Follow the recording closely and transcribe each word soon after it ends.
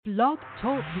Blog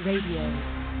Talk Radio.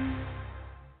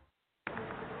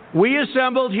 We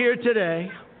assembled here today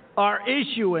are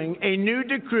issuing a new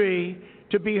decree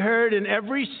to be heard in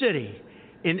every city,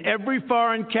 in every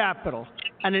foreign capital,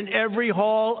 and in every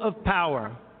hall of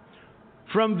power.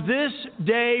 From this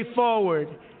day forward,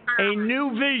 a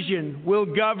new vision will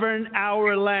govern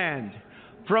our land.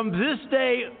 From this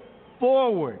day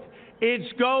forward,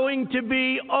 it's going to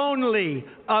be only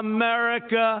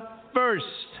America first.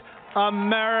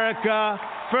 America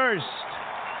first.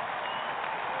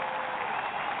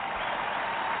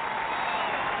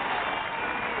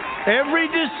 Every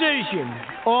decision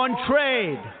on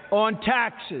trade, on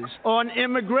taxes, on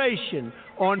immigration,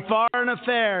 on foreign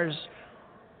affairs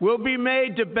will be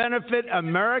made to benefit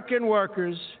American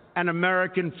workers and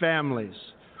American families.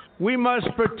 We must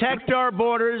protect our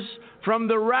borders from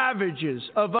the ravages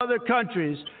of other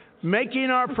countries making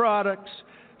our products,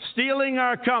 stealing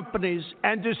our companies,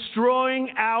 and destroying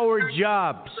our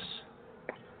jobs.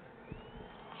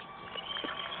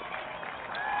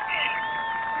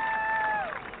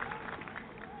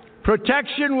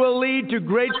 Protection will lead to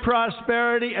great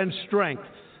prosperity and strength.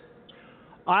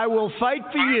 I will fight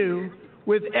for you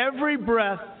with every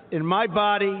breath in my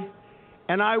body,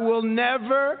 and I will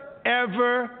never,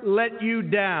 ever let you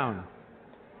down.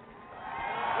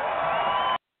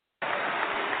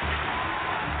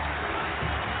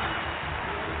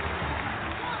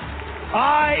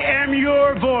 I am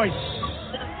your voice.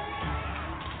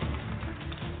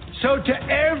 So to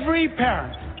every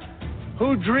parent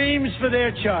who dreams for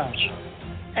their child,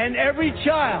 and every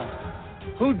child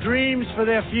who dreams for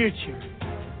their future,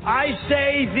 I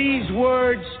say these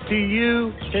words to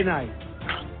you tonight.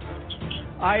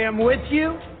 I am with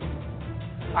you,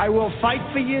 I will fight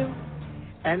for you,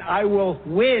 and I will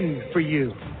win for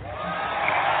you.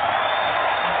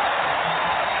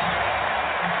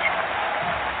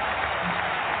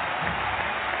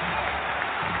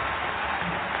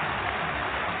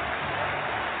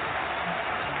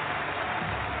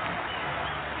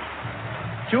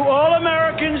 To all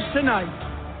Americans tonight,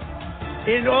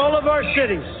 in all of our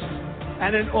cities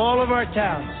and in all of our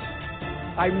towns,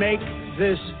 I make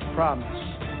this promise.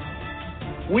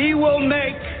 We will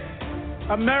make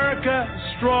America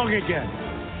strong again.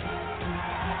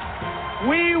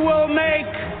 We will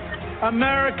make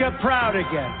America proud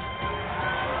again.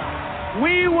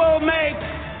 We will make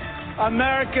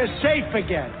America safe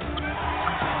again.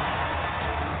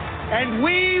 And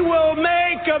we will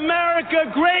make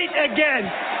America great again.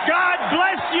 God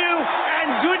bless you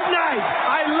and good night.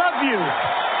 I love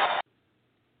you.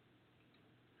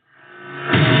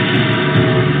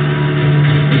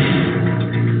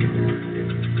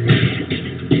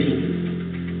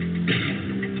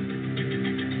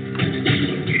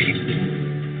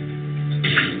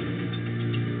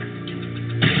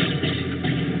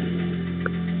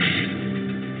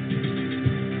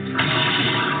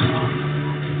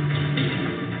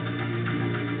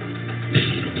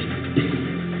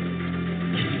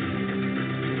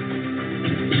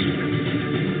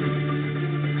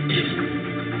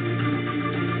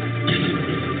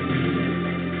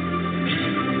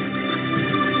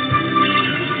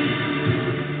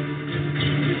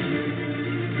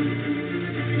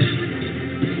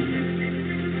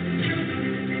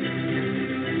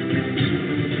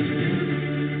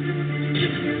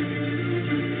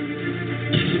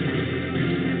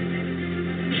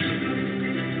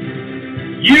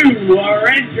 You are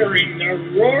entering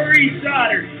the Rory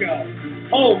Sauter Show,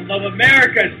 home of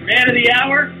America's Man of the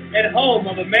Hour and home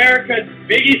of America's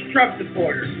biggest Trump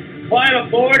supporter. Climb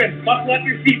aboard and buckle up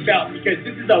your seatbelt because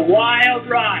this is a wild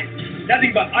ride.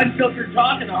 Nothing but unfiltered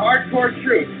talk and the hardcore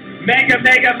truth. Mega,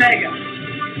 mega, mega.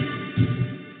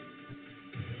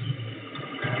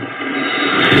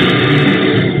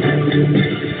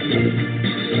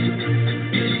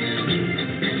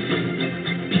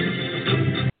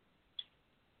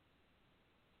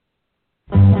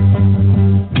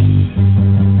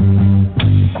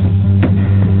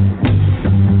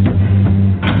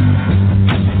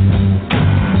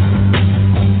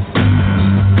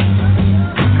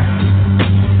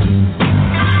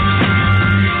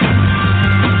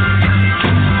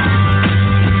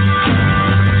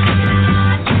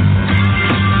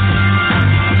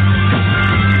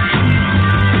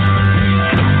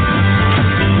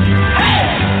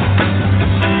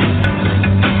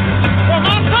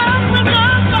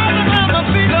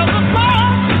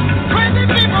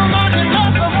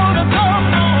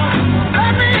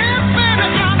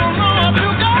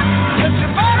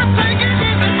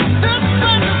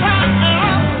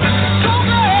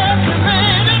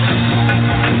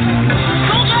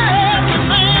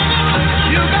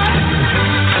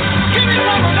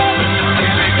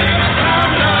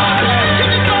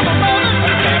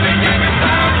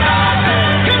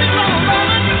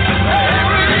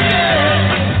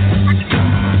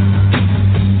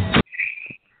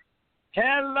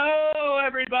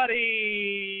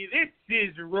 Hey, this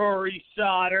is Rory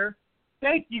Sauter.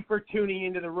 Thank you for tuning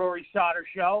into the Rory Sauter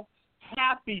Show.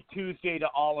 Happy Tuesday to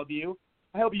all of you.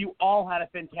 I hope you all had a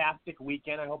fantastic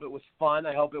weekend. I hope it was fun.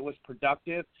 I hope it was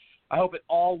productive. I hope it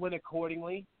all went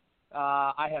accordingly.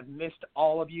 I have missed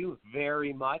all of you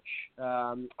very much.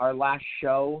 Our last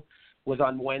show was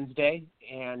on Wednesday,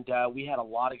 and we had a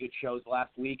lot of good shows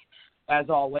last week. As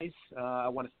always, I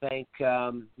want to thank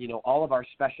all of our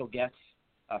special guests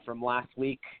from last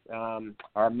week,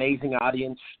 our amazing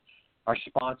audience, our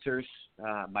sponsors,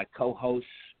 my co-hosts,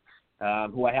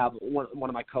 who I have. One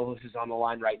of my co-hosts is on the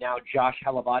line right now, Josh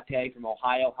Halabate from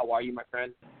Ohio. How are you, my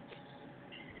friend?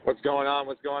 What's going on?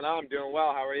 I'm doing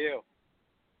well. How are you?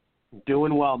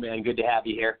 Doing well, man. Good to have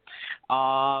you here.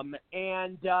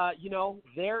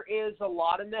 There is a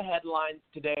lot in the headlines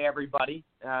today, everybody.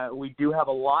 We do have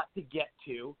a lot to get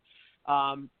to.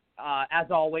 As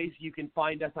always, you can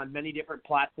find us on many different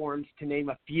platforms, to name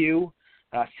a few: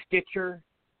 Stitcher,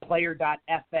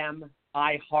 Player.fm,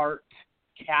 iHeart,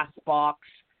 CastBox,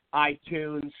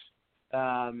 iTunes,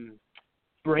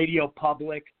 Radio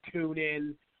Public,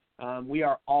 TuneIn. We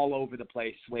are all over the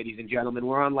place, ladies and gentlemen.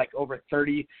 We're on like over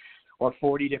 30 or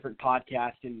 40 different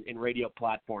podcasts and radio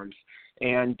platforms.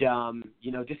 And,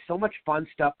 just so much fun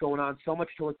stuff going on, so much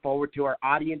to look forward to. Our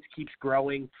audience keeps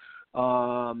growing.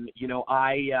 I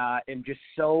am just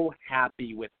so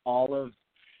happy with all of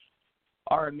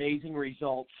our amazing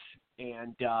results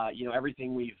and,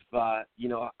 everything we've,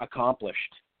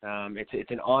 accomplished.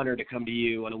 It's an honor to come to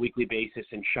you on a weekly basis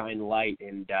and shine light,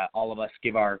 and all of us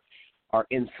give our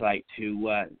insight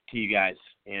to you guys,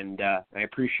 and I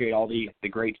appreciate all the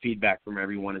great feedback from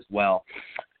everyone as well.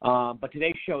 But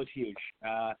today's show is huge.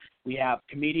 We have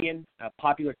comedian,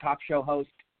 popular talk show host,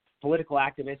 political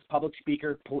activist, public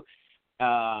speaker,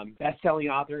 best-selling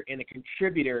author, and a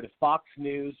contributor to Fox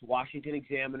News, Washington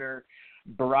Examiner,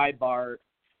 Breitbart,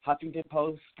 Huffington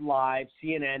Post Live,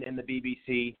 CNN, and the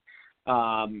BBC.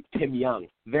 Tim Young,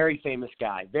 very famous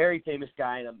guy,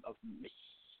 and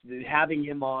having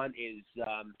him on is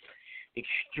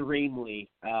extremely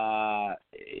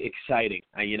exciting.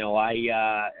 I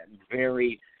am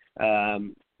very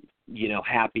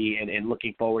happy and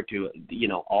looking forward to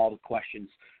all the questions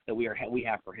that we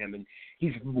have for him. And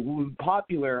he's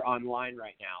popular online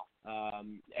right now.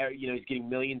 He's getting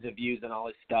millions of views on all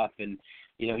his stuff, and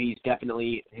he's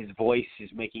definitely, his voice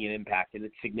is making an impact, and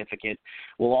it's significant.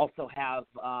 We'll also have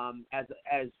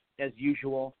as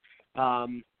usual.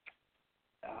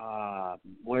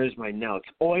 Where's my notes?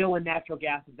 Oil and natural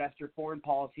gas investor, foreign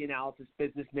policy analysis,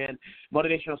 businessman,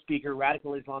 motivational speaker,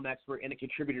 radical Islam expert, and a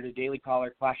contributor to Daily Caller,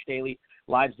 Clash Daily,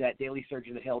 Lives at Daily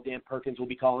Surgeon of the Hill. Dan Perkins will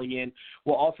be calling in.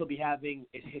 We'll also be having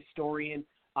a historian,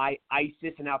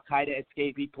 ISIS and Al-Qaeda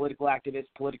escapee, political activist,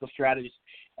 political strategist,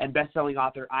 and best-selling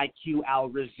author IQ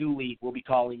Al-Razuli will be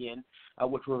calling in,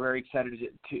 which we're very excited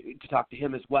to talk to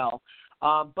him as well.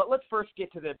 But let's first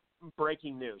get to the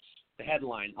breaking news. The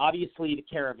headline, obviously, the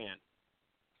caravan.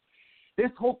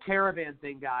 This whole caravan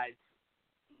thing, guys,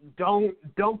 don't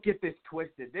get this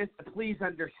twisted. Please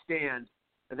understand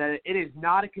that it is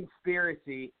not a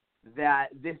conspiracy, that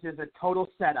this is a total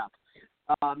setup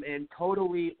and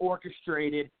totally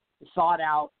orchestrated, thought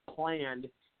out, planned.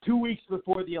 2 weeks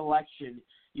before the election,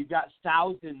 you've got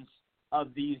thousands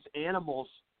of these animals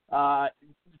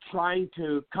trying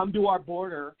to come to our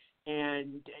border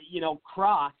and,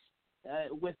 cross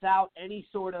without any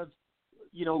sort of,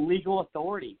 legal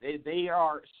authority. They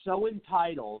are so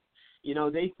entitled.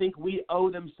 They think we owe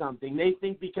them something. They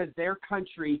think because their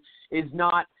country is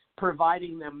not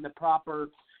providing them the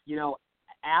proper,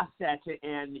 assets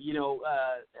and,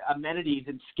 amenities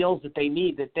and skills that they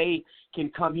need, that they can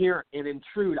come here and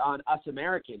intrude on us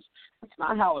Americans. That's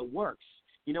not how it works.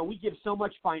 We give so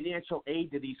much financial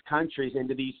aid to these countries and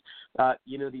to these,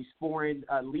 these foreign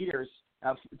leaders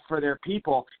for their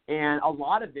people, and a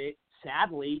lot of it,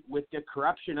 sadly, with the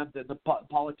corruption of the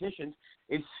politicians,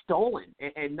 is stolen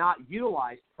and not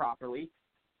utilized properly.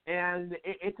 And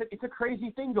it's a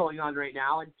crazy thing going on right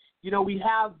now. And we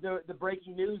have the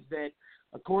breaking news that,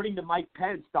 according to Mike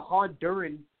Pence, the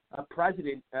Honduran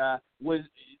president was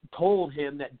told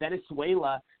him that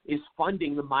Venezuela is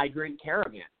funding the migrant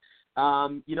caravan.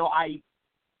 I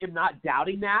am not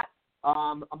doubting that.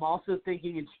 I'm also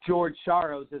thinking it's George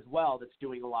Soros as well that's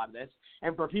doing a lot of this.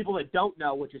 And for people that don't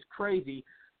know, which is crazy,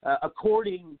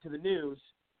 according to the news,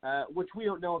 which we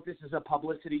don't know if this is a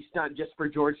publicity stunt just for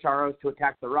George Soros to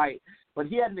attack the right, but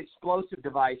he had an explosive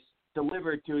device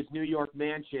delivered to his New York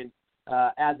mansion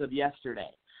as of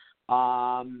yesterday.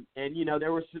 And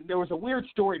there was a weird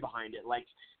story behind it. Like,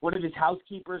 one of his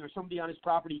housekeepers or somebody on his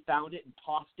property found it and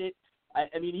tossed it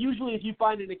I mean, usually if you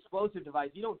find an explosive device,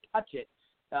 you don't touch it.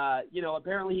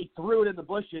 Apparently he threw it in the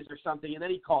bushes or something, and then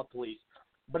he called police.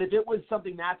 But if it was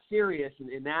something that serious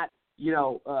and that,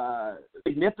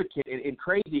 significant and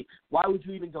crazy, why would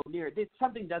you even go near it?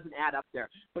 Something doesn't add up there.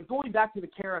 But going back to the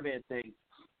caravan thing,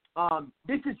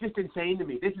 this is just insane to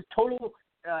me. This is total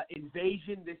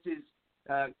invasion. This is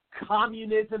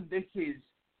communism. This is,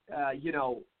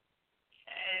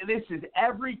 this is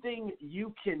everything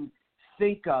you can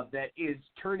think of that is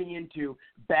turning into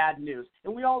bad news.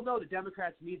 And we all know the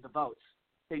Democrats need the votes.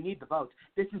 They need the votes.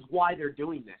 This is why they're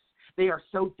doing this. They are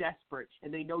so desperate,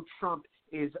 and they know Trump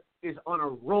is on a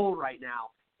roll right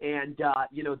now. And,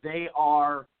 they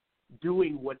are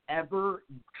doing whatever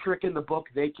trick in the book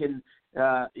they can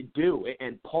do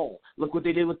and pull. Look what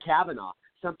they did with Kavanaugh,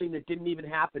 something that didn't even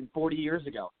happen 40 years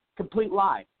ago. Complete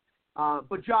lie.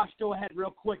 But, Josh, go ahead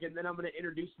real quick, and then I'm going to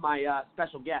introduce my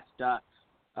special guest,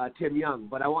 Tim Young.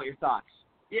 But I want your thoughts.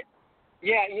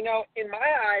 Yeah, in my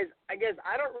eyes, I guess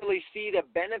I don't really see the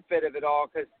benefit of it all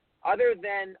because other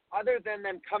than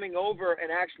them coming over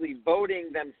and actually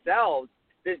voting themselves,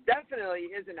 this definitely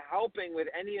isn't helping with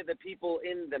any of the people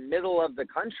in the middle of the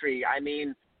country. I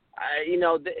mean,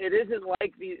 it isn't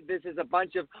like this is a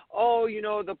bunch of,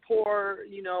 the poor,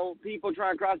 people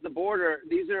trying to cross the border.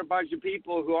 These are a bunch of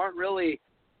people who aren't really,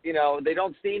 they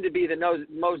don't seem to be the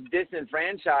most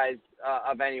disenfranchised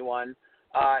of anyone.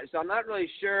 So I'm not really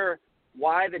sure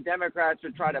why the Democrats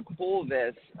would try to pull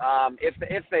this, if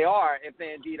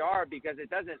they indeed are, because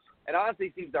it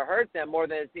honestly seems to hurt them more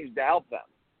than it seems to help them.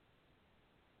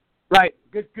 Right.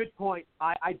 Good point.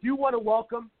 I do want to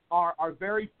welcome our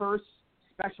very first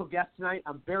special guest tonight.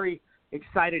 I'm very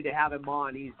excited to have him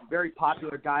on. He's a very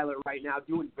popular guy right now,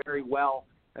 doing very well.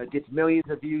 Gets millions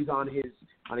of views on his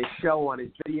show, on his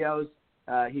videos.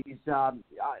 He's a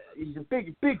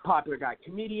big popular guy,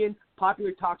 comedian,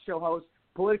 popular talk show host,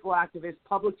 political activist,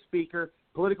 public speaker,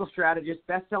 political strategist,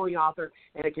 best-selling author,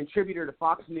 and a contributor to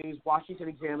Fox News, Washington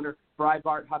Examiner,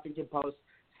 Breitbart, Huffington Post,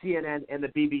 CNN, and the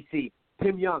BBC.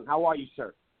 Tim Young, how are you,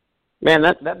 sir? Man,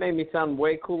 that made me sound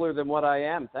way cooler than what I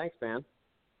am. Thanks, man.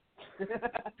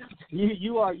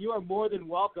 You are more than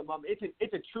welcome.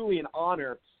 It's a truly an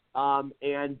honor. I am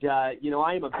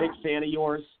a big fan of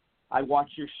yours. I watch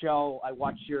your show. I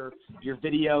watch your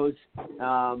videos.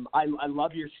 I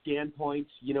love your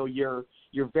standpoints. You're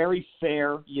very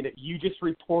fair. You just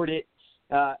report it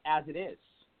as it is.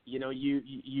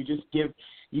 You just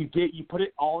you put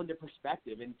it all into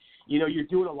perspective. And you're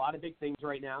doing a lot of big things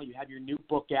right now. You have your new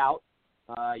book out.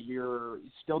 You're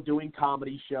still doing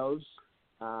comedy shows.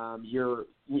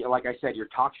 Like I said, your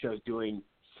talk show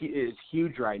is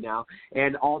huge right now,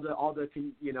 and all the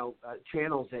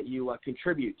channels that you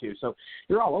contribute to. So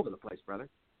you're all over the place, brother.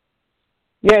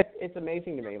 Yeah, it's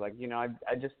amazing to me. Like,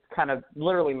 I just kind of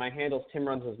literally my handle's Tim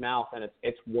Runs His Mouth, and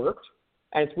it's worked.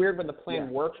 And it's weird when the plan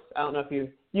works. I don't know if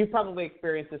you've probably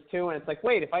experienced this too. And it's like,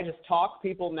 wait, if I just talk,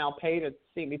 people now pay to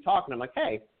see me talk. And I'm like,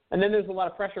 hey. And then there's a lot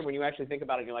of pressure when you actually think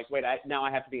about it. You're like, wait, now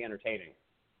I have to be entertaining.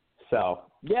 So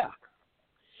yeah,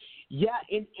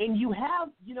 and you have,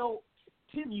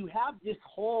 Tim, you have this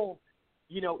whole,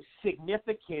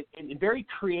 significant and very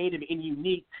creative and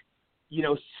unique,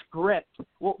 script.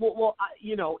 Well,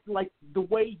 like the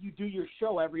way you do your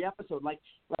show every episode, like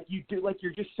you do, like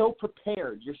you're just so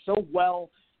prepared. You're so well,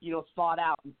 thought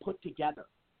out and put together.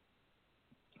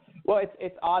 Well,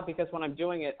 it's odd because when I'm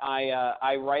doing it,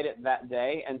 I write it that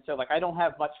day, and so I don't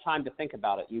have much time to think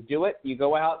about it. You do it, you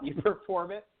go out, you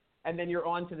perform it, and then you're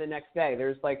on to the next day.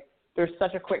 There's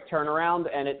such a quick turnaround,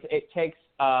 and it takes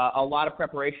a lot of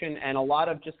preparation and a lot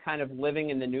of just kind of living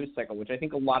in the news cycle, which I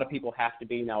think a lot of people have to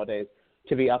be nowadays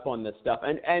to be up on this stuff.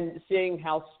 And seeing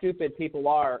how stupid people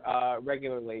are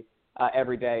regularly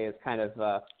every day is kind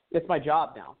of it's my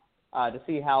job now to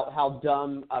see how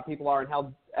dumb people are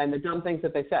and the dumb things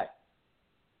that they say.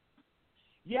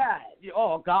 Yeah.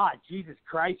 Oh God, Jesus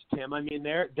Christ, Tim. I mean,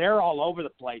 they're all over the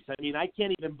place. I mean, I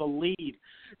can't even believe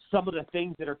some of the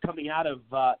things that are coming out of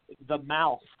the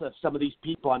mouths of some of these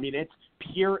people. I mean, it's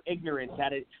pure ignorance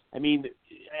at it. I mean,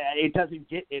 it doesn't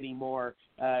get any more.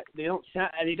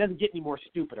 It doesn't get any more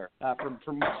stupider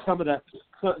from some of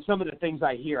the things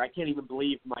I hear. I can't even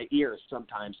believe my ears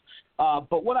sometimes.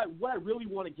 But what I really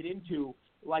want to get into,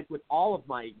 like with all of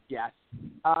my guests.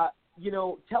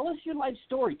 Tell us your life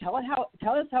story. Tell us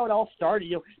how it all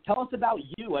started. Tell us about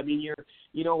you. I mean,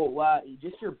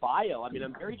 just your bio. I mean,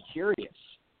 I'm very curious.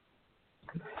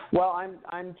 Well,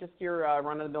 I'm just your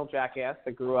run-of-the-mill jackass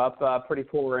that grew up pretty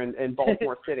poor in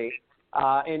Baltimore City.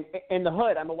 In the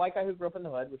hood. I'm a white guy who grew up in the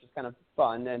hood, which is kind of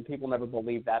fun, and people never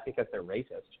believe that because they're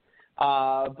racist.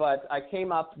 But I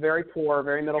came up very poor,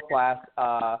 very middle class,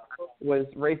 was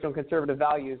raised on conservative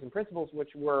values and principles, which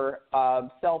were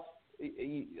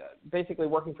basically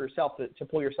working for yourself to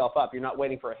pull yourself up. You're not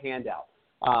waiting for a handout.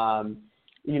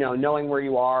 Knowing where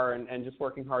you are and just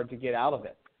working hard to get out of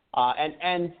it.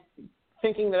 And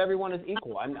thinking that everyone is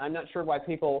equal. I'm not sure why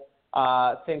people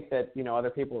think that, other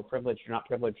people are privileged or not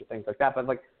privileged or things like that. But,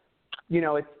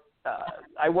 it's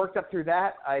I worked up through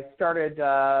that. I started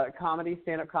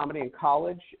stand-up comedy in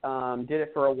college, did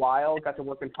it for a while, got to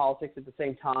work in politics at the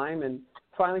same time, and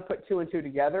finally put two and two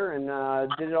together and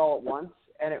did it all at once,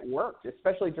 and it worked,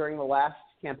 especially during the last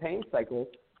campaign cycle.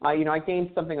 I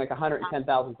gained something like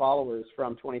 110,000 followers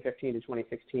from 2015 to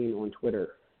 2016 on Twitter,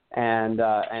 and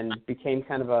became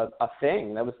kind of a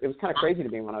thing. It was kind of crazy to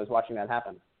me when I was watching that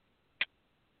happen.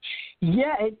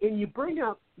 Yeah, and you bring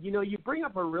up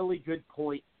a really good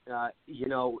point.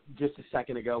 Just a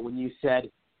second ago when you said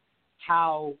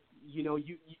how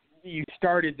you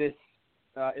started this,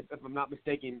 if I'm not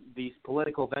mistaken, these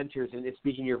political ventures and it's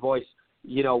speaking your voice.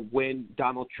 When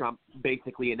Donald Trump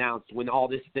basically announced when all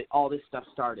this stuff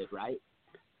started, right?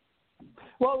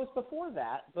 Well, it was before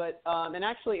that, but and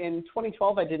actually in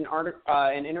 2012 I did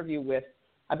an interview with,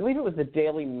 I believe it was the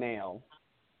Daily Mail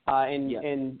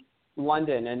in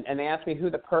London, and they asked me who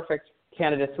the perfect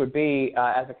candidates would be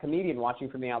as a comedian watching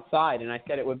from the outside, and I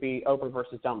said it would be Oprah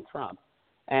versus Donald Trump.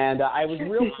 And I was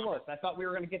real close. I thought we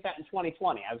were going to get that in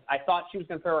 2020. I thought she was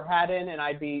going to throw her hat in, and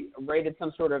I'd be rated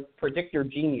some sort of predictor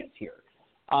genius here.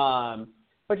 But,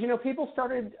 people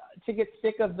started to get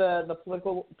sick of the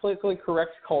politically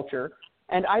correct culture,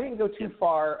 and I didn't go too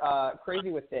far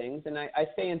crazy with things, and I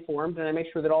stay informed, and I make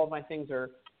sure that all of my things are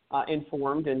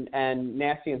informed and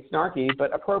nasty and snarky,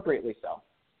 but appropriately so.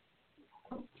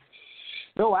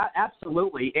 No,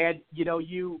 absolutely. And,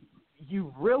 you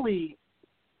really,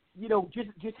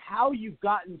 just how you've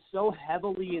gotten so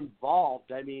heavily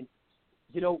involved. I mean,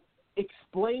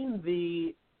 explain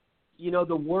the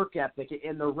work ethic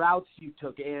and the routes you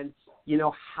took and,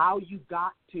 how you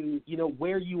got to,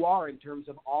 where you are in terms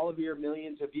of all of your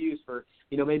millions of views for,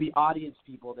 maybe audience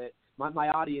people that my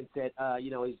audience that,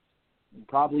 is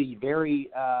probably very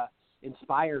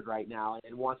inspired right now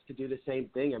and wants to do the same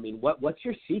thing. I mean, what's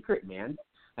your secret, man?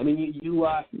 I mean,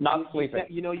 not sleeping.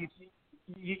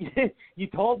 You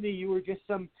told me you were just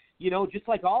some, just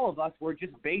like all of us, we're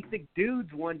just basic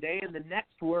dudes one day, and the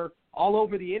next we're all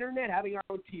over the internet having our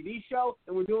own TV show,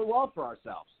 and we're doing well for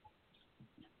ourselves.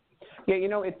 Yeah,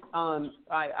 it's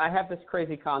I have this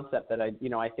crazy concept that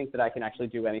I think that I can actually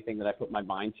do anything that I put my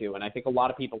mind to, and I think a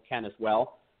lot of people can as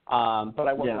well. But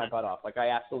I work my butt off. Like, I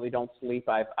absolutely don't sleep.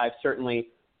 I've certainly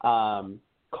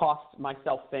cost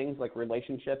myself things like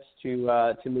relationships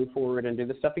to move forward and do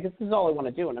this stuff because this is all I want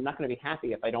to do, and I'm not going to be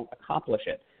happy if I don't accomplish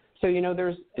it. So, you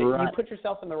put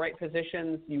yourself in the right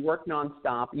positions, you work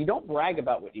nonstop, you don't brag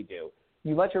about what you do.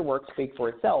 You let your work speak for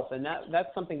itself, and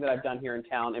that's something that I've done here in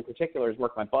town in particular is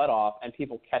work my butt off, and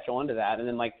people catch on to that. And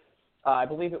then, I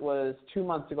believe it was 2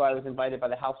 months ago I was invited by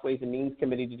the House Ways and Means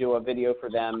Committee to do a video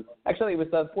for them. Actually, it was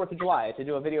the 4th of July to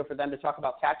do a video for them to talk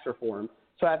about tax reform.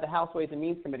 So I have the House Ways and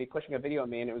Means Committee pushing a video of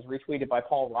me, and it was retweeted by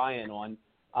Paul Ryan on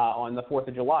the 4th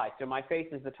of July. So my face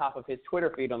is the top of his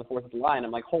Twitter feed on the 4th of July, and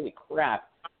I'm like, holy crap.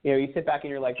 You sit back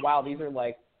and you're like, wow, these are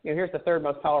here's the third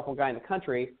most powerful guy in the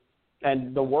country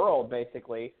and the world,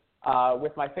 basically,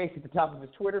 with my face at the top of his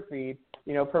Twitter feed,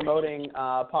 promoting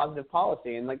positive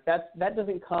policy. And, that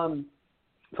doesn't come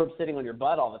from sitting on your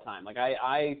butt all the time.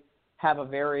 I have a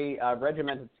very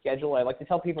regimented schedule. I like to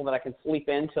tell people that I can sleep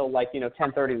in till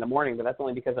 10:30 in the morning, but that's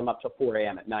only because I'm up till 4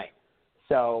 a.m. at night.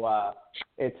 So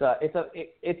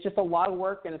it's just a lot of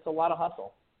work and it's a lot of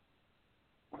hustle.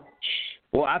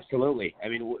 Well, absolutely. I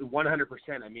mean, 100%.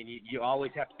 I mean, you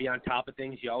always have to be on top of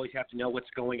things. You always have to know what's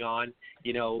going on.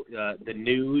 The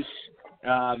news,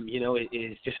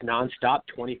 is just nonstop,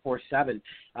 24/7.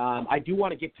 I do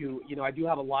want to get to, I do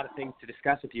have a lot of things to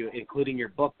discuss with you, including your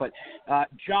book. But,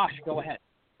 Josh, go ahead.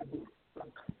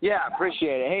 Yeah,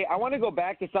 appreciate it. Hey, I want to go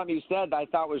back to something you said that I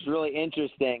thought was really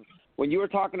interesting. When you were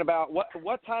talking about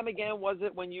what time again was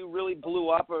it when you really blew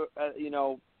up,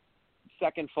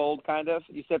 second fold kind of?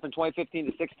 You said from 2015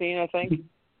 to 16, I think.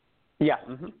 Yeah.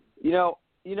 Mm-hmm.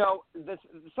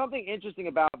 Something interesting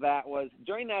about that was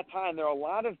during that time there were a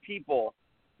lot of people,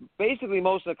 basically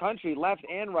most of the country, left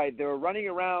and right. They were running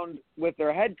around with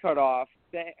their head cut off,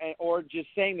 or just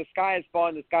saying the sky is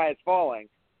falling,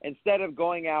 instead of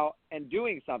going out and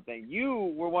doing something.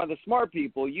 You were one of the smart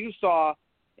people. You saw,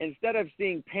 instead of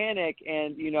seeing panic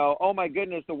and, oh my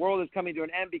goodness, the world is coming to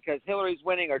an end because Hillary's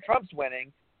winning or Trump's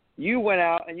winning, you went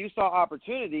out and you saw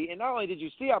opportunity. And not only did you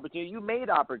see opportunity, you made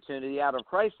opportunity out of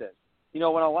crisis.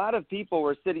 when a lot of people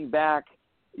were sitting back,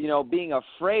 being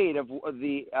afraid of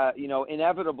the,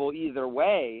 inevitable either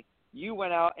way, you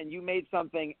went out and you made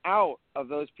something out of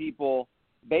those people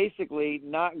basically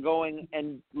not going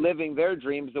and living their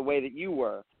dreams the way that you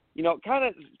were. Kind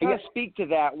of speak to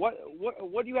that. What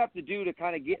do you have to do to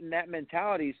kind of get in that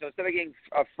mentality? So instead of getting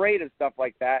afraid of stuff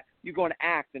like that, you go and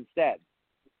act instead.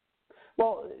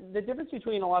 Well, the difference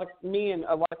between me and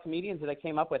a lot of comedians that I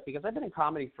came up with, because I've been in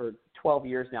comedy for 12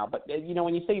 years now, but,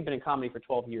 when you say you've been in comedy for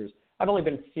 12 years, I've only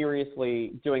been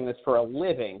seriously doing this for a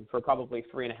living for probably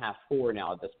 3.5, 4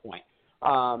 now at this point.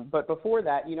 But before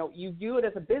that, you view it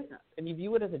as a business and you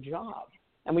view it as a job.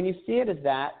 And when you see it as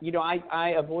that,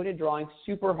 I avoided drawing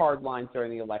super hard lines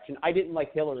during the election. I didn't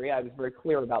like Hillary. I was very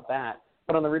clear about that.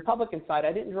 But on the Republican side,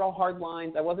 I didn't draw hard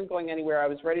lines. I wasn't going anywhere. I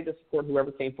was ready to support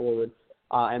whoever came forward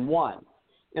and won.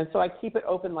 And so I keep it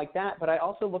open like that. But I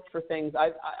also look for things.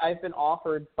 I've been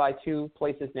offered by 2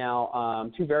 places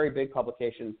now, 2 very big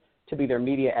publications, to be their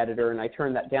media editor. And I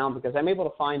turned that down because I'm able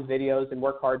to find videos and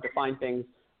work hard to find things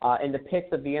in the pits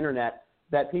of the internet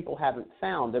that people haven't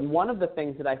found. And one of the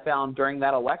things that I found during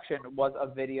that election was a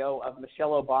video of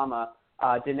Michelle Obama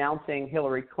denouncing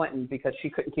Hillary Clinton because she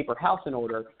couldn't keep her house in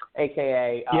order,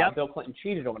 a.k.a. Bill Clinton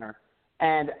cheated on her.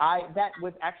 And that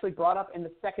was actually brought up in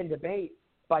the second debate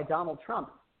by Donald Trump.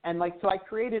 And, so I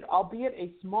created, albeit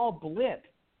a small blip,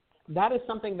 that is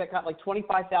something that got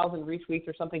 25,000 retweets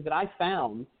or something that I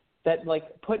found that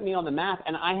put me on the map.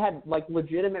 And I had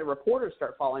legitimate reporters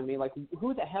start following me,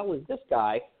 who the hell is this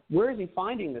guy? Where is he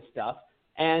finding this stuff?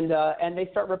 And they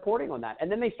start reporting on that.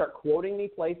 And then they start quoting me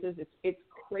places. It's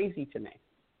crazy to me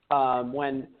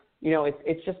when,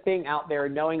 it's just being out there,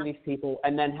 knowing these people,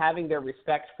 and then having their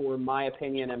respect for my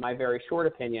opinion and my very short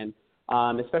opinion,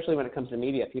 especially when it comes to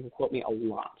media. People quote me a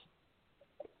lot.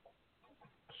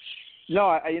 No,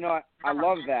 I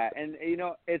love that. And,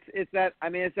 it's that,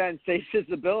 it's that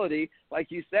insatiable ability,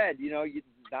 like you said, you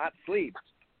not sleep.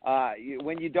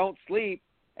 When you don't sleep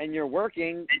and you're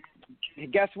working,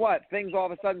 guess what? Things all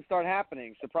of a sudden start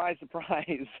happening. Surprise,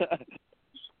 surprise.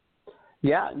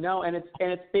 Yeah, no, and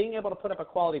it's being able to put up a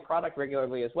quality product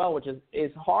regularly as well, which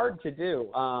is hard to do.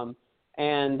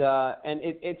 And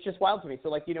it's just wild to me.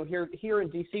 So here in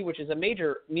DC, which is a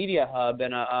major media hub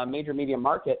and a major media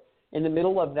market, in the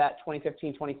middle of that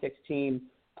 2015-2016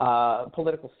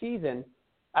 political season,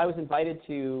 I was invited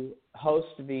to host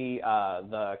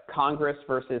the Congress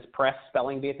versus Press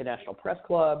Spelling Bee at the National Press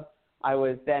Club. I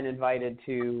was then invited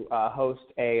to host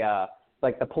the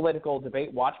political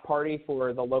debate watch party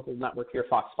for the local network here,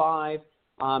 Fox 5.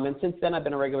 And since then, I've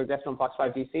been a regular guest on Fox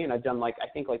 5 DC, and I've done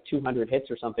 200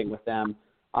 hits or something with them.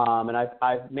 And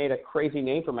I've made a crazy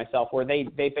name for myself where they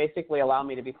basically allow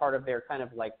me to be part of their kind of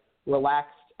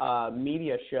relaxed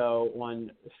media show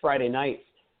on Friday nights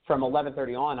from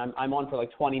 11:30 on. I'm on for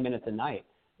 20 minutes a night,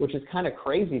 which is kind of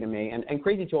crazy to me and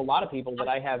crazy to a lot of people that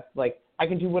I have I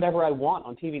can do whatever I want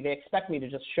on TV. They expect me to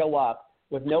just show up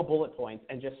with no bullet points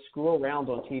and just screw around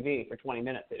on TV for 20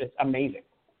 minutes. It's amazing.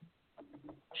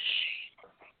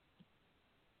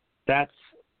 It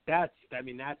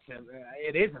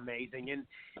is amazing. And,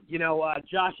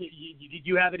 Josh, did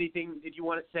you have anything, did you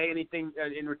want to say anything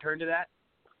in return to that?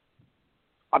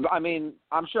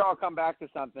 I'm sure I'll come back to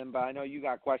something, but I know you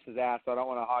got questions asked, so I don't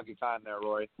want to hog your time there,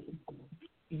 Rory.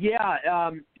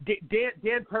 Yeah,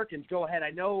 Dan Perkins, go ahead.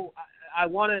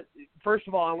 First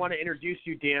of all, I want to introduce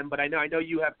you, Dan, but I know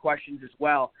you have questions as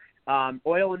well.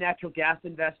 Oil and natural gas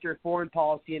investor, foreign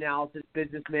policy analysis,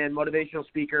 businessman, motivational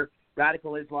speaker,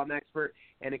 radical Islam expert,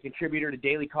 and a contributor to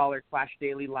Daily Caller, Flash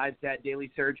Daily, LiveSat,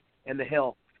 Daily Surge, and The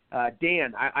Hill.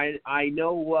 Dan, I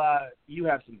know you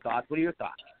have some thoughts. What are your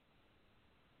thoughts?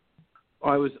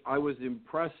 I was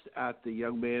impressed at the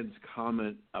young man's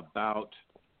comment about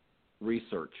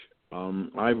research.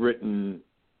 I've written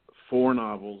 4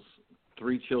 novels,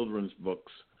 3 children's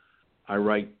books. I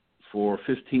write for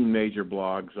 15 major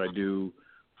blogs. I do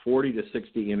 40 to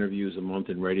 60 interviews a month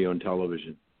in radio and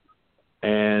television.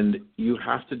 And you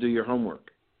have to do your homework.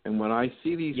 And when I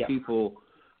see these people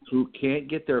who can't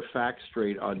get their facts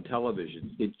straight on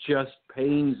television, it just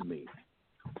pains me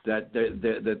that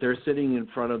they're sitting in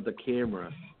front of the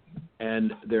camera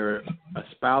and they're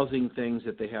espousing things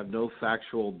that they have no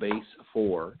factual base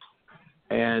for.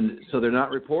 And so they're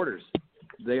not reporters.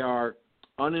 They are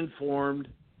uninformed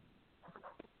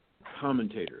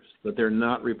commentators, but they're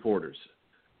not reporters.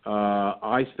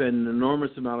 I spend an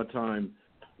enormous amount of time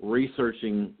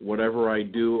researching whatever I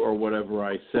do or whatever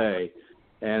I say,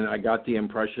 and I got the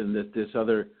impression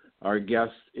that our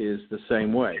guest is the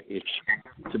same way.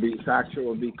 To be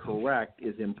factual and be correct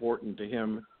is important to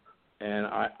him, and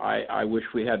I wish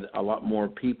we had a lot more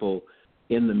people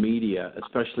in the media,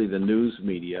 especially the news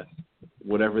media,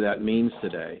 whatever that means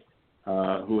today,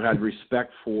 who had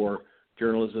respect for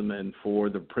journalism and for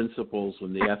the principles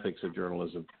and the ethics of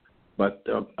journalism. But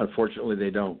unfortunately,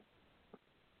 they don't.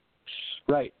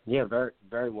 Right. Yeah, very,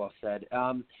 very well said.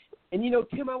 And,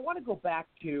 Tim, I want to go back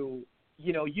to,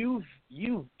 you've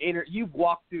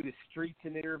walked through the streets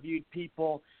and interviewed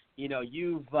people.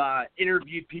 You've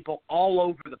interviewed people all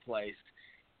over the place.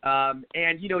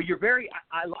 And you're very.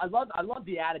 I love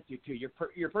the attitude too.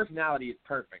 Your personality is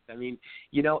perfect. I mean,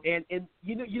 and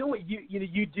you know what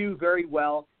you do very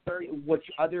well, which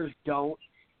others don't,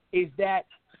 is that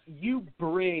you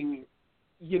bring,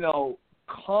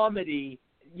 comedy,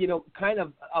 kind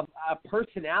of a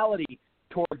personality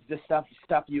towards the stuff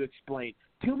you explain.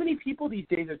 Too many people these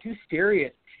days are too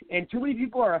serious, and too many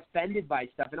people are offended by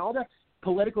stuff and all the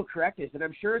political correctness. And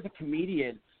I'm sure as a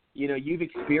comedian, you've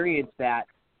experienced that.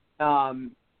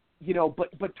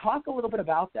 But talk a little bit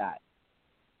about that.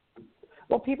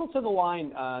 Well, people to the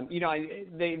line,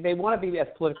 they want to be as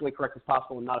politically correct as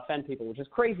possible and not offend people, which is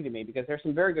crazy to me because there's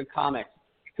some very good comics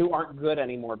who aren't good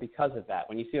anymore because of that.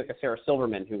 When you see like a Sarah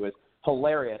Silverman who was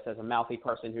hilarious as a mouthy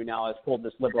person who now has pulled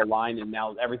this liberal line and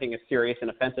now everything is serious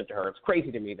and offensive to her. It's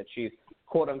crazy to me that she's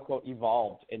quote unquote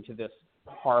evolved into this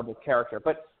horrible character.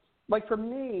 But like for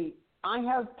me, I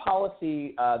have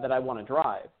policy that I want to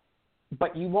drive,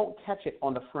 but you won't catch it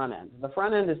on the front end. The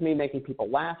front end is me making people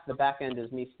laugh. The back end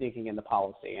is me sneaking in the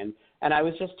policy. And I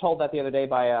was just told that the other day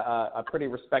by a pretty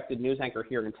respected news anchor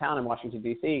here in town in Washington,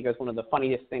 D.C. He goes, one of the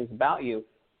funniest things about you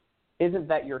isn't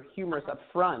that you're humorous up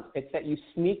front. It's that you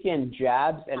sneak in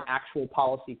jabs and actual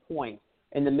policy points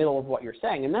in the middle of what you're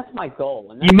saying. And that's my goal.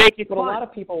 And that's you make it what fun. A lot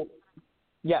of people,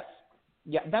 yes.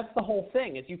 Yeah, that's the whole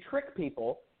thing is you trick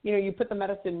people. You put the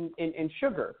medicine in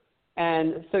sugar.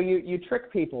 And so you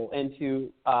trick people into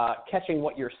catching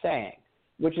what you're saying,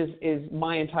 which is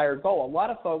my entire goal. A lot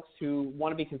of folks who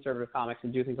want to be conservative comics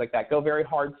and do things like that go very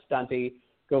hard stunty,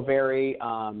 go very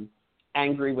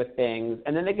angry with things,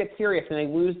 and then they get serious and they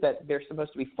lose that they're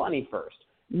supposed to be funny first.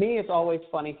 Me, it's always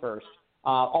funny first.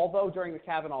 Although during the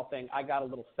Kavanaugh thing, I got a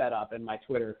little fed up in my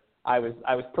Twitter. I was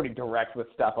pretty direct with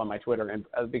stuff on my Twitter and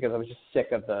because I was just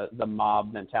sick of the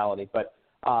mob mentality. But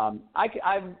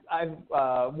I've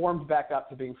warmed back up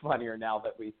to being funnier now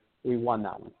that we won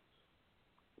that one.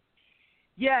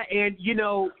 Yeah, and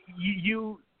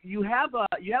you have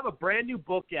a brand new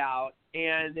book out,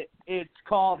 and it's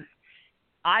called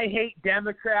 "I Hate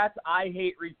Democrats, I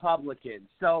Hate Republicans."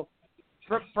 So,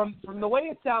 from the way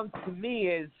it sounds to me,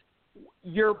 is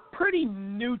you're pretty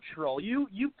neutral. You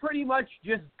pretty much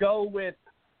just go with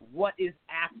what is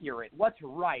accurate, what's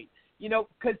right.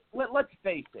 Because let's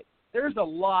face it. There's a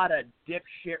lot of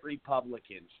dipshit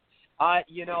Republicans.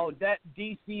 That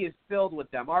D.C. is filled with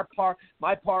them.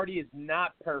 My party is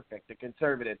not perfect, the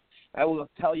conservatives. I will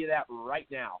tell you that right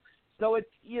now. So it's,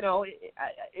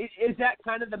 is that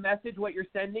kind of the message, what you're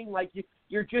sending? Like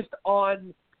you're just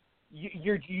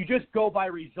you just go by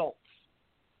results.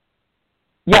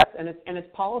 Yes, and it's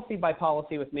policy by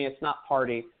policy with me. It's not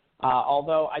party.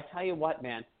 Although I tell you what,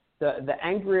 man, the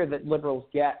angrier that liberals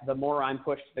get, the more I'm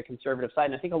pushed to the conservative side.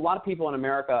 And I think a lot of people in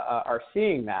America are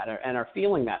seeing that and are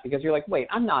feeling that because you're like, wait,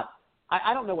 I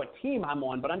don't know what team I'm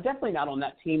on, but I'm definitely not on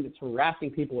that team that's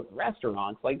harassing people at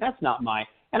restaurants. Like, that's not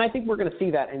and I think we're going to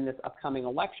see that in this upcoming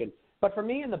election. But for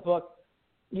me in the book,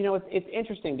 it's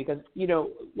interesting because,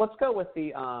 let's go with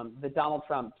the Donald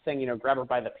Trump saying, grab her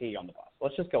by the pee on the bus.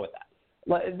 Let's just go with that.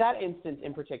 That instance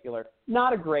in particular,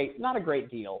 not a great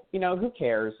deal. Who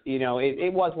cares?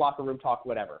 It was locker room talk,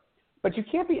 whatever. But you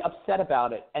can't be upset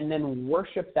about it and then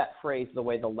worship that phrase the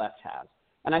way the left has.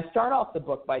 And I start off the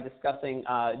book by discussing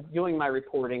doing my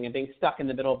reporting and being stuck in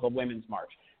the middle of the Women's March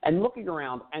and looking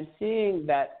around and seeing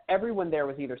that everyone there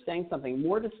was either saying something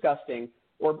more disgusting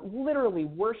or literally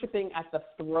worshiping at the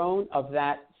throne of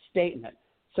that statement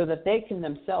so that they can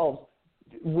themselves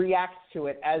react to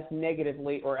it as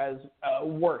negatively or as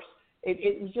worse.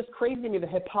 It was just crazy to me, the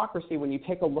hypocrisy when you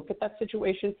take a look at that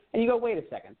situation and you go, wait a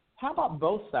second, how about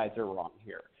both sides are wrong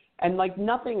here? And like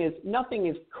nothing is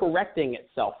correcting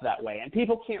itself that way, and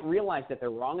people can't realize that they're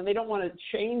wrong, and they don't want to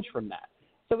change from that.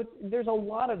 So there's a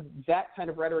lot of that kind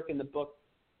of rhetoric in the book,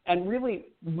 and really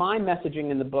my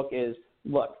messaging in the book is,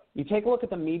 look, you take a look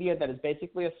at the media that is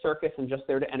basically a circus and just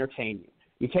there to entertain you.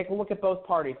 You take a look at both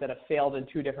parties that have failed in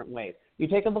two different ways. You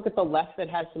take a look at the left that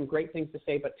has some great things to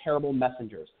say but terrible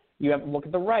messengers. You have look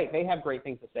at the right. They have great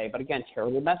things to say, but again,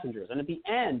 terrible messengers. And at the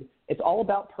end, it's all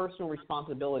about personal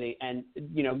responsibility and,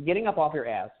 getting up off your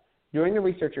ass, doing the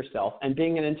research yourself, and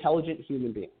being an intelligent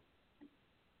human being.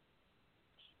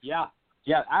 Yeah,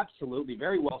 absolutely.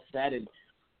 Very well said. And,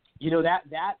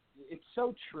 it's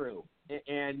so true.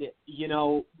 And you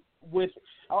know,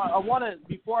 I want to,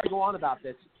 before I go on about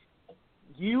this,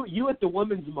 you at the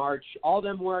Women's March, all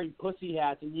them wearing pussy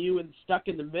hats, and you and stuck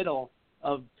in the middle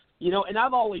of, you know, and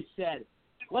I've always said,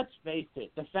 let's face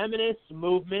it, the feminist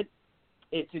movement,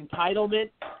 it's entitlement.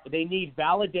 They need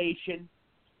validation.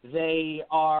 They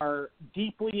are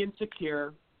deeply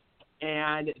insecure,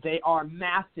 and they are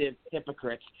massive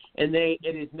hypocrites. And it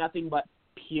is nothing but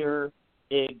pure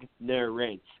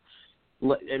ignorance.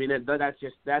 I mean, that's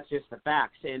just the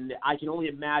facts. And I can only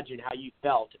imagine how you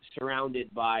felt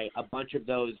surrounded by a bunch of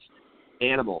those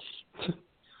animals.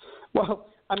 Well,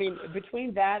 I mean,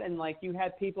 between that and, like, you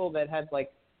had people that had,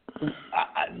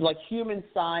 like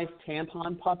human-sized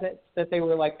tampon puppets that they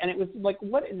were like, and it was like,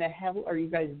 what in the hell are you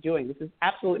guys doing? This is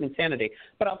absolute insanity.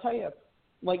 But I'll tell you,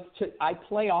 like, I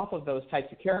play off of those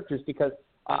types of characters because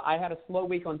I had a slow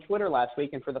week on Twitter last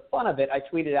week, and for the fun of it, I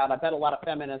tweeted out, I bet a lot of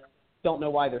feminists don't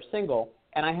know why they're single.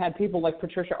 And I had people like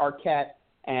Patricia Arquette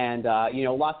and, you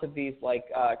know, lots of these, like,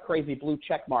 crazy blue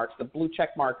check marks, the blue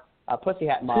check mark pussy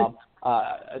hat mob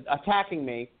attacking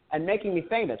me and making me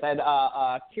famous. I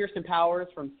had Kirsten Powers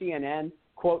from CNN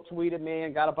quote tweeted me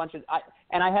and got a bunch of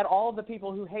and I had all of the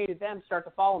people who hated them start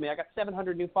to follow me. I got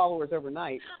 700 new followers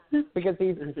overnight because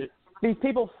these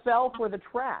people fell for the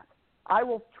trap. I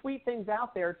will tweet things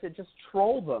out there to just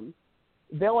troll them.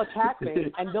 They'll attack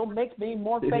me and they'll make me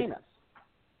more famous.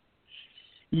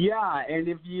 Yeah, and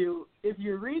if you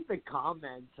read the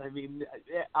comments, I mean,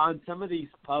 on some of these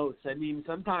posts, I mean,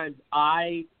 sometimes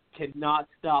I cannot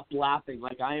stop laughing.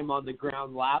 Like, I am on the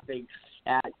ground laughing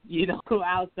at, you know,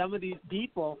 how some of these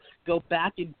people go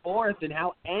back and forth and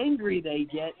how angry they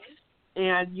get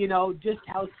and, you know, just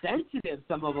how sensitive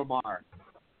some of them are.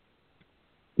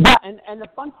 Yeah, and the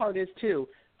fun part is, too,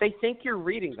 they think you're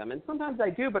reading them. And sometimes I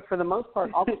do, but for the most part,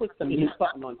 I'll click the mute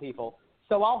button on people.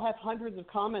 So I'll have hundreds of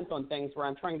comments on things where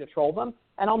I'm trying to troll them,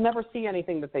 and I'll never see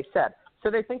anything that they said. So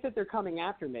they think that they're coming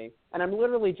after me, and I'm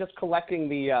literally just collecting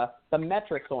the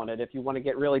metrics on it, if you want to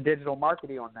get really digital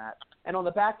marketing on that. And on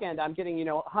the back end, I'm getting, you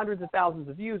know, hundreds of thousands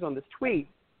of views on this tweet,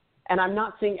 and I'm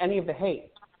not seeing any of the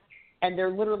hate. And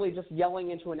they're literally just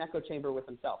yelling into an echo chamber with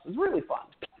themselves. It's really fun.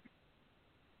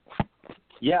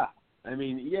 Yeah. I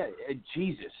mean, yeah,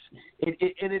 Jesus. And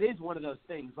it is one of those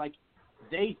things. Like,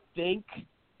 they think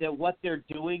that what they're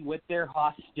doing with their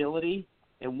hostility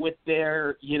and with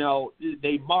their, you know,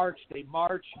 they march,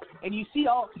 and you see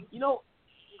all, you know,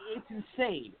 it's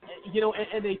insane, you know,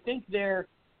 and they think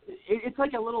it's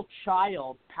like a little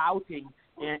child pouting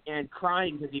and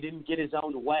crying because he didn't get his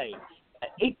own way.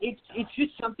 It's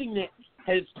just something that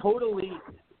has totally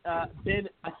been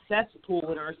a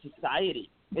cesspool in our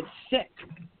society. It's sick.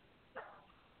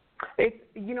 It's,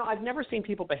 you know, I've never seen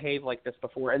people behave like this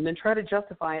before, and then try to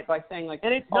justify it by saying, like,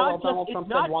 and it's not just, Donald Trump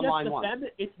said one line once.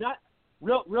 It's not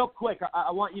real quick.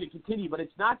 I want you to continue, but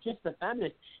it's not just the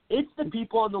feminists. It's the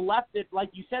people on the left that, like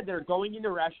you said, they're going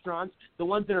into restaurants, the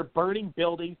ones that are burning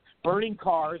buildings, burning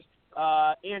cars,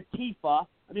 Antifa.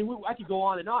 I mean, I could go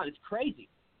on and on. It's crazy.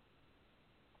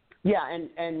 Yeah,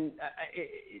 and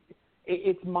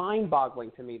it's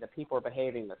mind-boggling to me that people are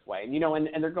behaving this way. And, you know, and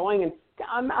they're going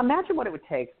and imagine what it would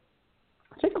take.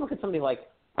 Take a look at somebody like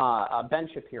Ben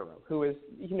Shapiro, who is,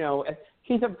 you know,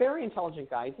 he's a very intelligent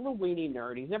guy. He's a little weenie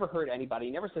nerd. He's never hurt anybody.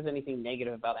 He never says anything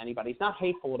negative about anybody. He's not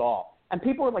hateful at all. And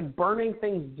people are, like, burning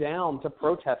things down to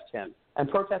protest him and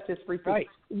protest his free speech. Right.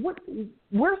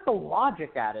 Where's the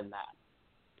logic at in that?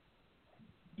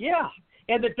 Yeah,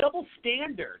 and the double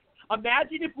standard.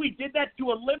 Imagine if we did that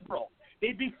to a liberal.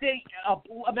 They'd be saying,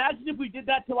 imagine if we did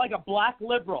that to, like, a black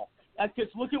liberal. Because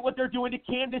look at what they're doing to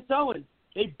Candace Owens.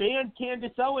 They banned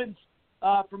Candace Owens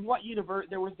from what university?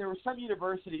 There was some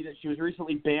university that she was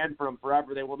recently banned from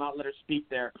forever. They will not let her speak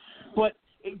there. But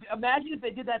imagine if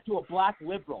they did that to a black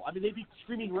liberal. I mean, they'd be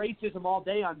screaming racism all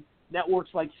day on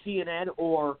networks like CNN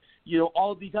or, you know,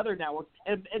 all of these other networks.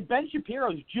 And Ben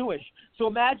Shapiro's Jewish. So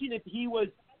imagine if he was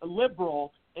a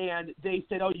liberal and they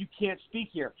said, oh, you can't speak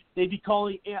here. They'd be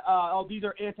calling, oh, these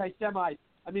are anti-Semites.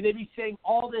 I mean, they'd be saying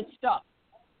all this stuff.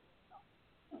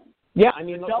 Yeah, I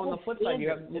mean, on the flip side, you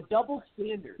have the double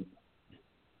standard.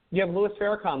 You have Louis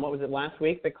Farrakhan, what was it, last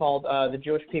week? They called the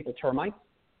Jewish people termites.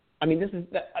 I mean,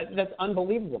 that's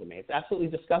unbelievable to me. It's absolutely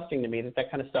disgusting to me that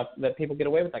kind of stuff, that people get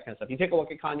away with that kind of stuff. You take a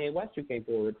look at Kanye West, who came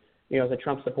forward, you know, as a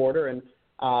Trump supporter, and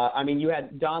I mean, you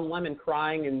had Don Lemon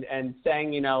crying and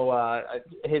saying, you know,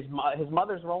 his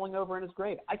mother's rolling over in his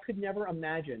grave. I could never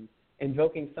imagine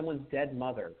invoking someone's dead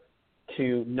mother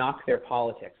to knock their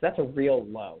politics. That's a real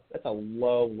low. That's a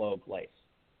low, low place.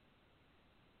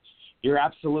 You're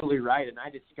absolutely right, and I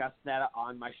discussed that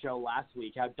on my show last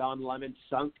week, how Don Lemon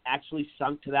actually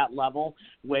sunk to that level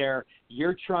where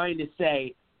you're trying to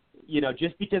say,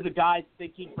 just because a guy's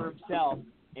thinking for himself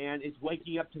and is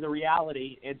waking up to the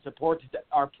reality and supports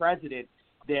our president,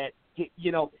 that, it's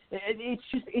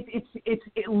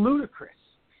ludicrous.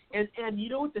 And you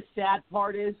know what the sad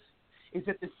part is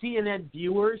that the CNN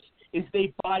viewers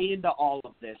they buy into all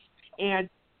of this. And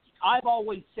I've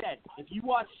always said, if you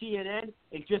watch CNN,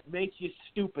 it just makes you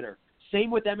stupider. Same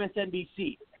with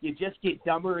MSNBC. You just get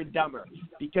dumber and dumber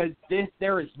because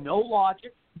there is no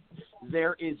logic.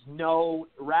 There is no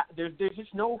there's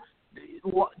just no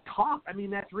talk. I mean,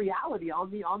 that's reality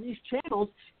on these channels,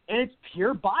 and it's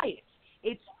pure bias.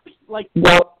 It's like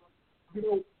I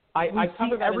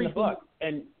cover that in the book,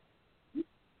 and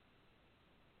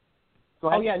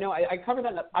I cover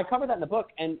that. I cover that in the book,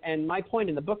 and my point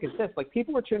in the book is this: like,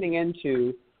 people are tuning in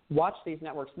to watch these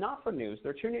networks not for news.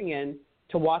 They're tuning in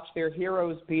to watch their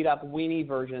heroes beat up weenie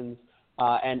versions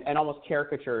and almost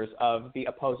caricatures of the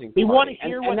opposing party. They want to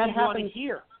hear what that they happens, want to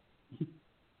hear.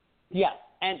 Yes,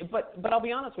 but I'll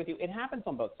be honest with you, it happens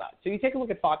on both sides. So you take a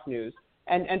look at Fox News,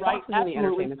 and Fox is in the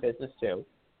entertainment business too,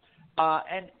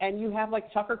 and you have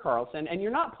like Tucker Carlson, and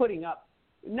you're not putting up,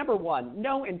 number one,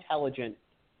 no intelligent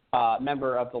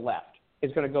member of the left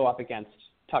is going to go up against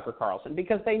Tucker Carlson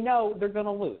because they know they're going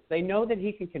to lose. They know that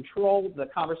he can control the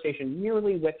conversation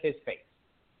merely with his face.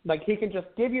 Like, he can just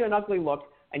give you an ugly look,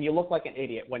 and you look like an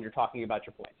idiot when you're talking about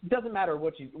your points. It doesn't matter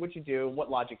what you do, what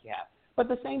logic you have. But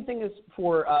the same thing is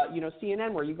for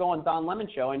CNN, where you go on Don Lemon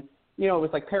show, and it was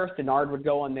like Paris Denard would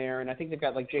go on there, and I think they've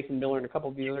got like Jason Miller and a couple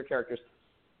of these other characters.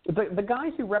 The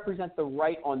guys who represent the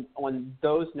right on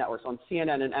those networks, on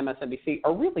CNN and MSNBC,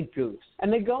 are really goofs.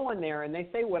 And they go in there and they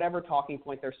say whatever talking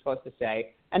point they're supposed to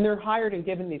say, and they're hired and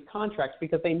given these contracts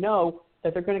because they know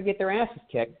that they're going to get their asses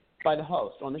kicked by the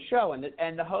host on the show.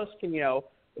 And the host can,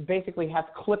 basically have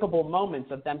clippable moments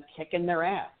of them kicking their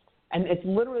ass. And it's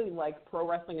literally like pro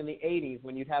wrestling in the 80s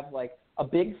when you'd have like a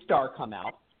big star come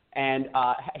out and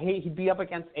he'd be up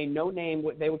against a no-name,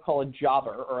 what they would call a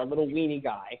jobber or a little weenie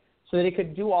guy, so that he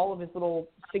could do all of his little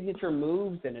signature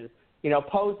moves and his,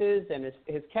 poses and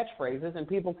his catchphrases, and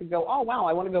people could go, oh, wow,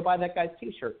 I want to go buy that guy's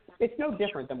T-shirt. It's no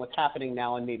different than what's happening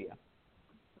now in media.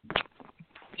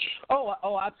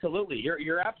 Oh, absolutely.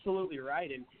 You're absolutely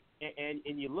right.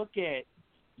 And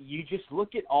you just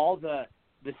look at all the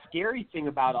scary thing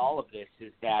about all of this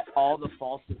is that all the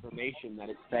false information that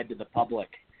is fed to the public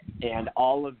and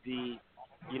all of the,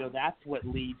 that's what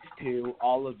leads to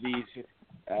all of these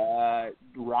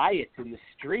riots in the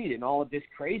street and all of this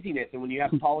craziness. And when you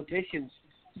have politicians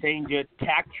saying to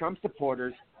attack Trump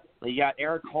supporters, you got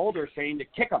Eric Holder saying to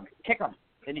kick them.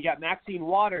 Then you got Maxine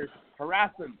Waters,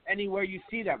 harass them anywhere you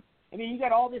see them. I mean, you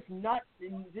got all this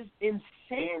this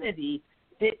insanity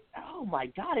that, oh my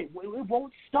God, it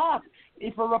won't stop.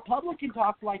 If a Republican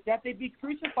talked like that, they'd be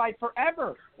crucified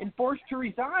forever and forced to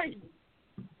resign.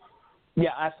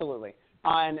 Yeah, absolutely.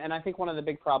 And I think one of the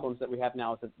big problems that we have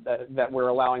now is that we're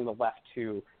allowing the left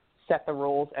to set the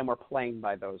rules, and we're playing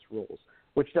by those rules,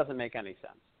 which doesn't make any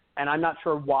sense. And I'm not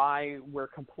sure why we're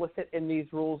complicit in these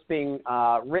rules being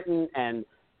written and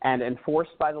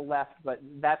enforced by the left, but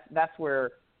that's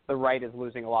where the right is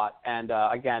losing a lot. And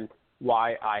again,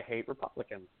 why I hate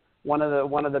Republicans. One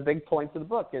of the big points of the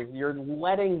book is you're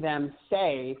letting them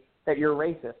say that you're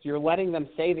racist. You're letting them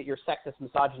say that you're sexist,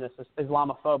 misogynist,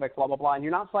 Islamophobic, blah, blah, blah, and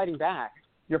you're not fighting back.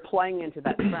 You're playing into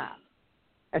that trap.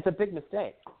 It's a big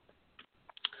mistake.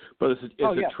 But it's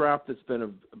a trap that's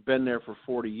been there for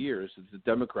 40 years. It's the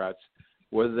Democrats,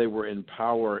 whether they were in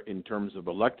power in terms of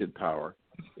elected power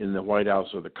in the White House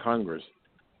or the Congress,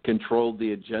 controlled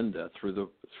the agenda through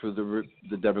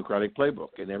the Democratic playbook.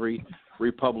 And every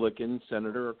Republican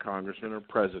senator or congressman or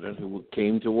president who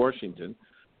came to Washington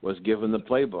was given the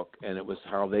playbook, and it was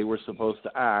how they were supposed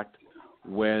to act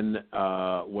when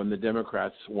the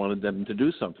Democrats wanted them to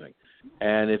do something.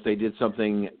 And if they did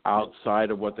something outside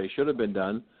of what they should have been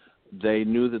done, they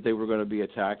knew that they were going to be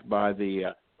attacked by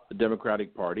the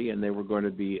Democratic Party, and they were going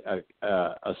to be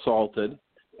assaulted,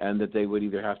 and that they would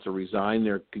either have to resign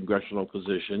their congressional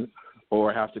position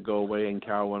or have to go away and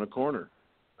cower in a corner.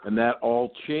 And that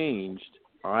all changed.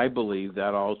 I believe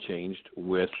that all changed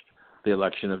with the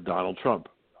election of Donald Trump,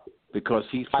 because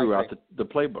he threw out the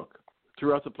playbook.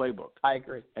 I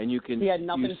agree. And he had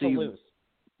nothing to lose.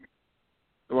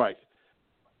 Right.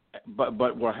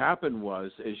 But what happened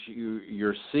is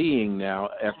you're seeing now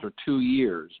after 2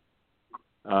 years,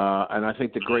 and I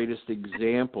think the greatest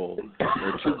example,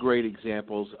 or two great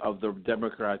examples of the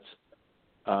Democrats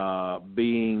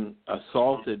being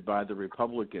assaulted by the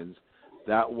Republicans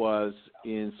That was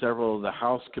in several of the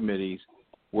House committees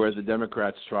where the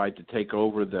Democrats tried to take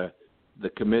over the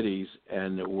committees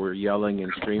and were yelling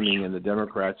and screaming, and the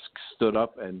Democrats stood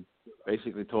up and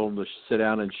basically told them to sit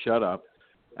down and shut up.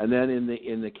 And then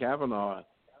in the Kavanaugh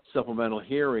supplemental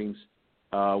hearings,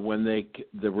 when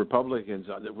the Republicans,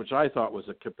 which I thought was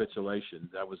a capitulation,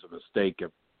 that was a mistake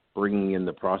of bringing in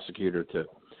the prosecutor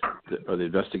or the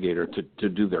investigator to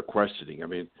do their questioning. I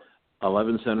mean,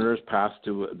 11 senators passed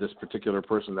to this particular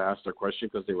person to ask their question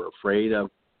because they were afraid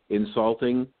of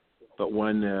insulting. But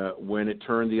when it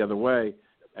turned the other way,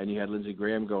 and you had Lindsey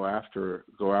Graham go after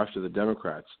the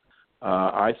Democrats,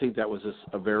 I think that was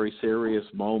a very serious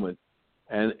moment.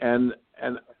 And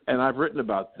I've written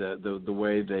about the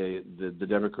way the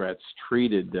Democrats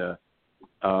treated.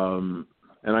 And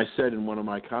I said in one of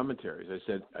my commentaries, I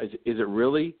said, is it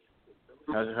really?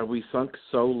 Have we sunk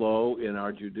so low in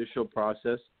our judicial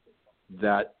process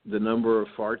that the number of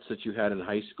farts that you had in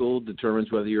high school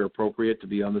determines whether you're appropriate to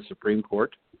be on the Supreme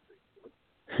Court?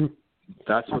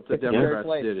 That's what the Democrats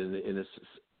did in a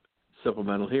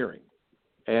supplemental hearing.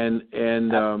 And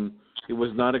it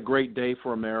was not a great day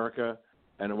for America,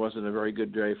 and it wasn't a very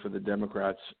good day for the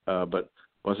Democrats, but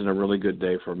wasn't a really good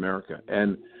day for America.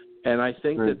 And I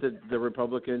think that the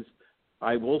Republicans,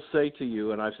 I will say to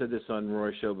you, and I've said this on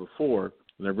Roy's show before,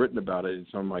 and I've written about it in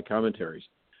some of my commentaries,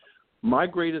 my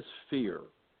greatest fear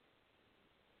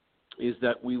is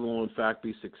that we will, in fact,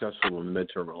 be successful in the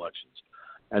midterm elections,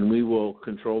 and we will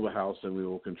control the House and we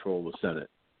will control the Senate.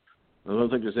 I don't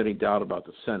think there's any doubt about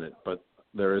the Senate, but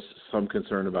there is some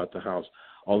concern about the House,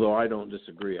 although I don't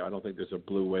disagree. I don't think there's a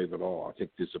blue wave at all. I think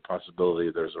there's a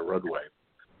possibility there's a red wave.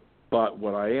 But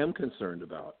what I am concerned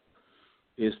about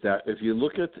is that if you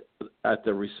look at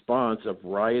the response of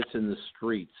riots in the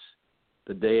streets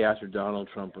the day after Donald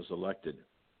Trump was elected,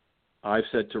 I've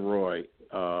said to Roy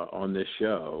on this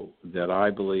show that I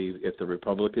believe if the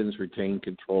Republicans retain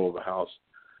control of the House,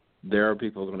 there are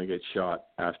people going to get shot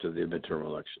after the midterm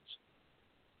elections.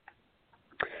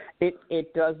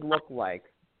 It does look like,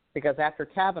 because after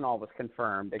Kavanaugh was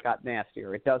confirmed, it got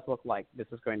nastier. It does look like this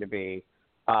is going to be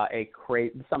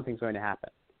something's going to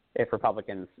happen if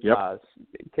Republicans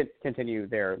continue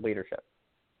their leadership.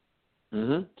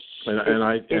 Mm-hmm.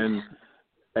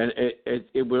 And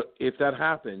it will, if that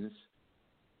happens,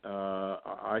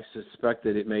 I suspect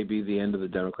that it may be the end of the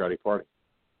Democratic Party.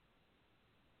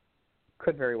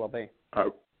 Could very well be.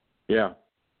 Yeah.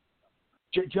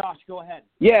 Josh, go ahead.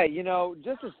 Yeah,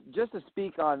 just to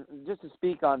speak on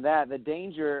that, the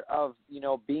danger of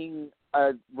being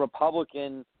a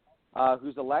Republican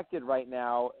who's elected right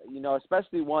now,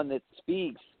 especially one that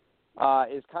speaks,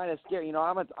 is kind of scary.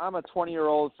 I'm a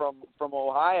 20-year-old from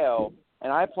Ohio,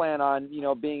 and I plan on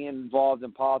being involved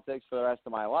in politics for the rest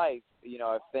of my life.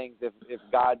 If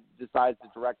God decides to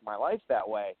direct my life that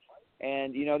way,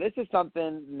 and this is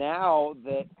something now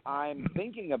that I'm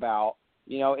thinking about.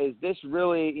 Is this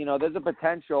really, there's a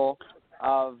potential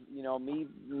of,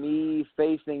 me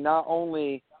facing not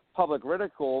only public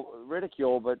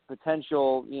ridicule, but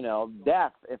potential,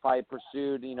 death if I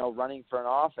pursued, running for an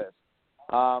office.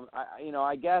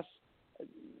 I guess,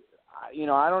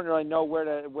 I don't really know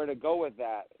where to go with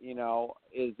that.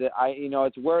 Is that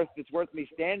it's worth me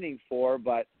standing for,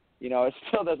 but it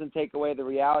still doesn't take away the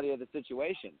reality of the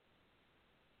situation.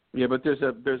 Yeah, but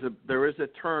there is a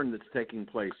turn that's taking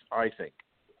place, I think.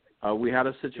 We had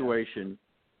a situation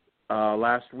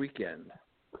last weekend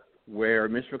where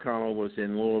Mitch McConnell was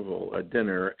in Louisville at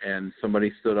dinner, and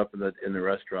somebody stood up in the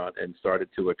restaurant and started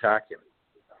to attack him.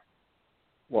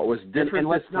 What was different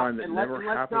this time that never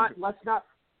happened?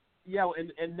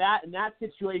 In that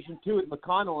situation too with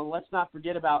McConnell, and let's not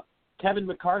forget about Kevin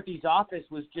McCarthy's office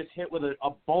was just hit with a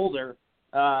boulder.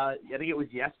 I think it was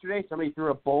yesterday. Somebody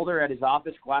threw a boulder at his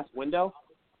office glass window.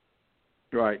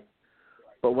 Right.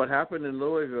 But what happened in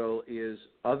Louisville is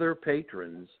other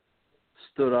patrons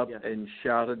stood up and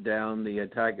shouted down the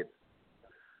antagonist,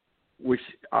 which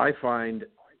I find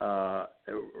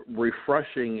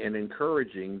refreshing and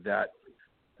encouraging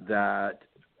that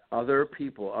other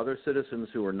people, other citizens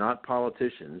who are not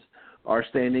politicians, are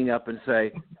standing up and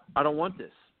say, I don't want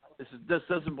this. This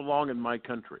doesn't belong in my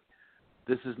country.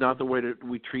 This is not the way that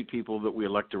we treat people that we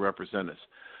elect to represent us.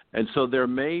 And so there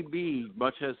may be,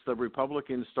 much as the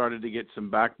Republicans started to get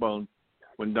some backbone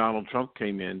when Donald Trump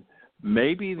came in,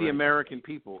 maybe the American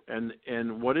people. And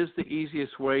what is the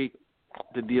easiest way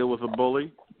to deal with a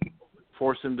bully?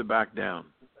 Force him to back down.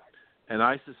 And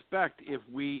I suspect if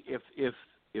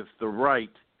the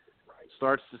right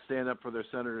starts to stand up for their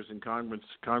senators and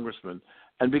congressmen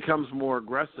and becomes more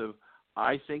aggressive,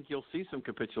 I think you'll see some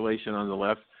capitulation on the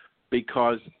left,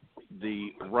 because the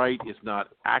right is not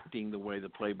acting the way the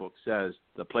playbook says,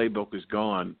 the playbook is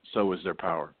gone, so is their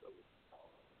power.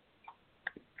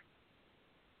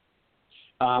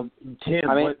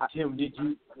 Tim,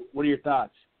 what are your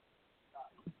thoughts?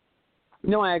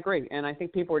 No, I agree, and I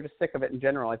think people are just sick of it in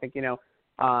general. I think,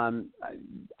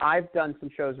 I've done some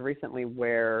shows recently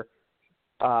where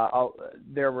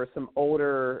there were some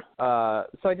older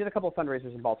so I did a couple of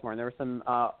fundraisers in Baltimore, and there were some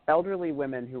elderly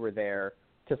women who were there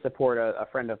to support a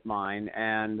friend of mine,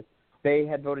 and they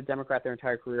had voted Democrat their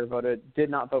entire career,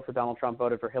 did not vote for Donald Trump,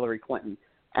 voted for Hillary Clinton,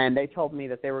 and they told me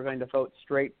that they were going to vote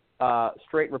straight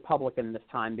Republican this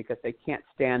time because they can't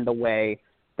stand the way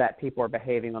that people are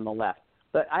behaving on the left.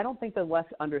 But I don't think the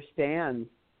left understands,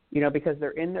 because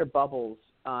they're in their bubbles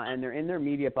and they're in their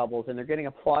media bubbles, and they're getting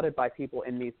applauded by people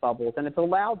in these bubbles, and it's a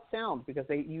loud sound because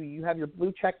you have your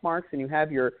blue check marks and you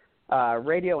have your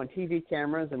radio and TV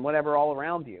cameras and whatever all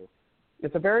around you.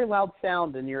 It's a very loud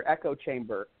sound in your echo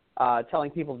chamber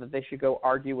telling people that they should go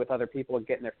argue with other people and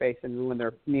get in their face and ruin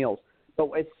their meals. But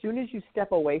as soon as you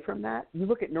step away from that, you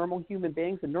look at normal human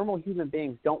beings, and normal human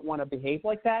beings don't want to behave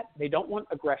like that. They don't want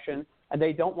aggression, and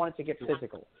they don't want it to get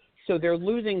physical. So they're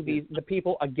losing the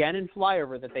people again in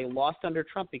flyover that they lost under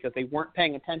Trump because they weren't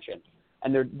paying attention.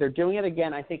 And they're doing it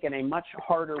again, I think, in a much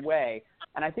harder way.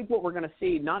 And I think what we're going to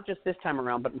see, not just this time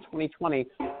around, but in 2020,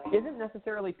 isn't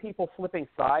necessarily people flipping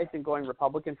sides and going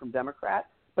Republican from Democrat,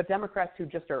 but Democrats who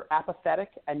just are apathetic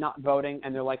and not voting,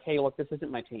 and they're like, hey, look, this isn't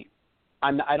my team.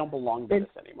 I don't belong to this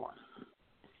anymore.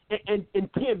 And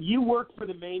Tim, you work for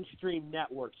the mainstream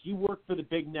networks. You work for the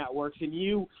big networks, and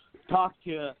you talk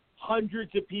to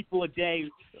hundreds of people a day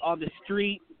on the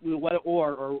street,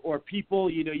 or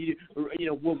people,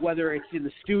 whether it's in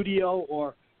the studio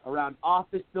or around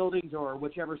office buildings or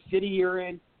whichever city you're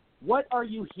in. What are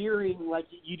you hearing? Like,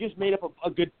 you just made up a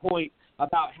good point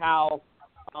about how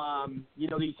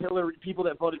these people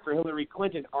that voted for Hillary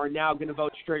Clinton are now going to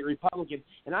vote straight Republican.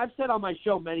 And I've said on my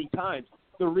show many times,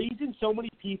 the reason so many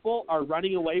people are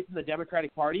running away from the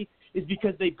Democratic Party is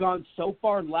because they've gone so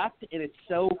far left and it's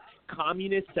so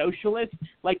communist, socialist.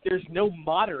 Like, there's no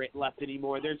moderate left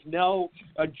anymore. There's no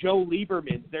Joe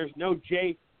Lieberman. There's no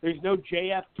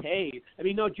JFK. I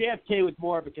mean, no, JFK was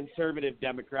more of a conservative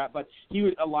Democrat, but he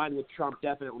would align with Trump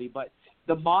definitely. But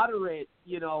the moderate,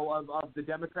 of the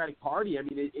Democratic Party, I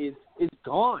mean, is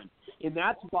gone, and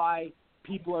that's why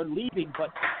people are leaving. But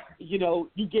you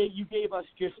gave us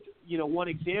just one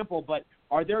example, but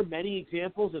are there many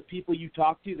examples of people you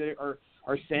talk to that are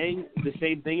saying the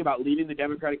same thing about leaving the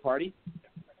Democratic Party?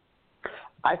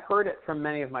 I've heard it from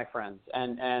many of my friends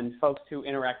and folks who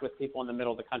interact with people in the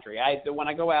middle of the country. When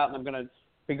I go out, and I'm going to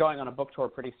be going on a book tour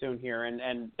pretty soon here,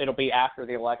 and it'll be after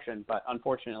the election, but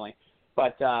unfortunately.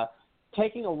 But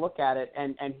taking a look at it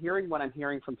and hearing what I'm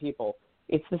hearing from people,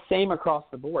 it's the same across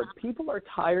the board. People are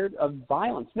tired of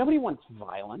violence. Nobody wants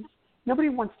violence. Nobody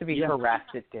wants to be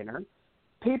harassed at dinner.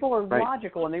 People are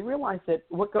logical, and they realize that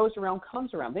what goes around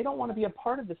comes around. They don't want to be a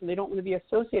part of this, and they don't want to be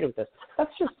associated with this.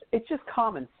 It's just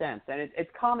common sense, and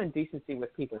it's common decency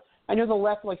with people. I know the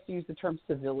left likes to use the term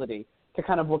civility to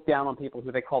kind of look down on people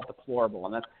who they call deplorable,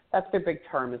 and that's their big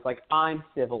term. Is like, I'm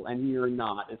civil and you're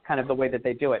not. It's kind of the way that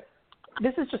they do it.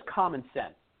 This is just common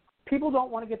sense. People don't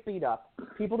want to get beat up.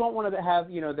 People don't want to have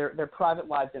their private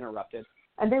lives interrupted,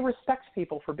 and they respect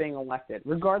people for being elected,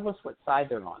 regardless what side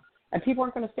they're on. And people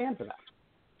aren't going to stand for that.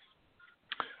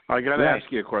 I got to ask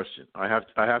you a question. I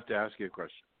have to ask you a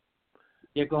question.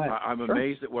 Yeah, go ahead. I'm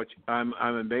amazed at what I'm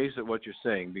amazed at what you're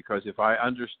saying, because if I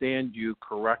understand you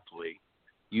correctly,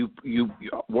 you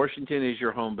Washington is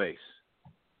your home base.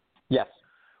 Yes.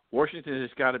 Washington has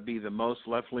got to be the most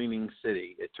left-leaning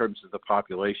city in terms of the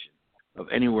population of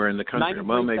anywhere in the country.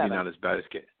 Well, maybe not as bad as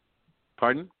Kansas.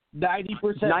 Pardon?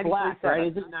 90% black, right?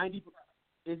 Is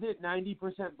it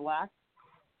 90% black?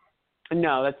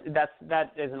 No,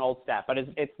 that is an old stat, but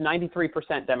it's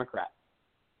 93% Democrat.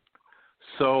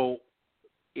 So,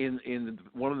 in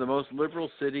one of the most liberal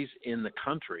cities in the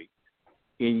country,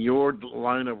 in your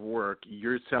line of work,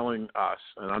 you're telling us,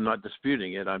 and I'm not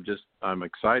disputing it. I'm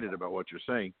excited about what you're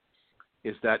saying,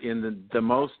 is that in the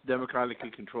most democratically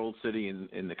controlled city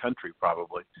in the country,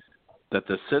 probably, that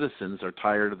the citizens are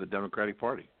tired of the Democratic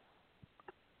Party.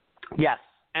 Yes,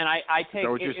 and I take is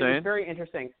that what you're saying? It's very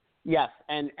interesting. Yes,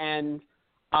 and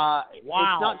wow. It's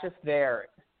not just there.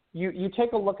 You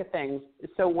take a look at things.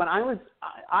 So when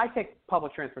I take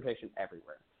public transportation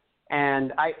everywhere,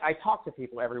 and I talk to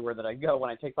people everywhere that I go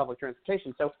when I take public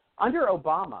transportation. So under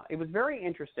Obama, it was very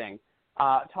interesting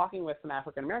talking with some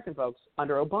African American folks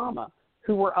under Obama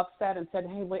who were upset and said,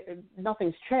 "Hey, wait,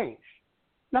 nothing's changed.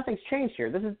 Nothing's changed here.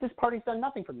 This party's done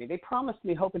nothing for me. They promised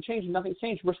me hope and change, and nothing's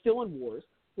changed. We're still in wars.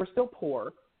 We're still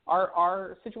poor.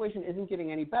 Our situation isn't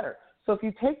getting any better. So if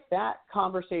you take that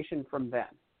conversation from then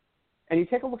and you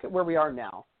take a look at where we are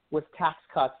now with tax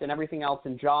cuts and everything else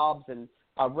and jobs and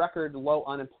record low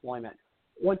unemployment,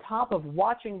 on top of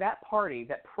watching that party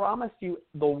that promised you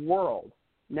the world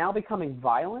now becoming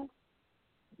violent,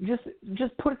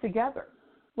 just put it together.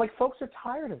 Like, folks are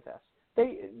tired of this.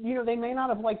 They may not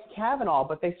have liked Kavanaugh,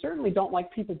 but they certainly don't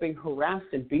like people being harassed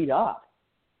and beat up.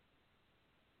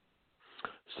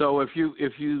 So if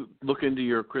you look into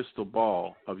your crystal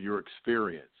ball of your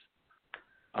experience,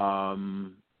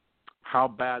 how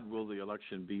bad will the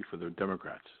election be for the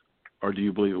Democrats, or do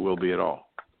you believe it will be at all?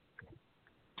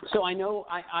 So I know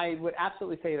I would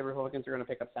absolutely say the Republicans are going to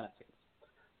pick up Senate seats,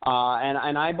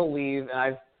 and I believe,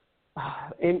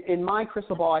 and in my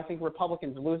crystal ball, I think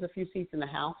Republicans lose a few seats in the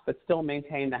House, but still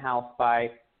maintain the House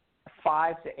by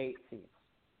 5 to 8 seats.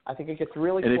 I think it gets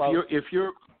really close. And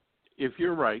if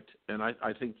you're right, and I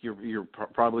think you're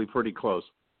probably pretty close.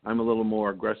 I'm a little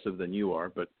more aggressive than you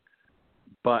are,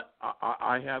 but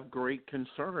I have great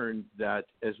concern that,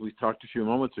 as we talked a few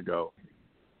moments ago,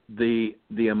 the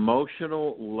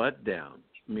emotional letdown.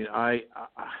 I mean,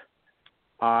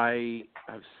 I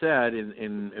have said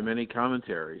in many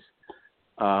commentaries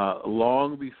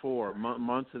long before,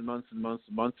 months and months and months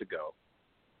and months ago,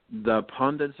 the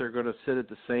pundits are going to sit at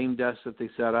the same desk that they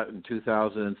sat at in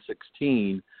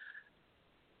 2016,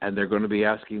 and they're going to be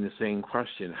asking the same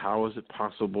question: how is it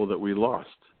possible that we lost?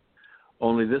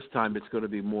 Only this time it's going to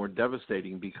be more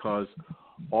devastating, because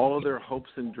all of their hopes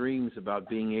and dreams about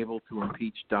being able to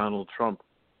impeach Donald Trump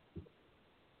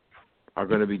are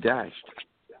going to be dashed.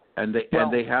 And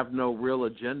they have no real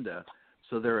agenda,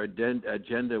 so their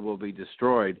agenda will be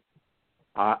destroyed.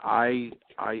 I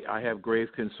have grave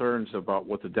concerns about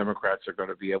what the Democrats are going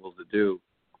to be able to do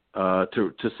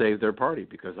to save their party,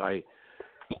 because I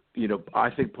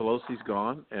think Pelosi's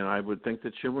gone, and I would think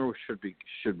that Schumer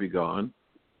should be gone.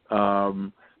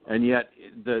 And yet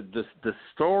the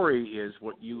story is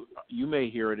what you may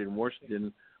hear it in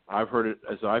Washington. I've heard it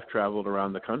as I've traveled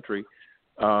around the country,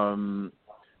 that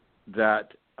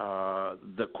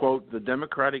the quote, the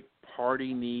Democratic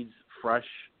Party needs fresh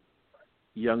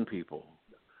young people,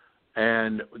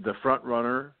 and the front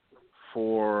runner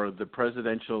for the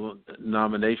presidential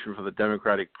nomination for the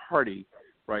Democratic Party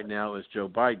right now is Joe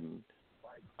Biden,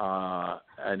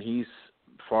 and he's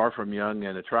far from young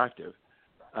and attractive.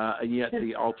 And yet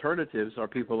the alternatives are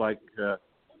people like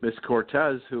Ms.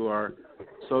 Cortez, who are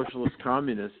socialist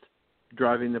communists,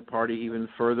 driving the party even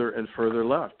further and further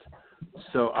left.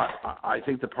 So I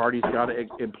think the party's got to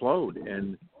implode,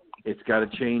 and it's got to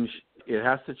change. It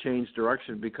has to change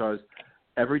direction, because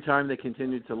every time they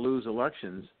continue to lose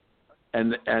elections,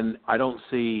 and I don't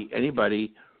see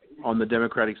anybody on the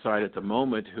Democratic side at the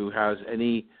moment who has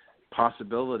any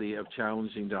possibility of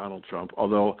challenging Donald Trump,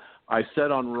 although I said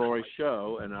on Rory's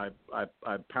show, and I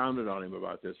pounded on him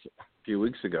about this a few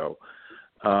weeks ago,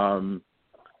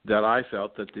 that I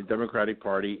felt that the Democratic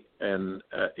Party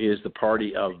is the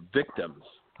party of victims,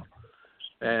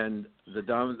 and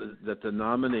that the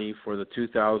nominee for the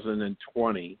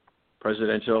 2020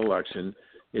 presidential election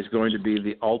is going to be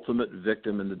the ultimate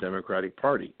victim in the Democratic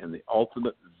Party, and the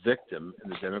ultimate victim in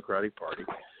the Democratic Party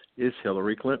is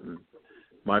Hillary Clinton.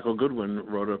 Michael Goodwin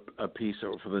wrote a piece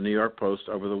for the New York Post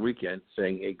over the weekend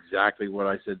saying exactly what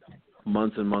I said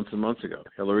months and months and months ago.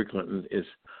 Hillary Clinton is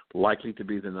likely to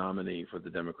be the nominee for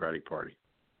the Democratic Party.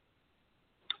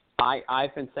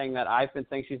 I've been saying that. I've been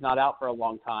saying she's not out for a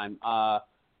long time.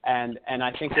 And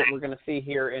I think what we're going to see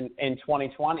here in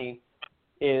 2020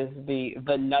 is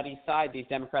the nutty side. These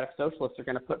Democratic Socialists are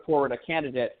going to put forward a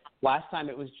candidate. Last time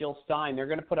it was Jill Stein. They're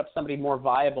going to put up somebody more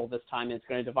viable this time, and it's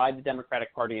going to divide the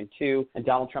Democratic Party in two, and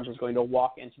Donald Trump is going to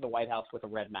walk into the White House with a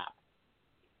red map.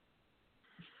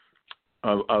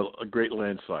 A great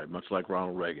landslide, much like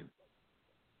Ronald Reagan.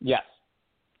 Yes,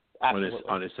 absolutely.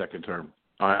 On his second term.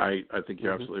 I think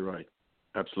you're absolutely right.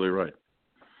 Absolutely right.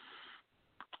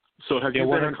 So have you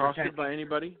been accosted by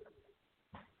anybody?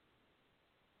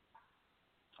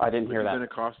 I didn't hear that. Have you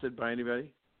been accosted by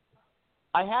anybody?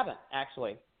 I haven't,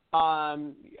 actually.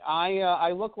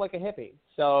 I look like a hippie,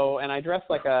 and I dress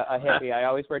like a hippie. I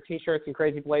always wear T-shirts and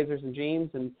crazy blazers and jeans,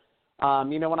 and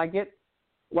when I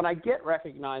get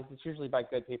recognized, it's usually by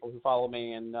good people who follow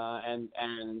me and know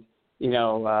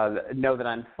that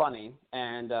I'm funny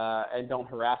and don't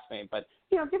harass me. But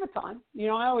give it time. I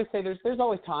always say there's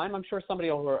always time. I'm sure somebody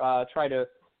will try to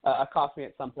accost me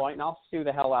at some point, and I'll sue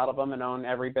the hell out of them and own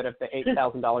every bit of the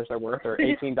 $8,000 they're worth or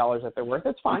 $18 that they're worth.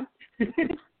 It's fine.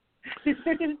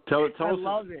 Tell us,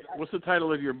 it. What's the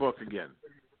title of your book again?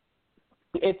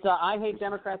 It's I Hate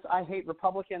Democrats, I Hate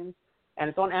Republicans, and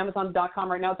it's on Amazon.com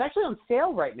right now. It's actually on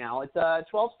sale right now. It's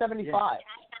 $12.75.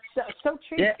 Yeah. So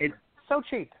cheap. Yeah, it's so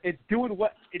cheap. It's doing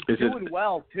what it's doing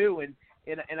well too, and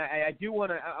I do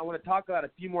want to talk about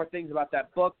a few more things about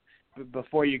that book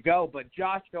before you go. But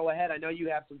Josh, go ahead. I know you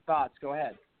have some thoughts. Go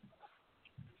ahead.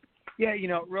 Yeah,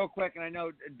 real quick, and I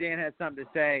know Dan has something to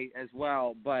say as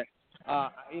well, but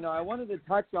I wanted to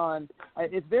touch on.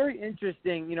 It's very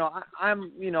interesting.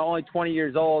 I'm only 20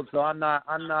 years old, so I'm not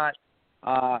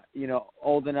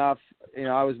old enough.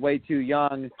 I was way too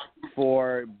young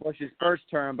for Bush's first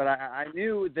term, but I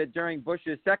knew that during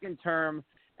Bush's second term,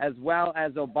 as well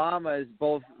as Obama's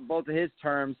both of his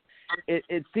terms,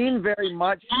 it seemed very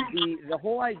much the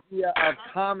whole idea of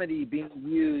comedy being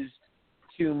used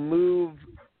to move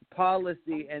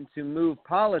policy and to move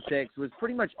politics was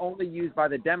pretty much only used by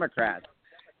the Democrats.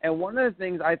 And one of the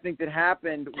things I think that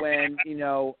happened when,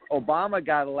 Obama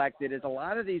got elected is a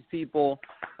lot of these people,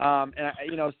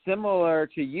 similar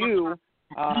to you,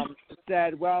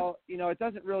 said, well, it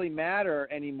doesn't really matter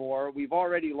anymore. We've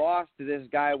already lost to this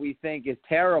guy we think is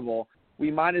terrible.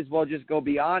 We might as well just go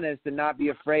be honest and not be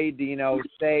afraid to,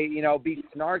 say, be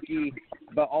snarky,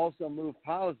 but also move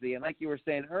policy. And like you were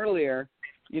saying earlier,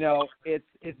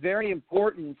 it's very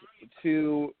important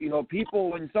to,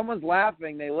 people, when someone's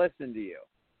laughing, they listen to you.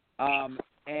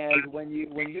 And when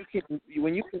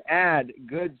you can add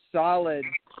good, solid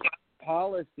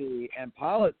policy and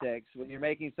politics when you're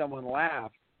making someone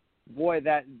laugh, boy,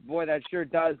 that sure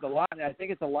does a lot. And I think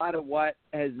it's a lot of what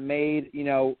has made,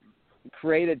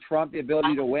 created Trump the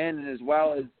ability to win, and as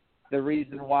well as the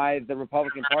reason why the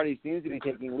Republican Party seems to be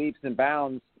taking leaps and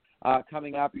bounds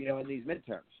coming up, in these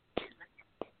midterms.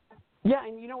 Yeah,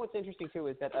 and what's interesting, too,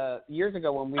 is that years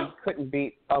ago when we couldn't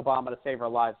beat Obama to save our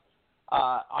lives,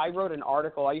 I wrote an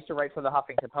article. I used to write for the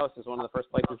Huffington Post. It was one of the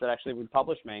first places that actually would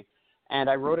publish me. And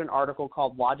I wrote an article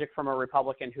called Logic from a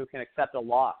Republican Who Can Accept a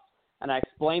Loss. And I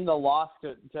explained the loss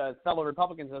to fellow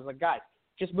Republicans. I was like, guys,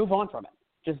 just move on from it.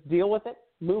 Just deal with it,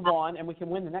 move on, and we can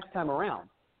win the next time around.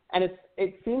 And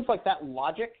it seems like that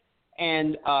logic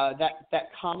and that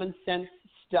common sense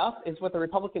stuff is what the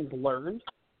Republicans learned,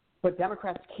 but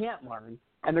Democrats can't learn,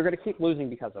 and they're going to keep losing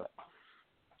because of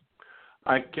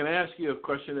it. Can I ask you a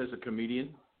question as a comedian?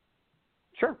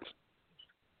 Sure.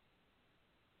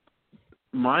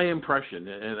 My impression,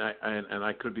 and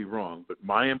I could be wrong, but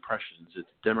my impression is that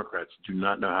Democrats do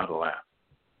not know how to laugh.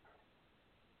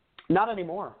 Not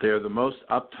anymore. They're the most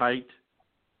uptight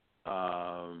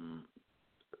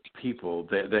people.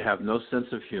 They have no sense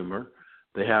of humor.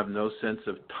 They have no sense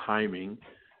of timing.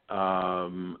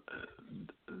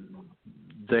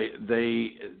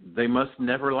 They must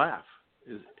never laugh.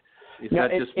 Is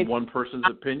that just one person's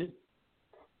opinion?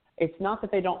 It's not that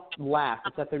they don't laugh.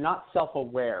 It's that they're not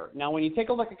self-aware. Now, when you take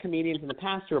a look at comedians in the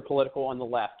past who are political on the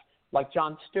left, like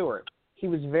Jon Stewart, he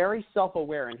was very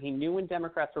self-aware, and he knew when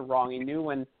Democrats were wrong. He knew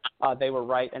when they were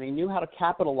right, and he knew how to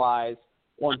capitalize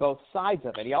on both sides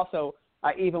of it. He also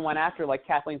even went after, like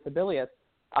Kathleen Sebelius,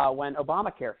 when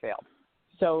Obamacare failed.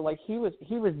 So, he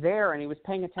was there, and he was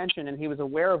paying attention, and he was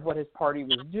aware of what his party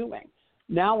was doing.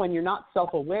 Now, when you're not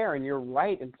self-aware and you're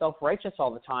right and self-righteous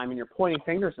all the time and you're pointing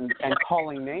fingers and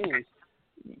calling names,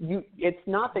 it's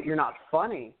not that you're not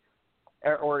funny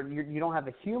or you don't have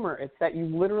the humor. It's that you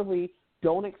literally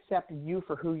don't accept you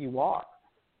for who you are.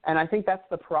 And I think that's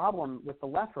the problem with the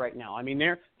left right now. I mean,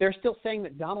 they're still saying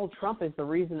that Donald Trump is the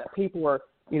reason that people are,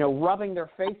 rubbing their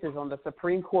faces on the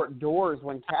Supreme Court doors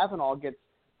when Kavanaugh gets,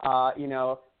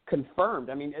 confirmed.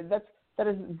 I mean, that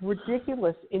is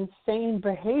ridiculous, insane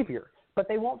behavior. But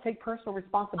they won't take personal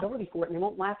responsibility for it, and they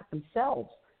won't laugh at themselves.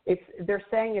 They're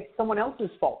saying it's someone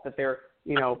else's fault that they're,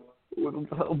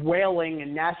 wailing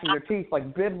and gnashing their teeth,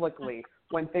 like biblically,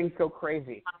 when things go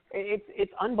crazy.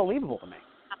 It's unbelievable to me.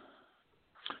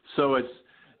 So it's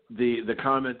the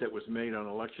comment that was made on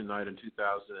election night in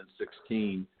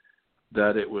 2016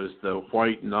 that it was the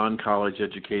white, non-college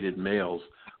educated males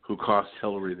who cost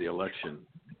Hillary the election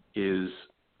is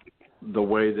the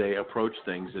way they approach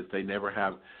things, that they never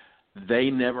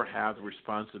have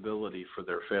responsibility for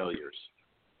their failures.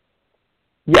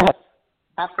 Yes,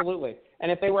 absolutely.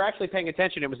 And if they were actually paying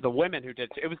attention, it was the women who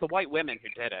did it. It was the white women who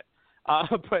did it.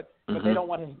 But they don't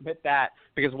want to admit that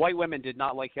because white women did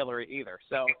not like Hillary either.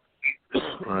 So,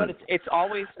 right. But it's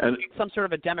always some sort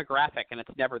of a demographic, and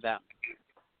it's never them.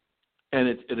 And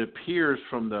it appears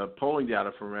from the polling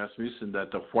data from Rasmussen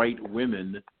that the white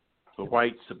women, the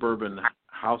white suburban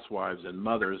housewives and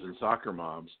mothers and soccer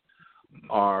moms,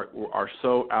 are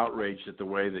so outraged at the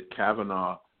way that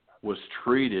Kavanaugh was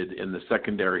treated in the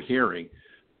secondary hearing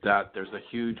that there's a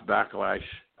huge backlash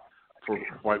for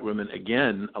white women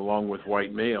again, along with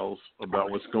white males, about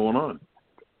what's going on.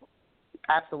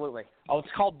 Absolutely. Oh, it's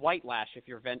called white lash if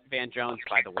you're Van Jones,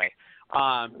 by the way.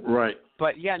 Right.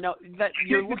 But yeah, no, that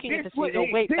you're looking at the season.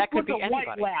 Wait, that could be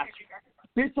anybody.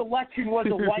 This election was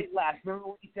a white lash. Remember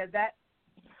when he said that?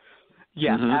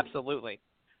 Yeah, Mm-hmm. absolutely.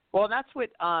 Well, that's what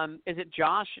is it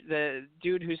Josh, the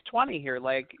dude who's 20 here?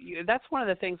 Like, that's one of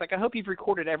the things. Like, I hope you've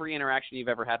recorded every interaction you've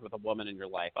ever had with a woman in your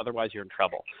life. Otherwise, you're in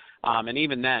trouble. And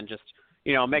even then, just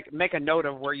make a note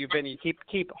of where you've been. You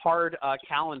keep hard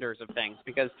calendars of things,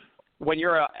 because when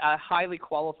you're a highly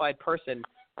qualified person,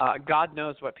 God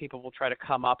knows what people will try to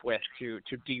come up with to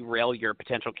derail your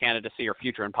potential candidacy or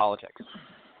future in politics.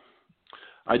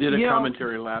 I did a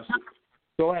commentary last week.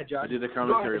 Go ahead, Josh. I did a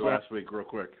commentary last week, real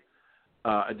quick.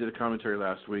 I did a commentary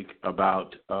last week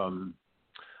about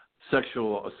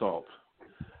sexual assault.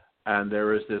 And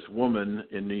there is this woman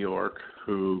in New York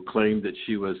who claimed that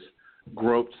she was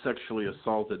groped, sexually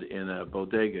assaulted in a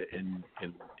bodega in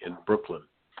Brooklyn.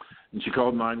 And she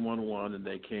called 911, and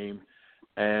they came.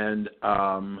 And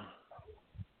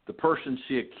the person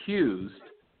she accused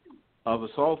of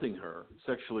assaulting her,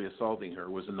 sexually assaulting her,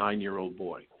 was a 9-year-old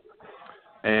boy.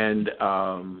 And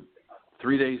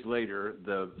 3 days later,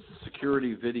 the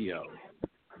security video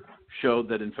showed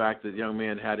that, in fact, the young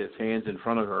man had his hands in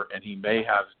front of her, and he may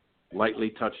have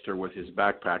lightly touched her with his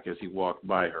backpack as he walked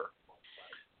by her.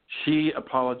 She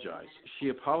apologized. She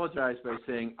apologized by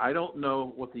saying, "I don't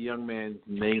know what the young man's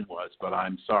name was, but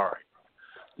I'm sorry."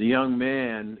 The young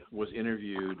man was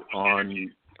interviewed on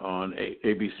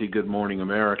ABC Good Morning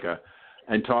America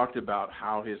and talked about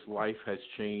how his life has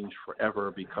changed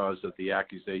forever because of the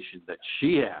accusation that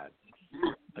she had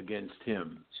against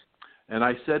him. And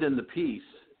I said in the piece,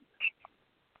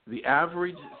 the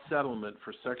average settlement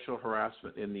for sexual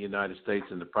harassment in the United States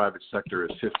in the private sector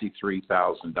is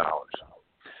 $53,000.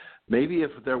 Maybe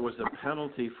if there was a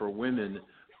penalty for women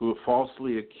who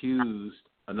falsely accused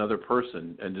another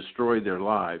person and destroyed their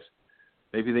lives,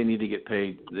 maybe they need to get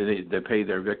paid. They pay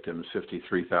their victims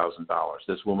 $53,000.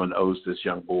 This woman owes this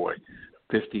young boy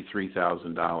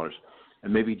 $53,000,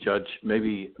 and maybe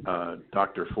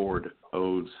Dr. Ford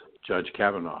owes Judge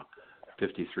Kavanaugh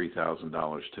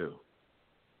 $53,000 too.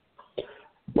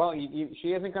 Well,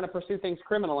 she isn't going to pursue things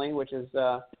criminally, which is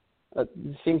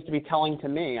seems to be telling to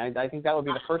me. I think that would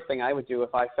be the first thing I would do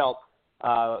if I felt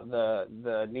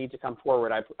the need to come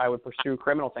forward. I would pursue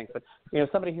criminal things. But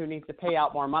somebody who needs to pay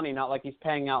out more money, not like he's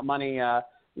paying out money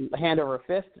hand over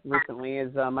fist recently,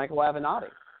 is Michael Avenatti,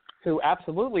 who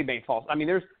absolutely made false. I mean,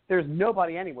 there's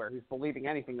nobody anywhere who's believing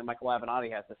anything that Michael Avenatti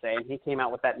has to say, and he came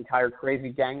out with that entire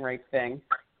crazy gang rape thing,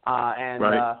 and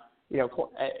right.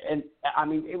 And I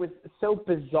mean, it was so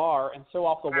bizarre and so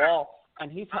off the wall.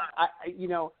 And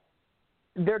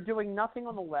they're doing nothing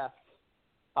on the left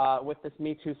with this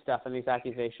Me Too stuff and these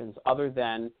accusations other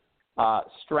than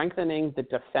strengthening the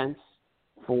defense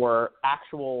for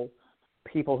actual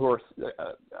people who are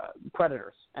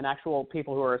predators and actual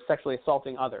people who are sexually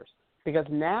assaulting others. Because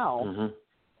now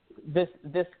this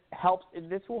helps.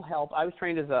 This will help. I was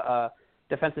trained as a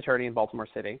defense attorney in Baltimore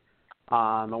City.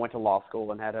 I went to law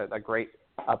school and had a great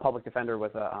public defender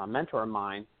was a mentor of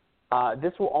mine.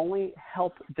 This will only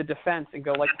help the defense and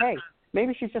go like, hey,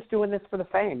 maybe she's just doing this for the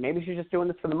fame. Maybe she's just doing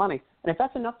this for the money. And if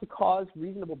that's enough to cause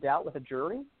reasonable doubt with a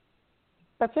jury,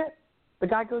 that's it. The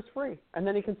guy goes free, and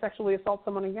then he can sexually assault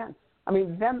someone again. I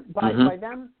mean, by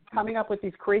them coming up with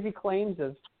these crazy claims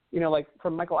of, like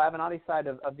from Michael Avenatti's side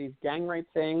of these gang rape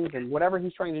things and whatever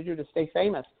he's trying to do to stay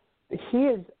famous, he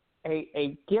is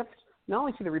a gift not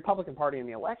only to the Republican Party in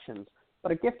the elections,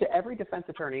 but a gift to every defense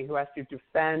attorney who has to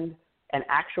defend an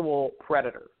actual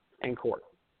predator in court.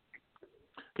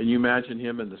 Can you imagine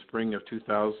him in the spring of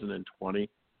 2020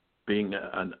 being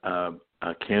a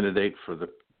candidate for the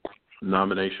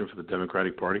nomination for the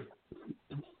Democratic Party?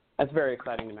 That's very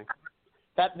exciting to me.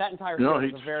 That entire field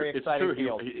is a very exciting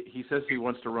field. He says he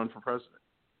wants to run for president.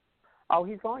 Oh,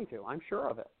 he's going to. I'm sure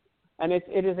of it. And it's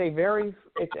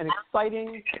an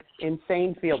exciting,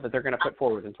 insane field that they're going to put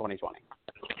forward in 2020.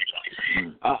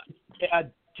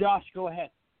 Josh, go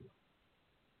ahead.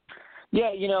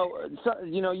 Yeah,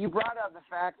 you brought up the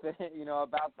fact that,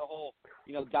 about the whole,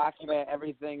 document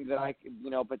everything that I could,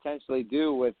 potentially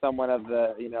do with someone of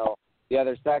the, the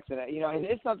other sex. And, and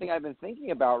it's something I've been thinking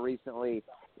about recently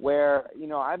where,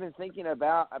 I've been thinking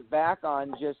back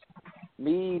on just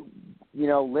me,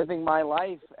 living my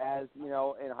life as,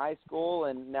 in high school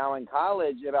and now in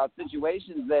college about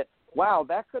situations that, wow,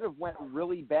 that could have went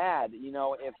really bad,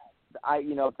 if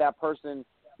that person,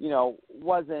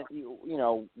 wasn't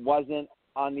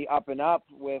on the up and up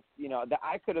with, that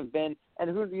I could have been, and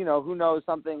who knows,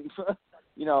 something,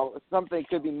 something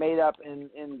could be made up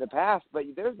in the past, but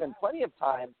there's been plenty of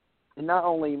times not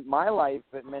only my life,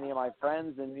 but many of my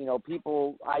friends and,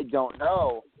 people I don't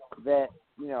know that,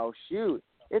 shoot,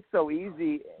 it's so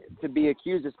easy to be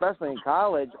accused, especially in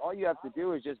college. All you have to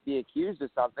do is just be accused of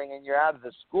something and you're out of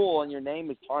the school and your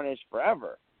name is tarnished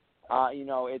forever.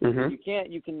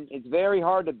 It's very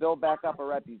hard to build back up a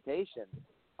reputation.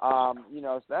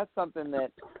 So that's something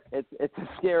that it's a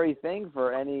scary thing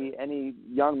for any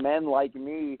young men like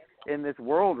me in this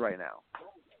world right now.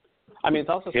 I mean, it's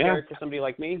also scary for somebody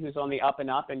like me who's on the up and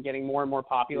up and getting more and more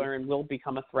popular and will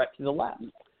become a threat to the left.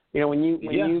 When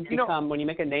you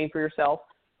make a name for yourself,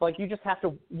 like you just have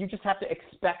to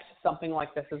expect something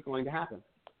like this is going to happen.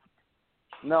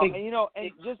 No,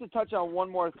 and just to touch on one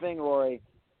more thing, Rory,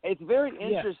 it's very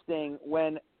interesting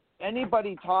when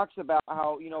anybody talks about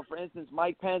how, for instance,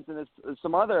 Mike Pence and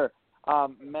some other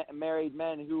married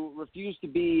men who refuse to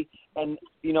be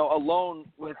alone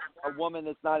with a woman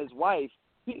that's not his wife.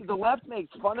 The left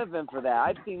makes fun of him for that.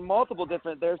 I've seen multiple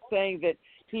different. They're saying that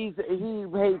he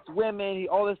hates women,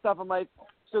 all this stuff. I'm like,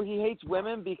 so he hates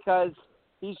women because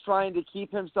he's trying to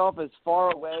keep himself as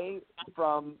far away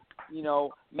from,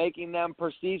 making them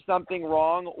perceive something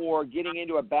wrong or getting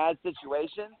into a bad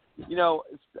situation.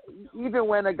 Even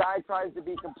when a guy tries to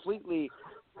be completely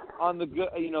on the good,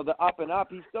 the up and up,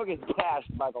 he still gets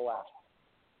gashed by the left.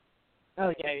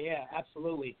 Oh yeah,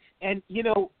 absolutely. And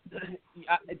Tim,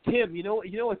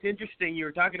 what's interesting? You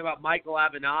were talking about Michael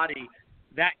Avenatti,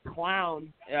 that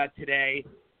clown today.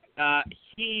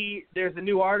 There's a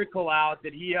new article out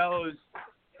that he owes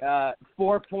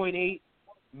 $4.8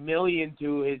 million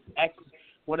to his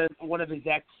one of his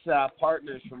ex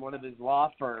partners from one of his law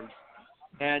firms.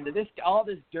 And all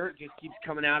this dirt just keeps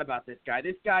coming out about this guy.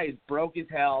 This guy is broke as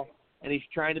hell, and he's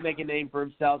trying to make a name for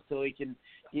himself so he can,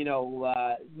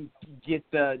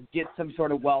 get some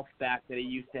sort of wealth back that he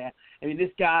used to have. I mean,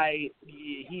 this guy,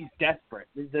 he's desperate.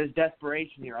 There's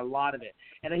desperation here, a lot of it,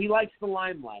 and he likes the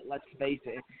limelight. Let's face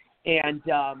it. And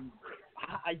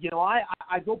I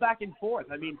go back and forth.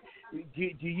 I mean,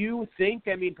 do you think?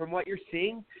 I mean, from what you're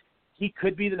seeing, he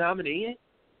could be the nominee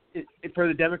for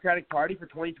the Democratic Party for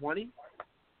 2020?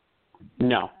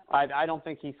 No, I don't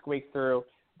think he squeaked through.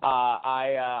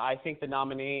 I think the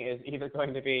nominee is either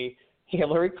going to be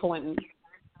Hillary Clinton,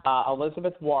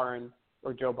 Elizabeth Warren,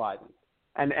 or Joe Biden,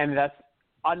 and that's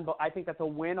I think that's a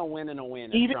win,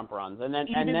 if Trump runs, and then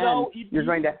you're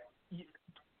going to.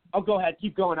 Oh, go ahead,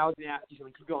 keep going. I was going to ask you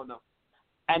something. Keep going though.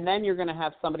 And then you're going to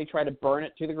have somebody try to burn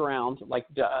it to the ground, like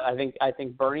I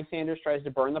think Bernie Sanders tries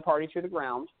to burn the party to the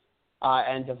ground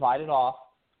and divide it off,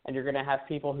 and you're going to have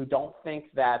people who don't think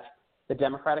that the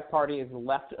Democratic Party is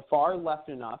far left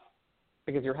enough,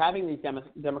 because you're having these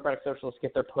Democratic Socialists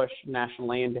get their push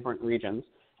nationally in different regions,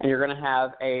 and you're going to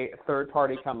have a third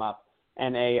party come up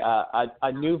and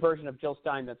a new version of Jill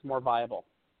Stein that's more viable.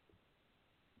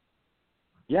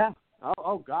 Yeah.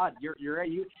 Oh God,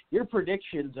 your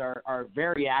predictions are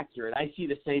very accurate. I see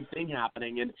the same thing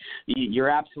happening, and you're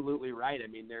absolutely right. I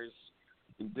mean,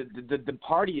 the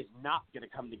party is not going to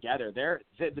come together.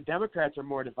 The Democrats are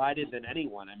more divided than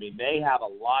anyone. I mean, they have a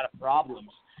lot of problems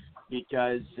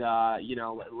because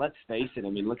let's face it. I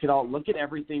mean, look at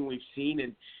everything we've seen,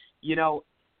 and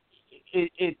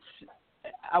it's.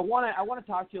 I want to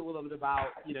talk to you a little bit about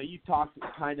you talked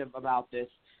kind of about this.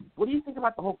 What do you think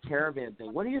about the whole caravan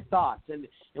thing? What are your thoughts? And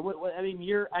what I mean,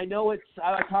 I know I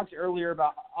talked earlier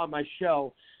about on my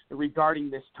show regarding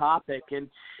this topic, and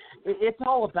it's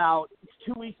all about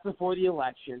 2 weeks before the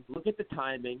election. Look at the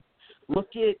timing.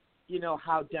 Look at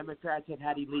how Democrats have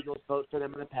had illegals vote for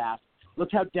them in the past. Look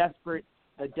how desperate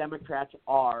the Democrats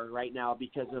are right now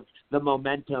because of the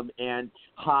momentum and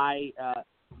high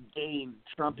gain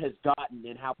Trump has gotten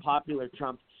and how popular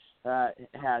Trump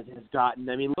has gotten.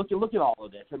 I mean, look at all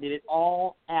of this. I mean, it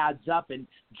all adds up, and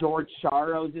George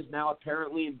Soros is now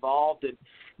apparently involved. And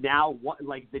now,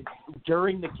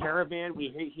 during the caravan,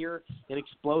 we hear an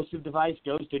explosive device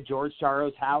goes to George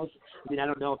Soros' house. I mean, I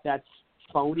don't know if that's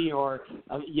phony or,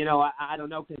 I don't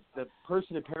know, because the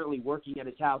person apparently working at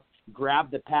his house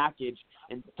grabbed the package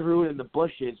and threw it in the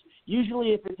bushes. Usually,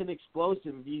 if it's an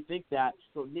explosive, you think that,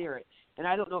 go near it. And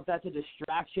I don't know if that's a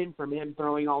distraction from him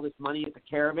throwing all this money at the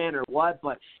caravan or what,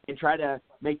 and try to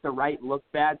make the right look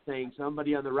bad, saying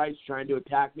somebody on the right's trying to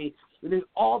attack me. And there's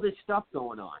all this stuff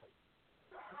going on.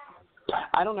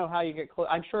 I don't know how you get close.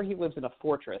 I'm sure he lives in a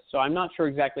fortress, so I'm not sure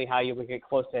exactly how you would get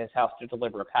close to his house to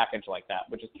deliver a package like that,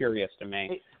 which is curious to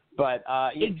me. But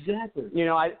exactly.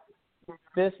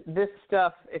 This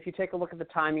stuff, if you take a look at the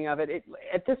timing of it,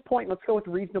 at this point, let's go with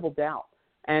reasonable doubt.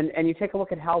 And you take a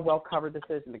look at how well covered this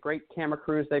is and the great camera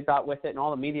crews they've got with it and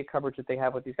all the media coverage that they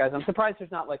have with these guys. I'm surprised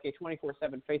there's not like a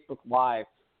 24/7 Facebook Live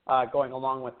going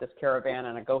along with this caravan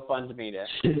and a GoFundMe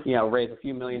to, raise a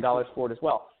few $1 million for it as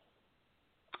well.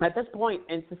 At this point,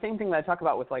 and it's the same thing that I talk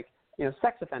about with,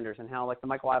 sex offenders and how, the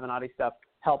Michael Avenatti stuff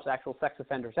helps actual sex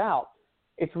offenders out.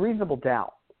 It's reasonable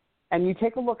doubt. And you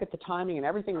take a look at the timing and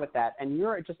everything with that, and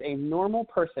you're just a normal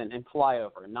person in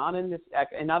flyover, not in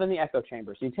the echo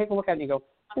chambers. You take a look at it and you go,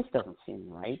 this doesn't seem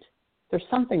right. There's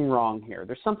something wrong here.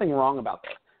 There's something wrong about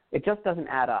this. It just doesn't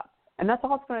add up. And that's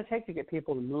all it's going to take to get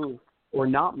people to move or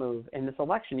not move in this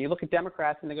election. You look at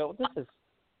Democrats and they go,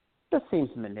 this seems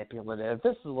manipulative.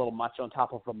 This is a little much on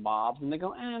top of the mobs. And they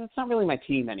go, it's not really my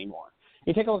team anymore.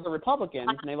 You take a look at the Republicans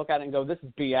and they look at it and go, this is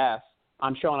BS.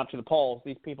 I'm showing up to the polls.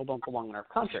 These people don't belong in our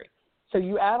country. So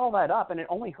you add all that up, and it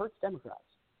only hurts Democrats.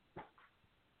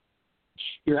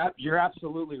 You're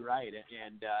absolutely right,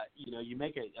 and you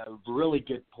make a really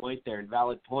good point there, and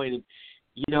valid point.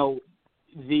 And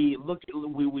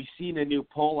we've seen a new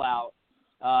poll out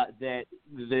that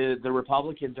the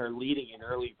Republicans are leading in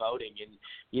early voting, and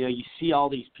you see all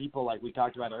these people like we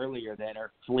talked about earlier that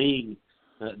are fleeing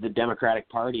the Democratic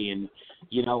Party, and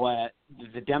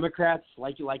the Democrats,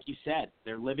 like you said,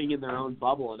 they're living in their own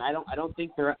bubble, and I don't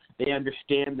think they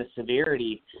understand the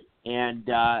severity and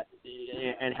how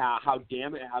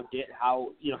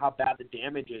bad the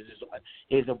damage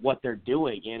is of what they're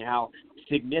doing, and how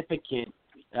significant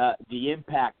the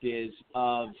impact is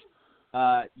of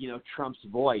Trump's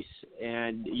voice,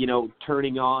 and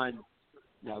turning on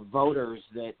voters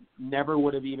that never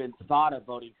would have even thought of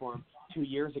voting for him 2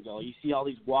 years ago. You see all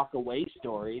these walk-away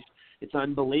stories. It's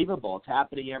unbelievable. It's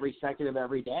happening every second of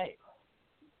every day.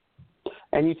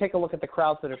 And you take a look at the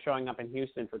crowds that are showing up in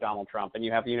Houston for Donald Trump, and you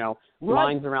have,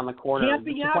 lines around the corner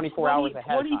 24 hours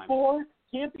ahead of time.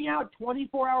 Camping out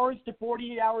 24 hours to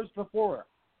 48 hours before.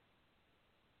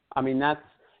 I mean, that's,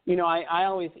 I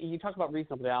always, you talk about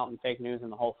reasonable doubt and fake news and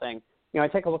the whole thing. I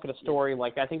take a look at a story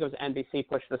like, I think it was NBC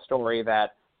pushed the story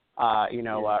that,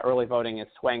 early voting is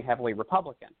swaying heavily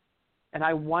Republican. And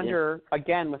I wonder,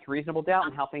 again, with reasonable doubt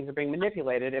and how things are being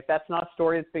manipulated, if that's not a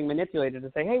story that's being manipulated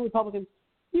to say, hey, Republicans,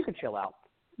 you can chill out.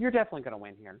 You're definitely going to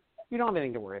win here. You don't have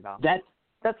anything to worry about.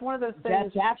 That's one of those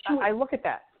things. I look at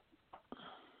that.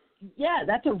 Yeah,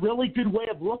 that's a really good way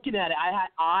of looking at it.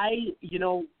 I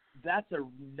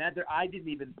didn't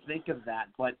even think of that.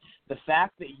 But the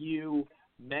fact that you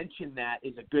mentioned that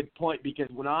is a good point, because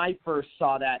when I first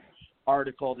saw that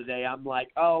article today, I'm like,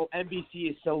 oh,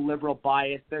 NBC is so liberal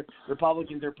biased. The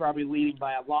Republicans are probably leading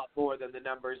by a lot more than the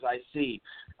numbers I see.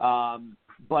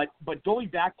 But going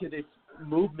back to this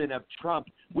movement of Trump,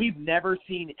 we've never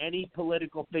seen any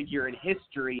political figure in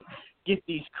history get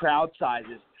these crowd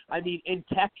sizes. I mean, in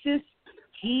Texas,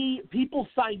 people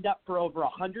signed up for over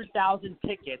 100,000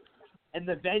 tickets, and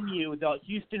the venue, the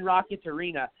Houston Rockets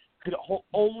Arena, could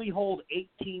only hold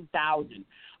 18,000.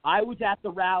 I was at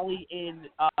the rally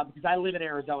because I live in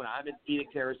Arizona. I'm in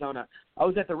Phoenix, Arizona. I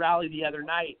was at the rally the other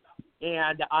night,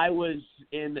 and I was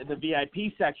in the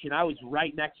VIP section. I was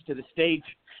right next to the stage.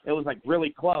 It was really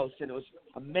close, and it was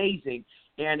amazing.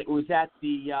 And it was at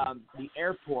the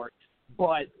airport.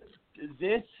 But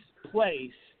this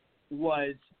place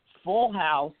was full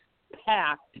house,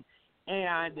 packed,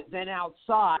 and then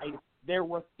outside there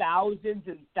were thousands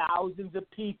and thousands of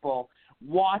people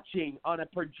watching on a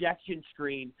projection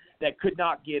screen that could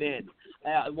not get in,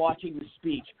 watching the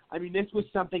speech. I mean, this was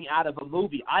something out of a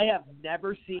movie. I have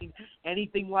never seen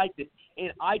anything like this.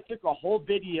 And I took a whole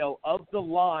video of the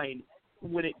line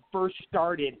when it first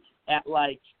started at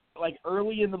like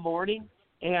early in the morning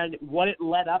and what it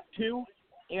led up to.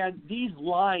 And these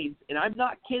lines, and I'm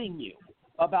not kidding you,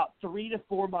 about 3 to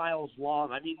 4 miles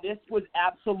long. I mean, this was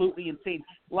absolutely insane,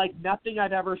 like nothing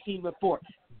I've ever seen before.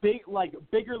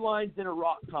 Bigger lines than a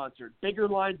rock concert, bigger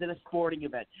lines than a sporting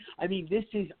event. I mean, this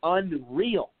is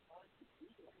unreal.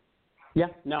 Yeah,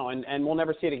 no, and we'll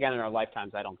never see it again in our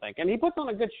lifetimes, I don't think. And he puts on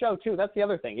a good show too. That's the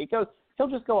other thing. He'll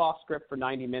just go off script for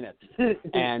 90 minutes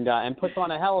and puts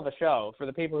on a hell of a show for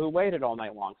the people who waited all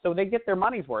night long. So they get their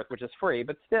money's worth, which is free,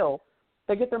 but still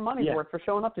they get their money's worth for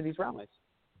showing up to these rallies.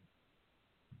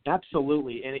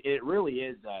 Absolutely, and it really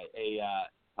is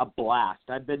a blast.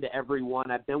 I've been to every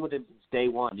one. I've been with him since day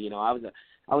one. I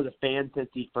was a fan since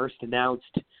he first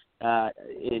announced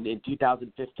in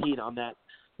 2015 on that.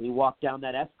 We walked down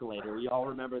that escalator. We all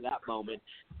remember that moment.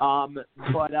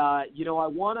 But I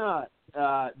want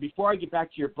to before I get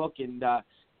back to your book, and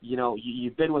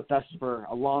you've been with us for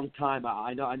a long time.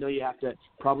 I know you have to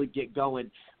probably get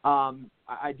going.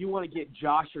 I do want to get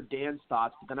Josh or Dan's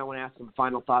thoughts, but then I want to ask some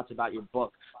final thoughts about your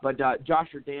book. But Josh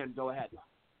or Dan, go ahead.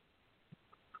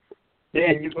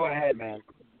 Dan, you go ahead, man.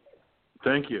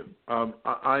 Thank you.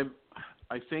 I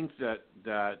think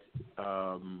that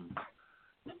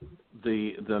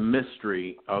the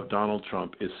mystery of Donald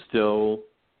Trump is still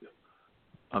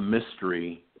a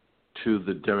mystery to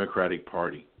the Democratic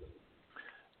Party.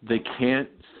 They can't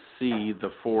see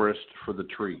the forest for the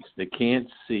trees. They can't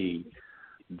see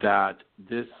that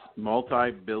this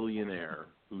multi-billionaire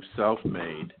who's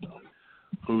self-made,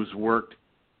 who's worked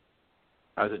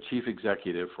as a chief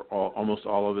executive for almost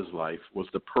all of his life, was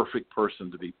the perfect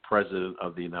person to be president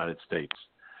of the United States.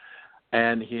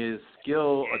 And his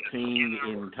skill attained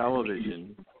in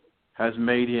television has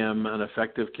made him an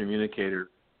effective communicator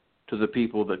to the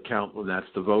people that count, and that's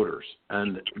the voters.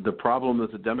 And the problem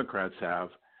that the Democrats have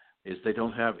is they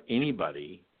don't have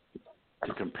anybody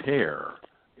to compare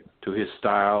to his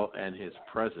style and his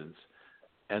presence,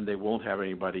 and they won't have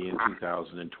anybody in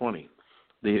 2020.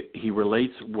 He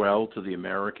relates well to the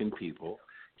American people.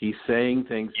 He's saying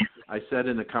things. I said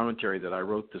in the commentary that I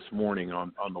wrote this morning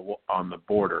on the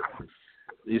border,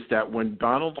 is that when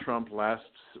Donald Trump last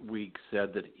week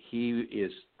said that he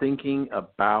is thinking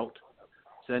about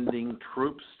sending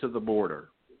troops to the border,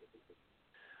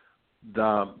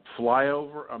 the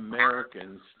flyover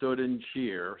Americans stood in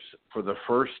cheers for the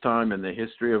first time in the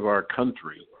history of our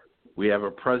country. We have a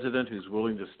president who's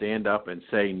willing to stand up and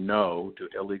say no to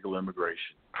illegal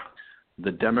immigration.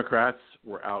 The Democrats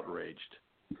were outraged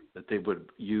that they would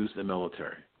use the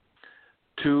military.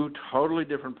 Two totally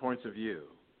different points of view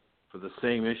for the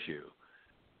same issue.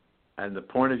 And the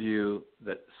point of view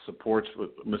that supports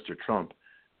Mr. Trump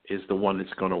is the one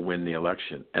that's going to win the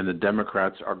election. And the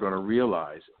Democrats are going to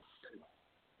realize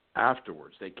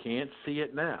afterwards, they can't see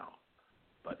it now,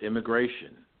 but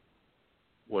immigration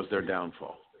was their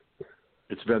downfall.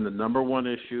 It's been the number one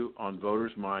issue on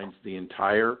voters' minds the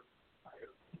entire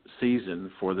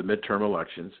season for the midterm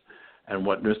elections. And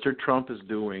what Mr. Trump is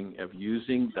doing of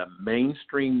using the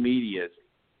mainstream media,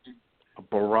 a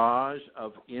barrage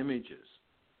of images,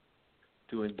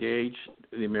 to engage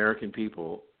the American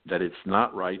people that it's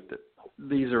not right, that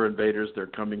these are invaders, they're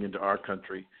coming into our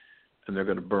country, and they're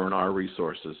going to burn our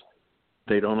resources.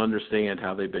 They don't understand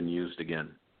how they've been used again.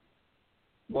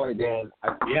 Boy, Dan,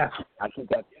 I think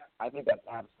that's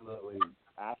absolutely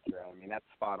accurate. I mean, that's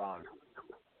spot on.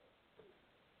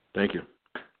 Thank you.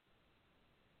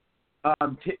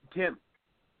 Tim.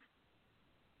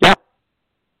 Yeah.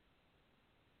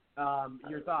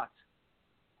 Your thoughts?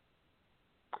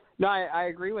 No, I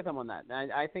agree with him on that.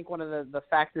 I think one of the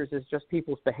factors is just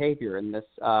people's behavior in this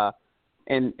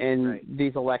in right.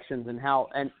 these elections, and how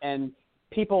and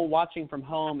people watching from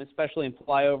home, especially in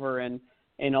flyover and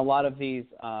in a lot of these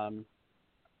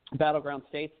battleground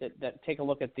states that take a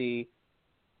look at the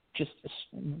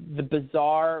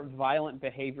bizarre, violent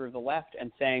behavior of the left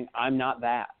and saying, I'm not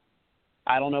that.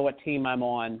 I don't know what team I'm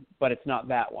on, but it's not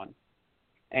that one.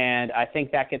 And I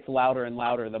think that gets louder and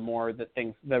louder the more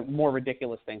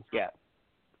ridiculous things get.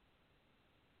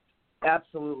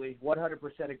 Absolutely,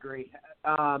 100% agree.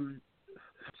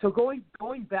 So going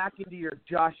back into your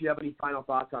Josh, you have any final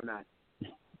thoughts on that?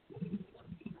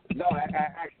 No,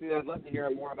 actually, I'd love to hear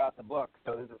more about the book.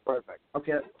 So this is perfect.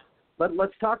 Okay,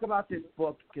 let's talk about this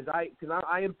book because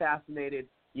I am fascinated,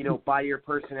 by your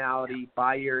personality,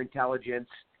 by your intelligence.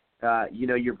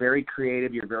 You're very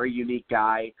creative. You're a very unique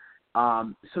guy.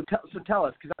 So tell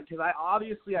us, because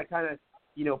I kind of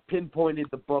pinpointed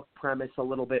the book premise a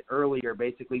little bit earlier,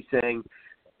 basically saying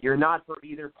you're not for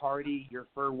either party. You're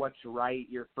for what's right.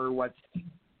 You're for what's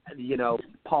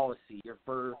policy. You're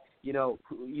for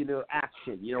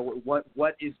action.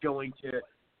 What is going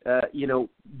to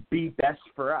be best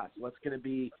for us. What's going to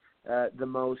be the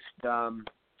most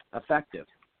effective.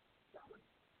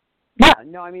 Yeah,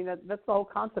 no, I mean that's the whole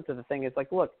concept of the thing. Is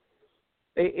like, look,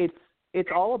 it's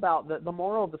all about the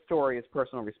moral of the story is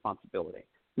personal responsibility,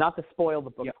 not to spoil the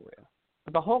book for you.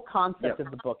 But the whole concept of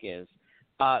the book is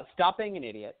stop being an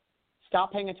idiot,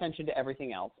 stop paying attention to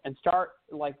everything else, and start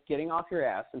getting off your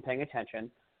ass and paying attention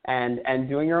and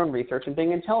doing your own research and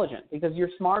being intelligent, because you're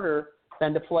smarter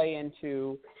than to play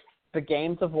into the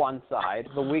games of one side,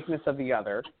 the weakness of the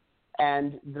other,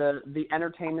 and the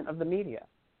entertainment of the media.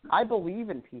 I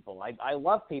believe in people. I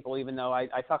love people, even though I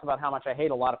talk about how much I hate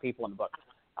a lot of people in the book.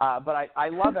 But I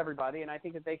love everybody, and I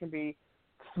think that they can be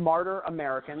smarter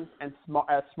Americans and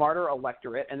a smarter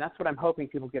electorate, and that's what I'm hoping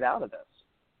people get out of this.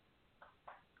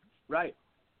 Right.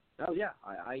 Oh yeah,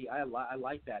 I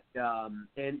like that.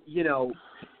 And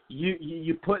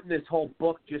you put in this whole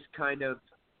book just kind of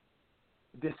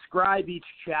describe each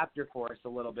chapter for us a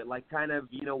little bit, like kind of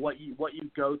what you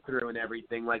go through and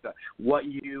everything, like what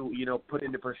you put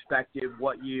into perspective,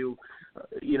 what you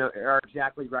are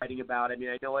exactly writing about. I mean,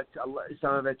 I know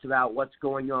some of it's about what's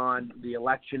going on, the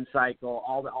election cycle,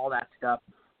 all that stuff.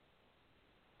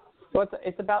 So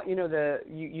it's about,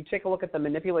 you take a look at the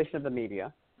manipulation of the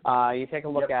media. You take a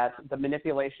look at the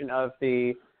manipulation of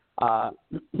the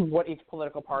what each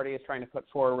political party is trying to put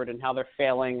forward and how they're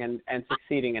failing and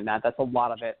succeeding in that. That's a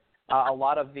lot of it. A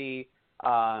lot of the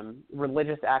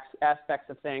religious aspects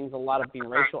of things, a lot of the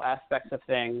racial aspects of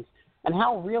things, and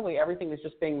how really everything is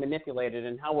just being manipulated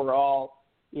and how we're all,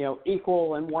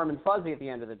 equal and warm and fuzzy at the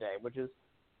end of the day, which is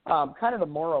kind of the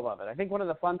moral of it. I think one of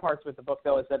the fun parts with the book,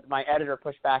 though, is that my editor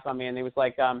pushed back on me, and he was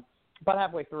like, about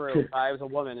halfway through, I was a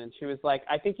woman, and she was like,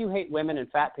 I think you hate women and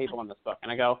fat people in this book.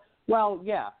 And I go, well,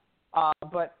 yeah,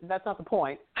 but that's not the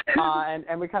point.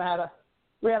 And we kind of had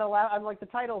a laugh. I'm like, the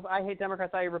title's I Hate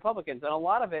Democrats, I Hate Republicans. And a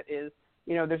lot of it is,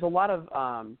 there's a lot of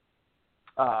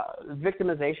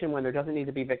victimization when there doesn't need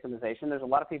to be victimization. There's a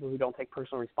lot of people who don't take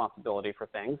personal responsibility for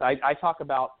things. I talk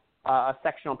about a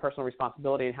section on personal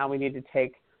responsibility and how we need to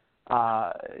take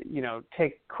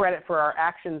credit for our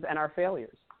actions and our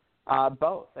failures,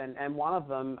 both. And one of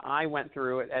them I went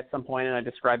through at some point, and I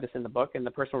described this in the book, in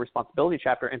the personal responsibility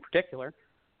chapter in particular.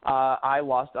 I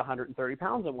lost 130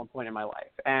 pounds at one point in my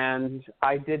life. And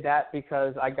I did that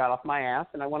because I got off my ass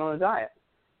and I went on a diet.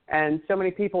 And so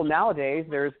many people nowadays,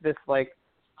 there's this like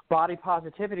body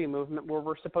positivity movement where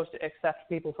we're supposed to accept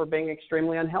people for being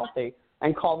extremely unhealthy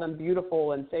and call them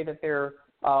beautiful and say that they're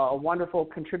a wonderful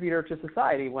contributor to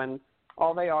society when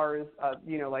all they are is,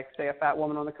 like say a fat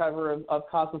woman on the cover of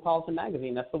Cosmopolitan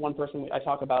magazine. That's the one person I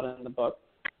talk about in the book.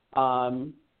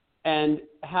 And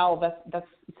how that's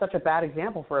such a bad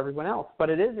example for everyone else. But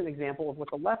it is an example of what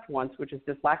the left wants, which is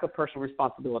this lack of personal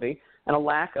responsibility and a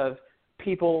lack of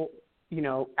people,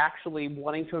 actually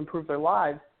wanting to improve their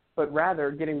lives, but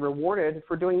rather getting rewarded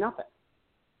for doing nothing.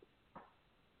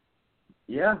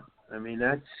 Yeah, I mean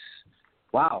that's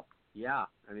wow. Yeah,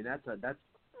 I mean that's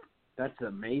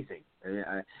amazing. I mean,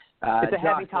 it's a Josh,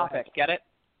 heavy topic. Get it?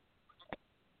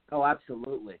 Oh,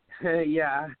 absolutely.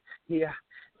 yeah.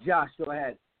 Josh, go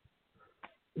ahead.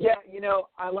 Yeah,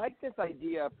 I like this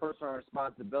idea of personal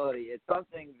responsibility. It's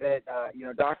something that,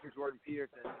 Dr. Jordan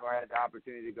Peterson, who I had the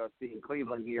opportunity to go see in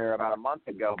Cleveland here about a month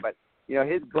ago, but,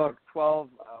 his book, 12,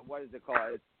 what is it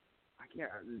called?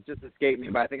 It just escaped me,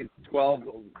 but I think it's 12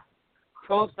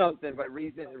 something, but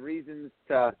reasons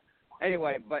to,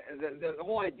 anyway, but the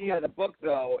whole idea of the book,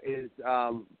 though, is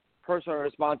personal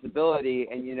responsibility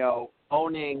and,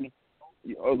 owning,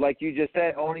 like you just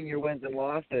said, owning your wins and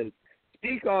losses.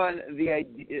 Speak on the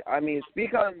idea.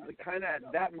 Speak on the kind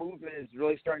of that movement is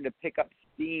really starting to pick up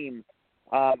steam.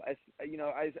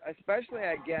 Especially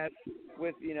I guess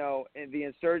with in the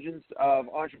insurgence of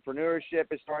entrepreneurship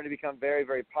is starting to become very,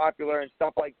 very popular and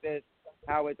stuff like this.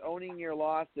 How it's owning your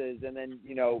losses and then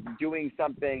doing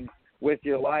something with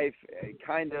your life,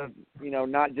 kind of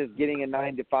not just getting a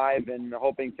 9-to-5 and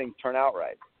hoping things turn out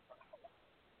right.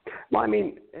 Well,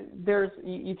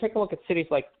 you take a look at cities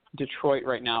like Detroit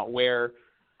right now, where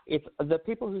it's the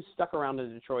people who stuck around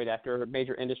in Detroit after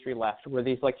major industry left were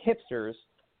these like hipsters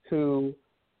who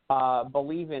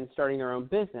believe in starting their own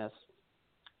business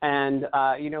and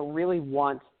really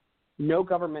want no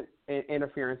government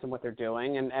interference in what they're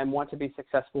doing and want to be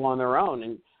successful on their own.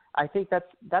 And I think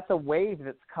that's a wave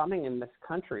that's coming in this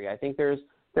country. I think there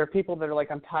are people that are like,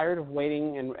 I'm tired of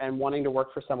waiting and wanting to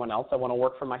work for someone else. I want to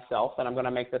work for myself, and I'm going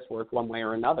to make this work one way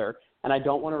or another. And I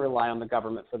don't want to rely on the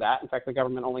government for that. In fact, the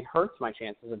government only hurts my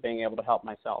chances of being able to help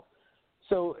myself.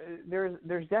 So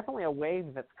there's definitely a wave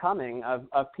that's coming of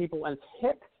people, and it's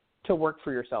hip to work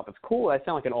for yourself. It's cool. I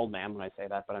sound like an old man when I say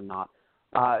that, but I'm not.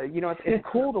 It's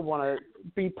cool to want to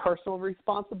be personally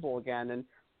responsible again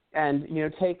and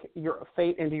take your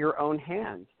fate into your own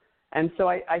hands. And so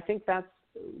I think that's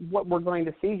what we're going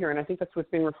to see here, and I think that's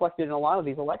what's being reflected in a lot of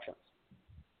these elections.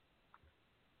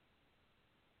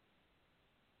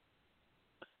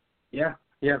 Yeah,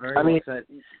 very well said.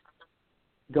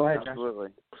 Go ahead, Josh. Absolutely.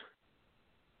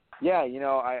 Yeah,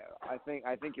 I think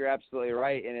you're absolutely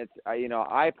right, and it's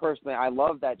I personally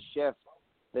love that shift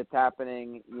that's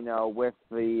happening, with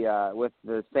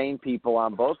the sane people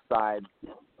on both sides,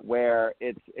 where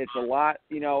it's a lot,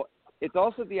 it's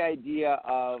also the idea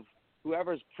of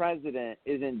whoever's president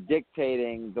isn't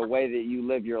dictating the way that you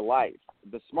live your life.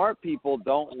 The smart people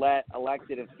don't let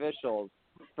elected officials,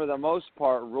 for the most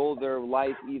part, rule their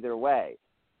life either way.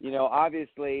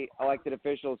 Obviously, elected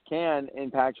officials can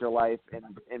impact your life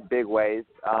in big ways,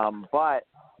 but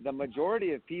the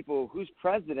majority of people who's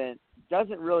president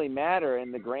doesn't really matter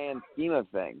in the grand scheme of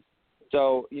things.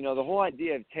 So, the whole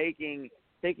idea of taking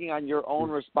on your own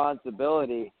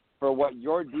responsibility for what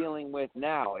you're dealing with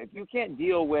now. If you can't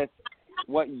deal with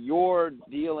what you're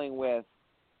dealing with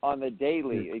on the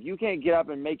daily, if you can't get up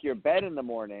and make your bed in the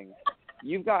morning,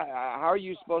 how are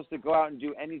you supposed to go out and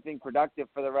do anything productive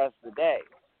for the rest of the day?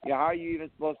 How are you even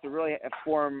supposed to really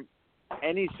form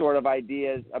any sort of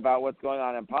ideas about what's going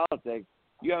on in politics?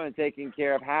 You haven't taken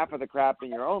care of half of the crap in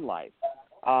your own life.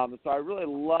 So I really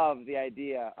love the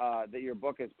idea that your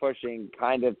book is pushing,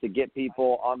 kind of to get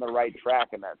people on the right track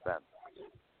in that sense.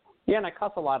 Yeah, and I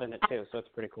cuss a lot in it too, so it's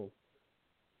pretty cool.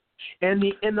 And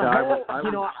the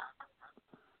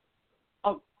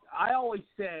whole, I always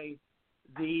say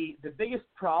the biggest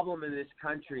problem in this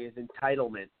country is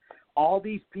entitlement. All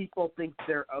these people think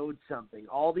they're owed something.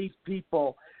 All these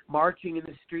people marching in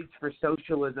the streets for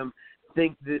socialism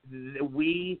think that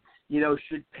we,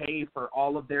 should pay for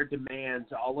all of their demands,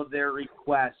 all of their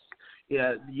requests,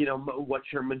 which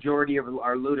your majority of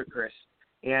are ludicrous.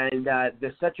 And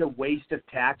there's such a waste of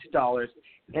tax dollars,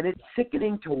 and it's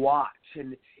sickening to watch.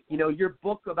 And, your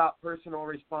book about personal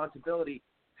responsibility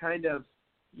kind of,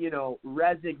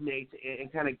 resignates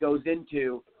and kind of goes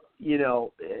into,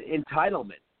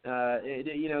 entitlement.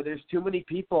 There's too many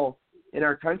people in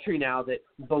our country now that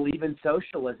believe in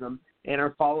socialism and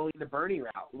are following the Bernie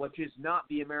route, which is not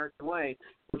the American way,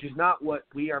 which is not what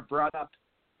we are brought up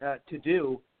to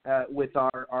do with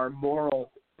our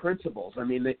moral principles. I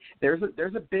mean, there's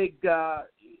a big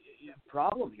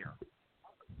problem here.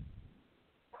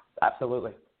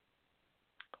 Absolutely.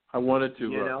 I wanted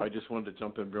to. I just wanted to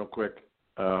jump in real quick.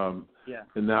 And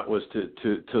that was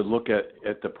to look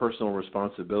at the personal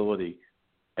responsibility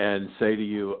and say to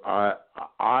you, I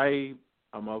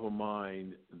am of a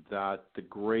mind that the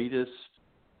greatest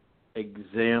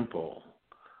example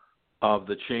of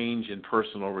the change in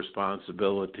personal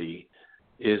responsibility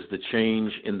is the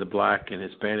change in the Black and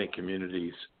Hispanic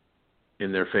communities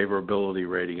in their favorability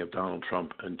rating of Donald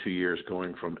Trump in 2 years,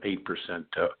 going from 8%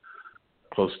 to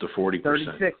close to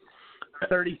 40%.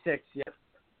 36, yeah.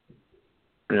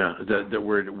 Yeah,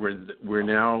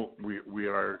 we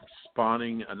are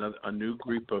spawning a new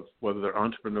group of, whether they're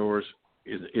entrepreneurs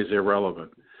is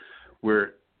irrelevant.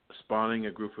 We're spawning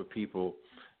a group of people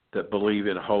that believe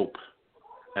in hope,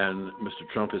 and Mr.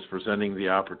 Trump is presenting the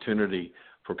opportunity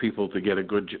for people to get a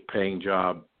good paying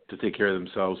job to take care of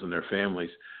themselves and their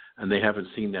families, and they haven't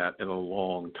seen that in a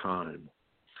long time.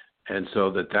 And so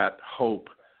that hope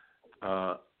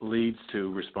leads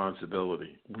to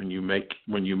responsibility. When you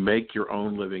make your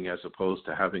own living as opposed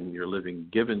to having your living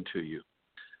given to you,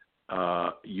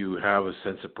 you have a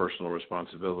sense of personal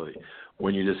responsibility.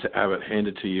 When you just have it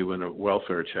handed to you in a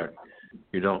welfare check,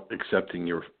 you don't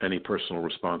accepting any personal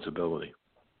responsibility.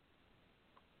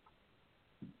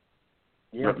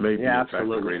 Yeah, that may be, in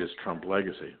absolutely. fact, the greatest Trump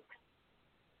legacy.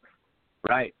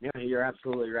 Right. Yeah, you're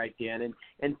absolutely right, Dan.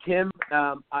 And Tim,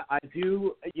 I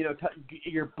do,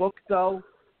 your book, though,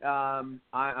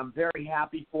 I'm very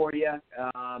happy for you.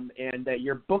 And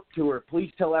your book tour,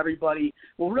 please tell everybody.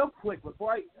 Well, real quick,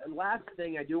 last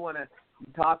thing I do want to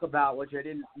talk about, which I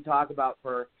didn't talk about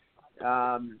for,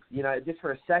 just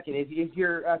for a second, is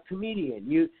you're a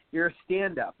comedian. You're a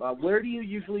stand-up. Where do you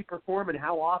usually perform and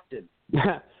how often?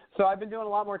 So I've been doing a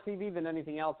lot more TV than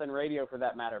anything else, and radio for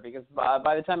that matter, because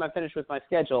by the time I finish with my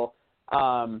schedule,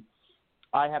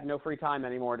 I have no free time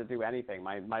anymore to do anything.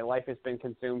 My life has been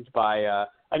consumed by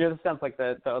I know this sounds like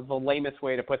the lamest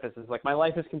way to put this is like my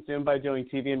life is consumed by doing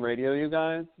TV and radio, you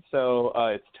guys, so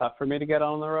it's tough for me to get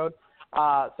on the road.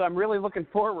 So I'm really looking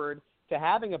forward to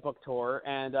having a book tour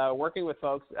and working with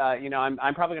folks.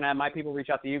 I'm probably going to have my people reach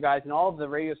out to you guys and all of the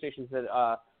radio stations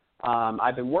that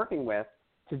I've been working with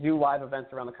to do live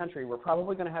events around the country. We're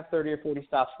probably going to have 30 or 40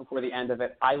 stops before the end of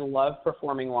it. I love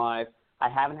performing live. I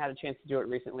haven't had a chance to do it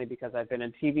recently because I've been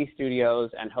in TV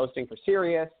studios and hosting for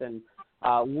Sirius. And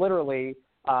literally,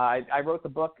 I wrote the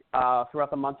book throughout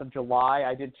the month of July.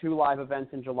 I did 2 live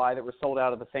events in July that were sold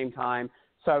out at the same time.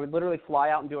 So I would literally fly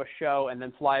out and do a show and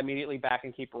then fly immediately back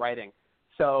and keep writing.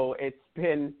 So it's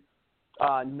been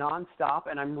nonstop,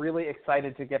 and I'm really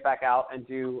excited to get back out and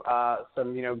do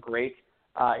some, great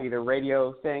either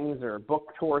radio things or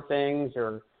book tour things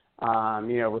or,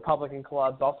 Republican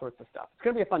clubs, all sorts of stuff. It's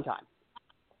going to be a fun time.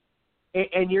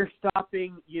 And you're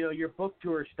stopping, your book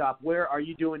tour stop. Where are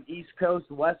you doing? East Coast,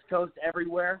 West Coast,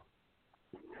 everywhere?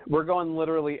 We're going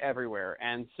literally everywhere.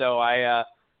 And so I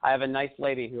have a nice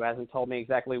lady who hasn't told me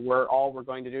exactly where all we're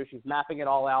going to do. She's mapping it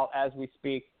all out as we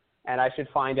speak, and I should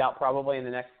find out probably in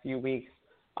the next few weeks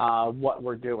what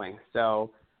we're doing.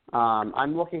 So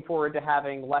I'm looking forward to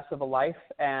having less of a life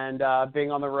and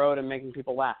being on the road and making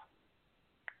people laugh.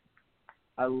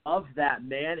 I love that,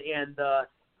 man, and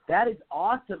that is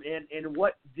awesome. And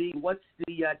what's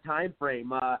the time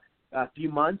frame? A few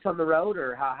months on the road,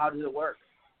 or how does it work?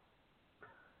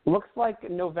 Looks like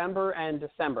November and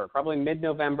December, probably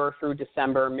mid-November through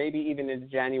December, maybe even into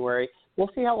January. we'll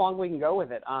see how long we can go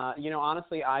with it.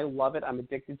 Honestly, I love it. I'm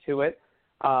addicted to it.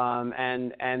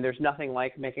 And there's nothing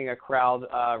like making a crowd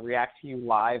react to you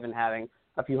live and having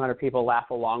a few hundred people laugh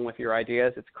along with your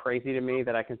ideas. It's crazy to me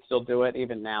that I can still do it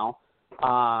even now.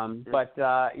 But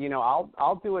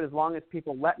I'll do it as long as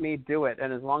people let me do it,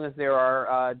 and as long as there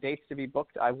are dates to be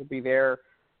booked, I will be there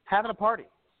having a party.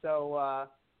 So,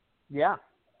 yeah.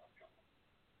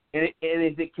 And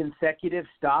is it consecutive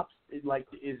stops?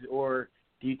 Or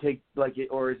do you take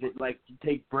or is it like you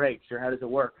take breaks, or how does it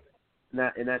work in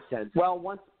that sense? Well,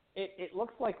 once it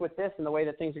looks like with this and the way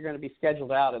that things are going to be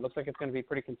scheduled out, it looks like it's going to be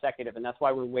pretty consecutive, and that's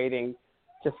why we're waiting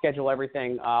to schedule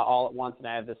everything all at once. And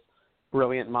I have this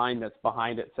brilliant mind that's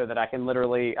behind it, so that I can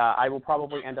literally I will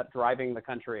probably end up driving the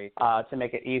country to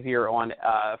make it easier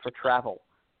for travel.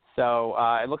 So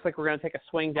it looks like we're going to take a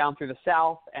swing down through the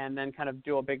South and then kind of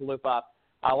do a big loop up.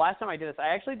 Last time I did this, I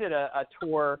actually did a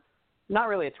tour, not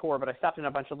really a tour, but I stopped in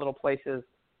a bunch of little places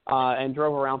and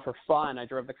drove around for fun. I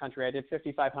drove the country. I did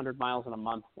 5,500 miles in a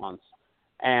month once.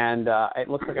 And it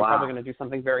looks like I'm probably going to do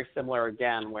something very similar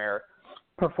again, where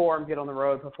perform, get on the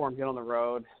road,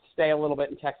 stay a little bit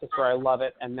in Texas where I love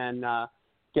it, and then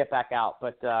get back out.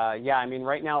 But,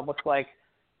 right now it looks like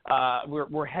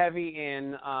we're heavy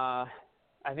in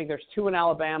I think there's 2 in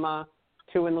Alabama,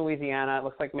 2 in Louisiana. It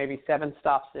looks like maybe 7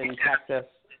 stops in Texas,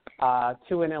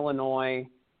 2 in Illinois,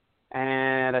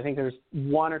 and I think there's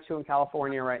 1 or 2 in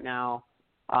California right now.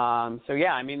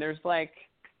 There's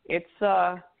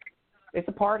it's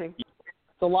a party.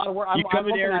 It's a lot of work. I'm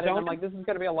looking at it and I'm like, this is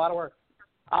going to be a lot of work.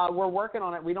 We're working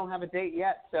on it. We don't have a date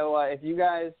yet, so if you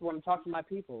guys want to talk to my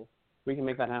people, we can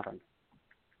make that happen.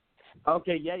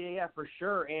 Okay, yeah, for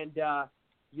sure. And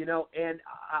and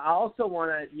I also want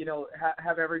to,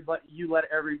 have let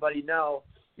everybody know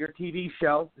your TV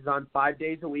show is on 5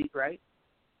 days a week, right?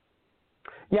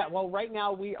 Yeah, well, right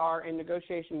now we are in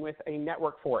negotiation with a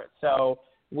network for it. So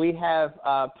we have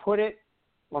put it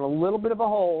on a little bit of a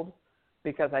hold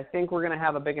because I think we're going to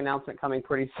have a big announcement coming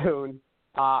pretty soon.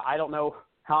 I don't know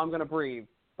how I'm going to breathe,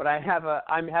 but I have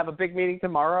a big meeting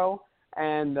tomorrow,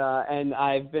 and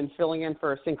I've been filling in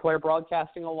for Sinclair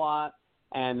Broadcasting a lot.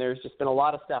 And there's just been a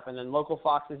lot of stuff. And then local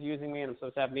Fox is using me, and I'm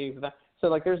supposed to have meetings with them.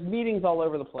 So, there's meetings all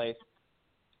over the place.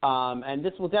 And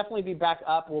this will definitely be back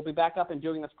up. We'll be back up and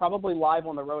doing this probably live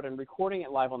on the road and recording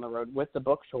it live on the road with the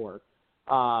book tour.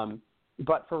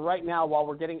 But for right now, while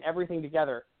we're getting everything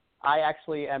together, I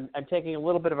actually am taking a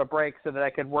little bit of a break so that I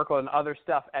could work on other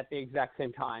stuff at the exact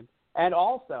same time. And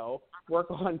also work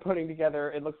on putting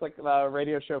together, it looks like a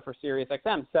radio show for Sirius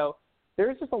XM. So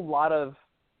there's just a lot of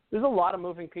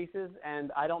moving pieces,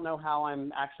 and I don't know how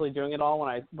I'm actually doing it all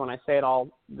when I say it all,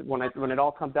 when it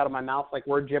all comes out of my mouth like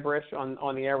word gibberish on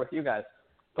the air with you guys.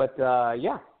 But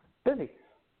busy.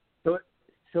 So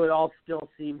it all still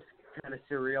seems kind of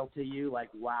surreal to you, like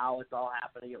wow, it's all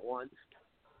happening at once.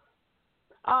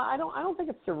 I don't think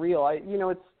it's surreal.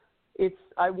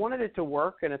 I wanted it to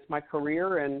work, and it's my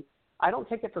career, and I don't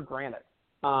take it for granted.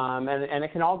 And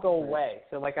it can all go away.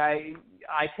 So I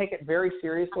take it very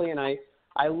seriously, and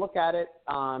I look at it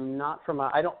not from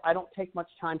I don't take much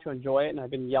time to enjoy it, and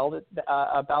I've been yelled at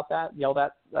about that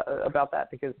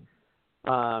because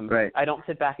right. I don't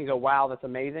sit back and go, wow, that's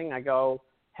amazing. I go,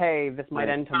 hey, this might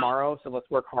end tomorrow, so let's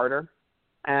work harder.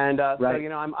 And right.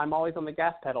 So I'm always on the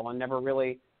gas pedal and never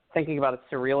really thinking about it's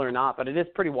surreal or not, but it is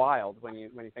pretty wild when you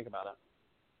think about it.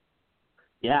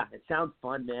 Yeah, it sounds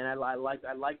fun, man. I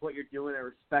like what you're doing. I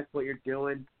respect what you're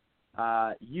doing.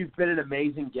 You've been an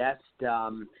amazing guest.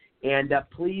 And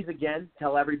please, again,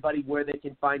 tell everybody where they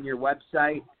can find your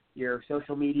website, your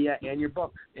social media, and your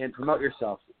book, and promote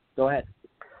yourself. Go ahead.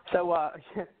 So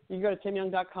you can go to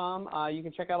timyoung.com. You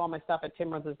can check out all my stuff at Tim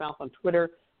Runs His Mouth on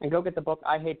Twitter, and go get the book,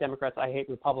 I Hate Democrats, I Hate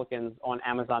Republicans, on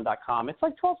Amazon.com. It's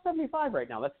like $12.75 right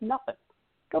now. That's nothing.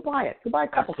 Go buy it. Go buy a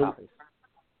couple copies.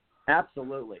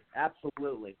 Absolutely.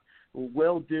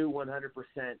 Will do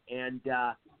 100%. And,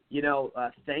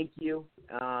 thank you.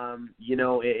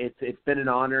 It's been an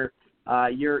honor.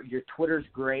 Your Twitter's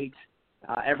great.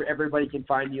 Everybody can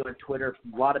find you on Twitter.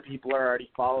 A lot of people are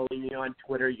already following you on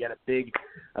Twitter. You got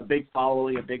a big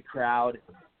following, a big crowd.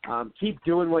 Keep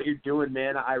doing what you're doing,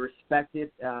 man. I respect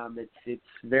it. It's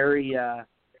very, I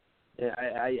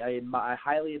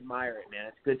highly admire it, man.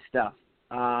 It's good stuff.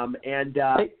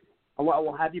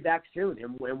 We'll have you back soon,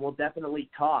 and we'll definitely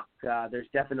talk. There's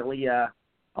definitely a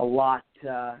lot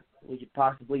we could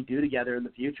possibly do together in the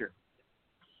future.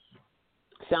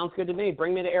 Sounds good to me.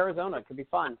 Bring me to Arizona. It could be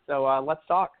fun. So let's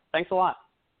talk. Thanks a lot.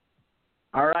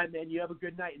 All right, man. You have a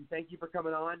good night, and thank you for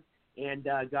coming on. And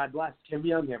God bless. Tim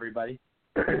Young, everybody.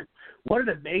 What an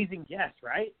amazing guest,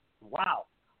 right? Wow.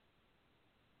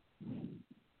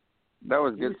 That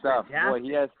was good stuff. Fantastic. Boy,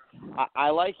 he has. I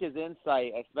like his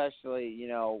insight, especially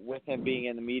with him being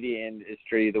in the media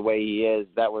industry the way he is.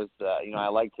 That was I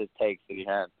liked his takes that he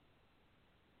had.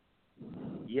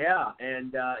 Yeah,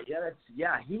 and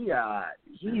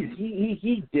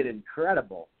he did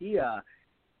incredible. He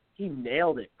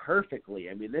nailed it perfectly.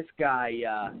 I mean, this guy,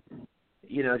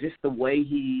 just the way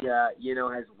he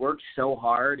has worked so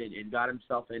hard and got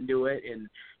himself into it and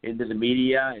into the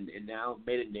media and now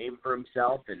made a name for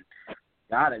himself. And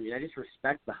God, I mean, I just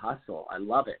respect the hustle. I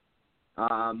love it.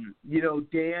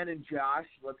 Dan and Josh,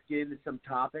 let's get into some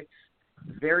topics.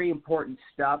 Very important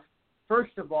stuff.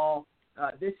 First of all,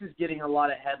 this is getting a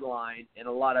lot of headline and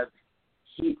a lot of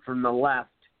heat from the left.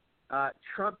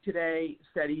 Trump today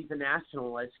said he's a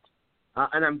nationalist,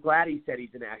 and I'm glad he said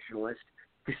he's a nationalist,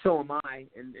 because so am I,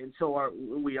 and so are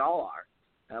we all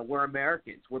are. We're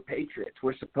Americans. We're patriots.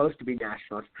 We're supposed to be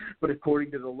nationalists, but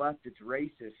according to the left, it's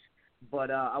racist.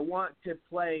 But I want to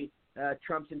play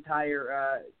Trump's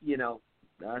entire,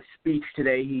 speech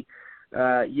today. He,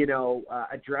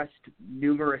 addressed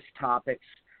numerous topics,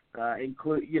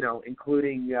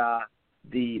 including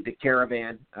the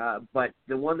caravan. But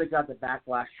the one that got the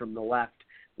backlash from the left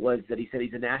was that he said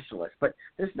he's a nationalist. But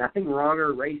there's nothing wrong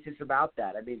or racist about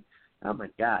that. I mean, oh my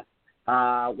God.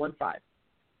 1-5.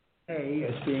 Hey,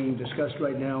 it's being discussed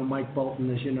right now. Mike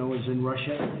Bolton, as you know, is in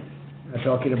Russia,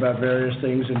 talking about various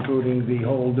things, including the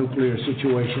whole nuclear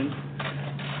situation,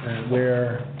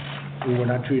 where we were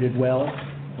not treated well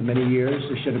for many years.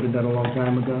 It should have been done a long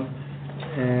time ago.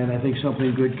 And I think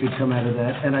something good could come out of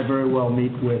that. And I very well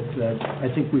meet with,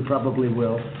 I think we probably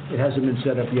will. It hasn't been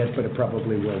set up yet, but it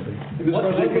probably will be. Mr.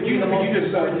 President, could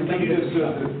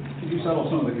you settle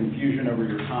some of the confusion over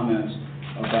your comments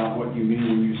about what you mean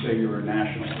when you say you're a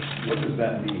nationalist? What does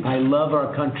that mean? I love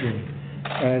our country.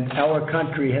 And our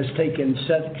country has taken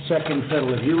second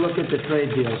fiddle. If you look at the trade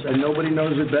deals, and nobody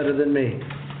knows it better than me,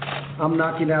 I'm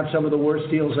knocking out some of the worst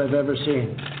deals I've ever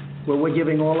seen, where we're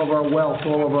giving all of our wealth,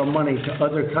 all of our money to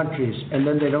other countries, and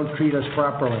then they don't treat us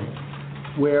properly,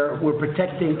 where we're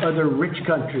protecting other rich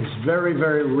countries, very,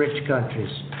 very rich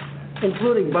countries,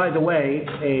 including, by the way,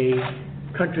 a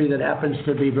country that happens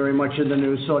to be very much in the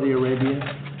news, Saudi Arabia,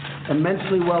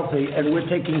 immensely wealthy, and we're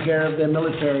taking care of their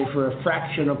military for a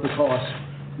fraction of the cost.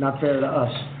 Not fair to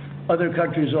us. Other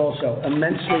countries also,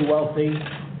 immensely wealthy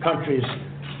countries,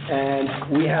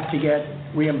 and we have to get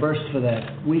reimbursed for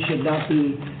that. We should not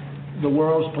be the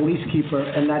world's police keeper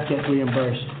and not get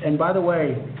reimbursed. And by the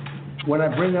way, when I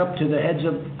bring up to the heads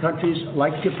of countries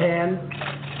like Japan,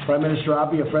 Prime Minister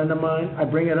Abe, a friend of mine, I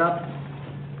bring it up,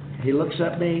 he looks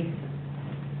at me,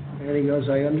 and he goes,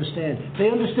 I understand. They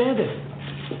understand it.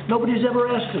 Nobody's ever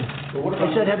asked him.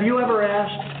 I said, have you ever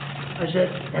asked? I said,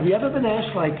 have you ever been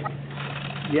asked, like,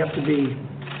 you have to be,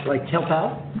 like, help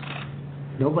out?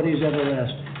 Nobody's ever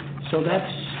asked. So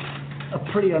that's a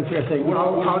pretty unfair thing.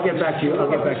 I'll get back to you.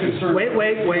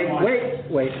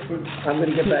 Wait. I'm going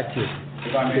to get back to you.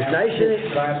 If I may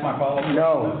Should I ask my follow-up?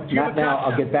 No, not now.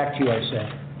 I'll get back to you, I said.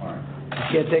 All right. You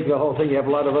can't take the whole thing. You have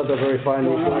a lot of other very fine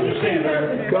I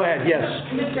understand. Go ahead, yes.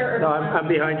 No, I'm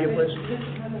behind you, please.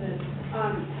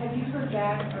 Have you heard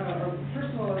back,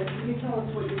 first of all, can you tell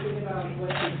us what you think about what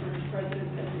the French president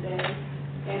said today?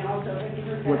 And also, have you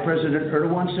heard back? What President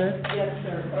Erdogan said? Yes,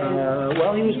 sir.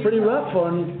 Well, he was pretty rough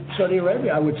on Saudi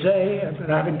Arabia, I would say.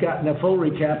 I haven't gotten a full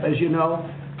recap. As you know,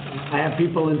 I have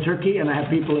people in Turkey and I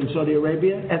have people in Saudi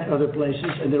Arabia and other places,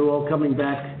 and they're all coming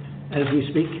back as we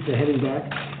speak. They're heading back.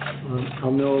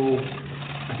 I'll know,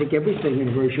 I think, everything in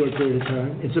a very short period of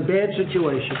time. It's a bad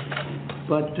situation.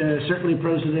 But certainly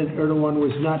President Erdogan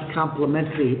was not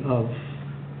complimentary of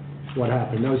what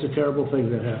happened. That was a terrible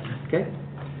thing that happened. Okay?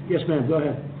 Yes, ma'am. Go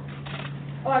ahead.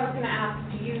 Oh, I was going to ask,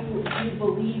 do you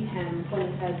believe him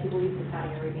when he says he believes the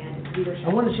Saudi Arabian leadership?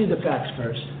 I want to see the facts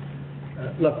first.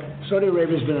 Look, Saudi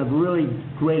Arabia's been a really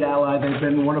great ally. They've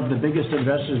been one of the biggest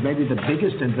investors, maybe the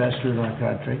biggest investor in our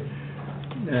country.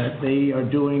 They are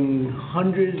doing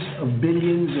hundreds of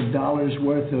billions of dollars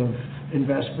worth of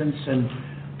investments and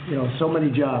so many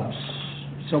jobs,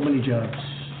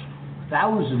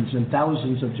 thousands and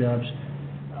thousands of jobs.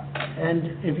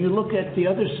 And if you look at the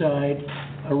other side,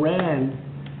 Iran,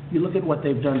 you look at what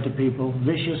they've done to people,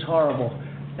 vicious, horrible.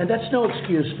 And that's no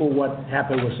excuse for what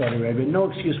happened with Saudi Arabia, no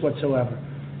excuse whatsoever.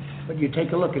 But you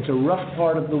take a look, it's a rough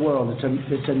part of the world.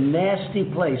 It's a nasty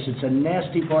place. It's a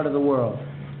nasty part of the world.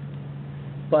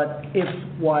 But if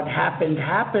what happened,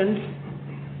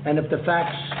 and if the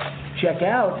facts check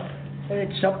out,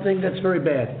 it's something that's very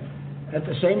bad. At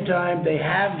the same time, they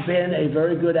have been a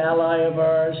very good ally of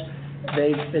ours.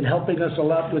 They've been helping us a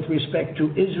lot with respect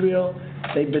to Israel.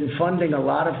 They've been funding a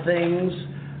lot of things.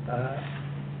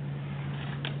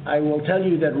 I will tell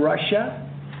you that Russia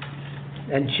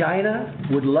and China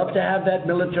would love to have that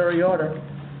military order.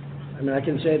 I mean, I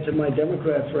can say it to my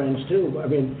Democrat friends, too. I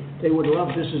mean, they would love,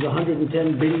 this is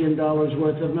 $110 billion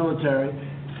worth of military,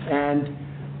 and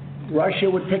Russia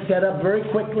would pick that up very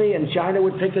quickly, and China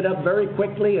would pick it up very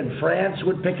quickly, and France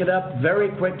would pick it up very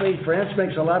quickly. France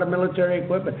makes a lot of military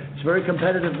equipment. It's a very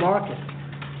competitive market.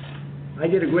 I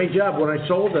did a great job when I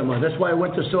sold them. That's why I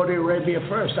went to Saudi Arabia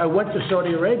first. I went to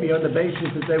Saudi Arabia on the basis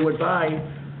that they would buy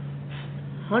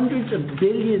hundreds of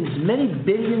billions, many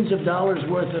billions of dollars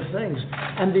worth of things.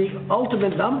 And the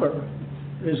ultimate number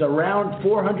is around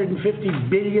 $450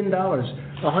 billion,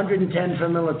 110 for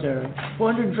military,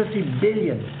 450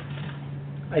 billion.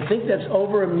 I think that's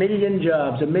over 1 million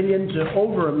jobs, 1 million to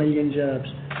over 1 million jobs.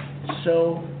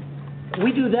 So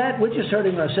we do that, we're just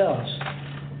hurting ourselves.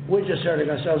 We're just hurting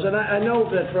ourselves. And I know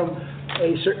that from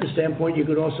a certain standpoint, you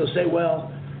could also say,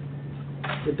 well,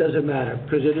 it doesn't matter,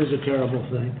 because it is a terrible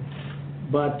thing.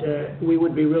 But we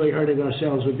would be really hurting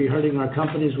ourselves. We'd be hurting our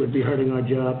companies. We'd be hurting our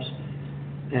jobs.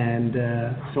 And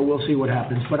so we'll see what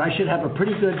happens. But I should have a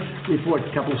pretty good report,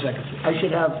 a couple of seconds. I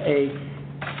should have a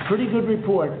pretty good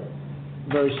report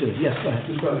very soon. Yes, go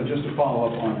ahead. Just to follow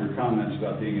up on your comments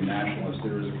about being a nationalist,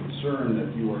 there is a concern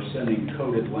that you are sending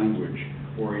coded language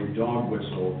or a dog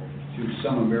whistle to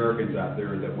some Americans out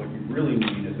there that what you really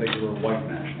mean is that you're a white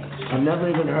nationalist. I've never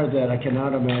even heard that. I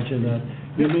cannot imagine that.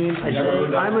 You mean, I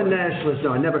say, I'm a nationalist?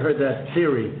 No, I never heard that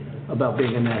theory about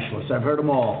being a nationalist. I've heard them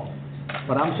all.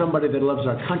 But I'm somebody that loves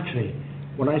our country.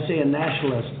 When I say a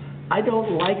nationalist, I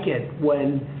don't like it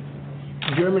when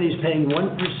Germany's paying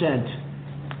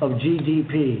 1% of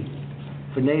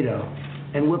GDP for NATO,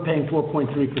 and we're paying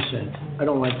 4.3%. I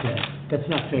don't like that. That's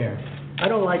not fair. I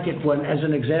don't like it when, as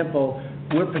an example,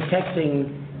 we're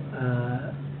protecting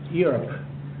Europe,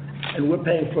 and we're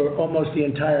paying for almost the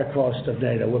entire cost of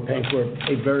NATO. We're paying for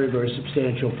a very, very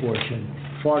substantial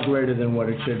portion, far greater than what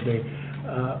it should be.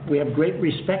 We have great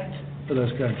respect for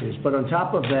those countries, but on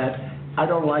top of that, I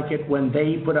don't like it when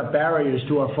they put up barriers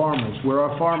to our farmers, where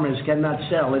our farmers cannot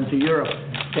sell into Europe.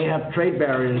 They have trade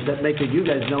barriers that make it, you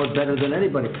guys know it better than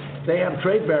anybody. They have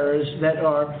trade barriers that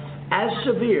are as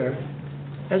severe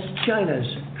as China's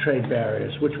trade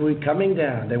barriers, which will be coming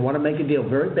down. They want to make a deal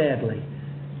very badly.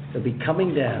 They'll be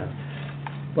coming down.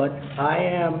 But I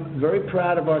am very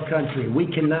proud of our country. We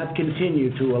cannot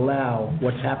continue to allow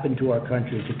what's happened to our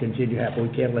country to continue to happen.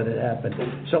 We can't let it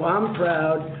happen. So I'm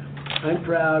proud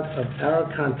of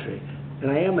our country.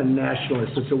 And I am a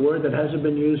nationalist. It's a word that hasn't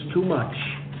been used too much.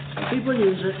 People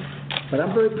use it, but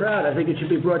I'm very proud. I think it should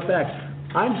be brought back.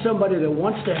 I'm somebody that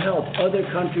wants to help other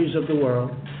countries of the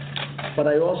world, but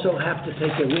I also have to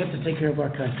take care. We have to take care of our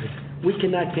country. We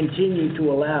cannot continue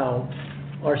to allow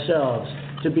ourselves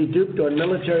to be duped on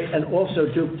military and also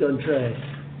duped on trade.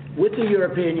 With the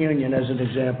European Union, as an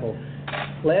example,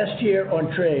 last year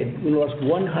on trade, we lost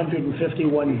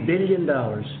 $151 billion.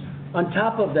 On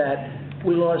top of that,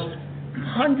 we lost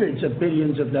hundreds of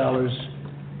billions of dollars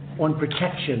on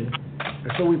protection.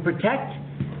 So we protect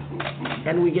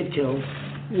and we get killed.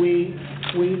 We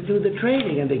do the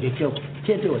trading and they get killed.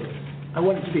 Can't do it. I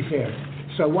want it to be fair.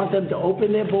 So I want them to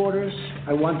open their borders.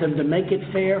 I want them to make it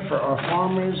fair for our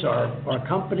farmers, our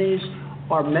companies,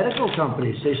 our medical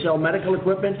companies. They sell medical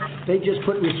equipment. They just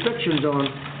put restrictions on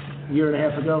a year and a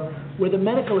half ago where the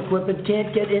medical equipment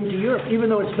can't get into Europe, even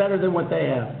though it's better than what they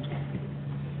have.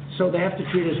 So they have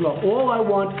to treat us well. All I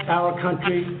want our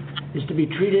country is to be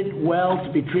treated well,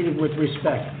 to be treated with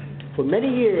respect. For many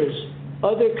years,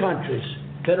 other countries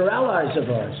that are allies of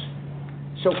ours,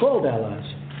 so-called allies,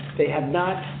 they have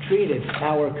not treated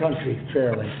our country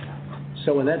fairly.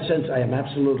 So in that sense, I am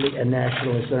absolutely a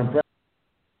nationalist, and I'm proud.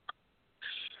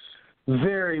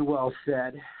 Very well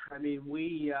said. I mean,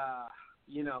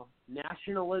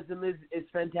 nationalism is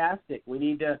fantastic. We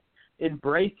need to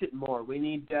embrace it more. We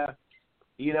need to,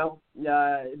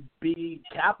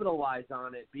 capitalize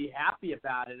on it, be happy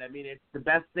about it. I mean, it's the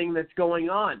best thing that's going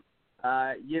on.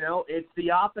 It's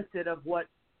the opposite of what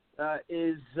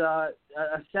is a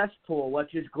cesspool,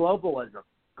 which is globalism.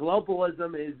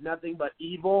 Globalism is nothing but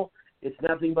evil. It's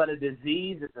nothing but a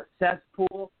disease. It's a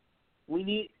cesspool.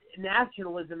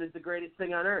 Nationalism is the greatest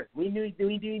thing on earth. We need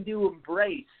to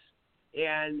embrace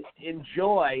and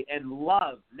enjoy and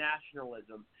love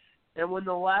nationalism. And when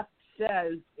the left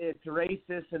says it's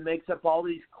racist and makes up all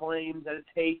these claims that it's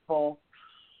hateful,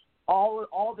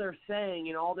 all they're saying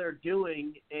and all they're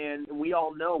doing, and we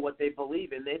all know what they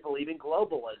believe in. They believe in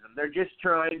globalism. They're just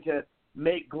trying to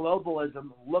make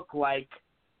globalism look like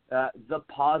the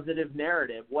positive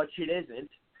narrative, which it isn't.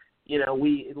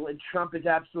 Trump is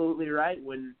absolutely right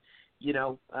when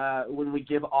when we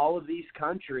give all of these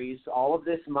countries all of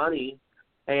this money,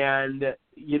 and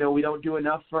we don't do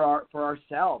enough for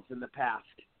ourselves in the past,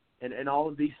 and all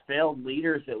of these failed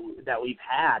leaders that we've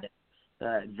had.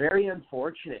 Very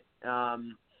unfortunate.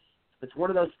 It's one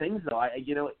of those things, though.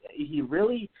 He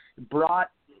really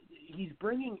he's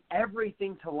bringing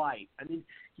everything to light. I mean,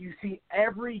 you see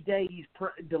every day he's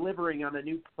delivering on a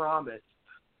new promise,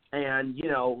 and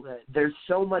there's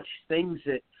so much things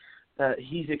that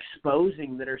he's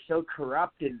exposing that are so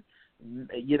corrupt and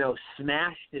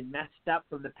smashed and messed up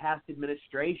from the past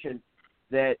administration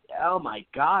that, oh my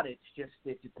God,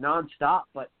 it's nonstop.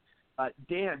 But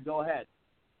Dan, go ahead.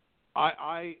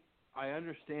 I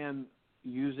understand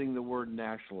using the word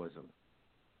nationalism.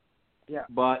 Yeah.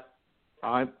 But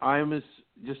I'm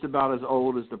just about as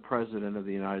old as the President of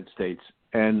the United States,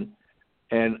 and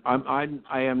I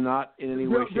am not in any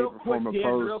way, shape, or form opposed.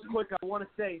 Dan, real quick, I want to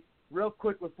say real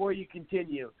quick before you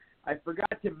continue, I forgot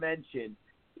to mention,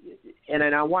 and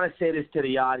I want to say this to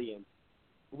the audience,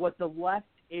 what the left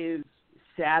is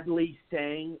sadly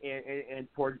saying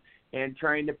and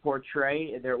trying to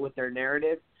portray with their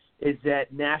narrative is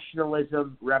that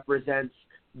nationalism represents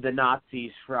the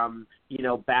Nazis from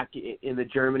back in the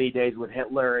Germany days with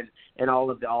Hitler and all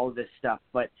of this stuff.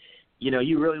 But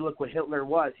you really look what Hitler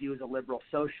was. He was a liberal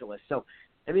socialist. So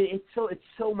I mean, it's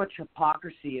so much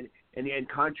hypocrisy and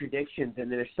contradictions,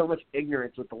 and there's so much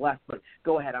ignorance with the left. But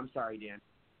go ahead. I'm sorry, Dan.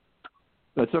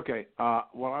 That's okay.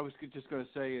 What I was just going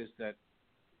to say is that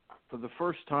for the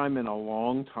first time in a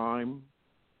long time,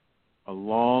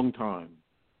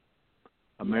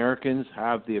 Americans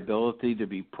have the ability to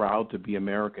be proud to be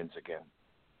Americans again.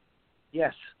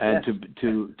 Yes. And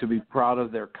to be proud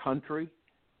of their country,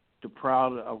 to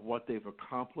proud of what they've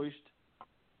accomplished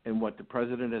and what the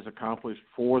president has accomplished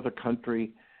for the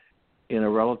country in a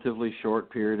relatively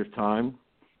short period of time.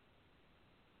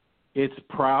 It's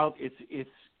proud.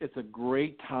 It's a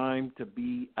great time to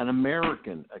be an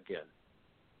American again.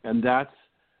 And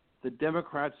the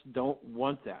Democrats don't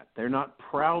want that. They're not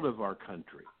proud of our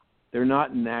country. They're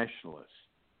not nationalists.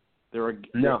 They're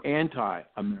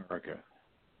anti-America.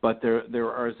 But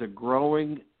there is a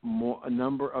growing a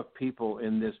number of people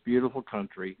in this beautiful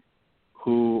country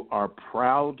who are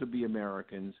proud to be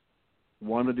Americans,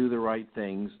 want to do the right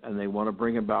things, and they want to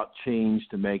bring about change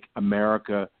to make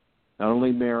America, not only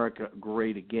America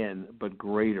great again, but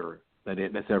greater than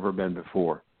it has ever been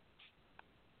before.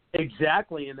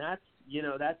 Exactly, and that's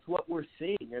what we're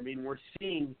seeing. I mean, we're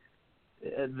seeing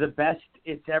the best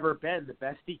it's ever been, the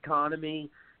best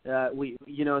economy,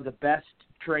 the best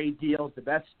trade deals, the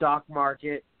best stock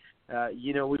market.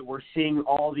 We're seeing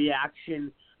all the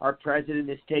action our president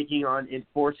is taking on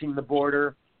enforcing the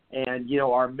border, and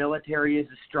our military is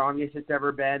the strongest it's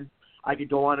ever been. I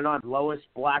could go on and on. Lowest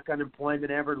black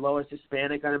unemployment ever, lowest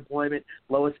Hispanic unemployment,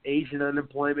 lowest Asian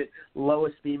unemployment,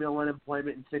 lowest female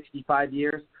unemployment in 65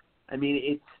 years. I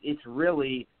mean, it's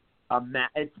really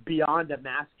it's beyond a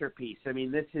masterpiece. I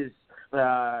mean, this is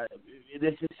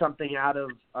something out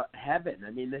of heaven. I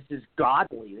mean, this is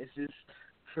godly. This is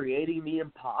creating the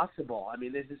impossible. I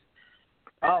mean, this is,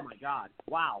 oh my God,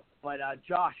 wow. But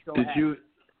Josh, go ahead.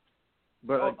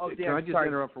 Can I just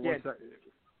interrupt for 1 second?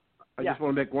 I just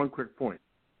want to make one quick point.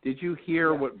 Did you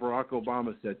hear what Barack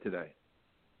Obama said today?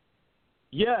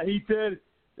 Yeah, he said.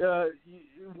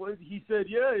 He said,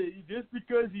 just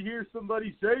because you hear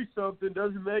somebody say something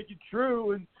doesn't make it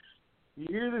true, and you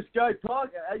hear this guy talk,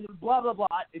 blah, blah, blah,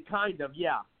 kind of,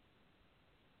 yeah.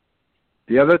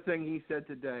 The other thing he said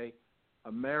today,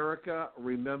 America,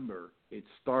 remember, it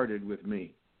started with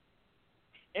me.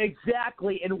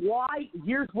 Exactly, and why,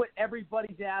 here's what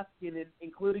everybody's asking,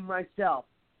 including myself.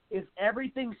 If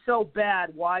everything's so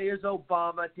bad, why is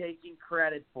Obama taking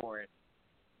credit for it?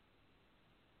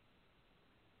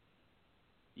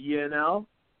 Yeah. No,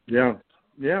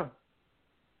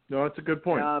 that's a good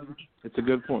point. It's a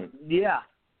good point. Yeah,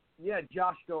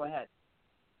 Josh, go ahead.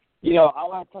 I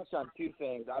want to touch on two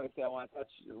things. Obviously, I want to touch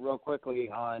real quickly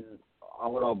on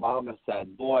what Obama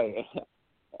said. Boy,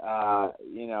 I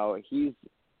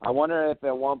wonder if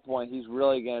at one point he's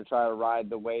really going to try to ride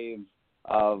the wave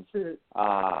of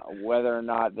whether or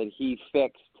not that he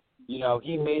fixed,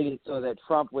 he made it so that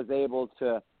Trump was able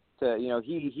to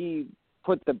he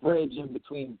put the bridge in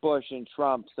between Bush and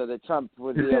Trump so that Trump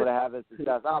would be able to have his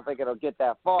success. I don't think it'll get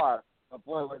that far, but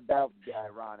boy, would that be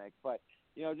ironic. But,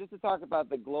 just to talk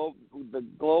about the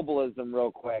globalism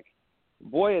real quick,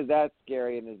 boy, is that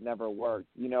scary and has never worked.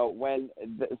 When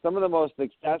some of the most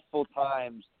successful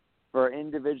times for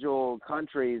individual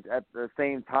countries at the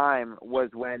same time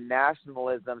was when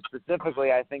nationalism,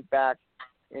 specifically I think back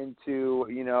into,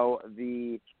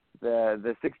 the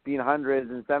the 1600s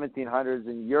and 1700s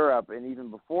in Europe, and even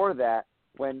before that,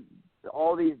 when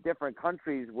all these different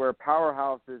countries were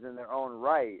powerhouses in their own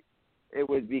right. It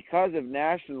was because of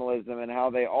nationalism and how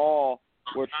they all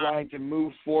were trying to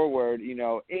move forward.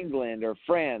 England or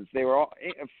France, they were all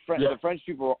the French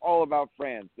people were all about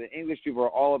France. The English people were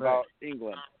all about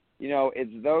England.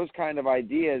 It's those kind of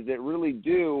ideas that really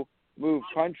do move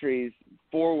countries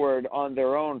forward on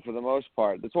their own for the most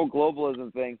part. This whole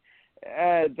globalism thing,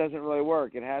 it doesn't really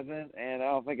work. It hasn't, and I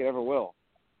don't think it ever will.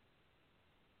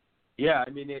 Yeah, I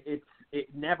mean, it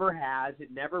never has.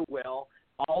 It never will.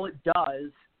 All it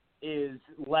does is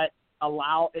it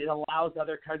allows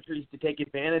other countries to take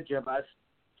advantage of us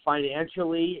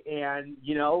financially, and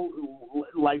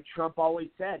like Trump always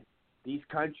said, these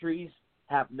countries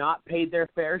have not paid their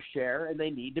fair share, and they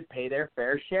need to pay their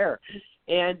fair share.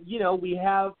 And we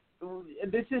have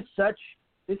this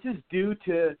is due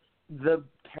to the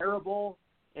terrible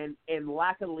and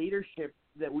lack of leadership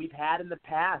that we've had in the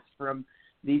past from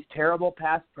these terrible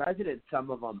past presidents.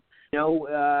 Some of them,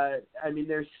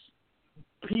 there's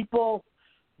people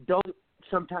don't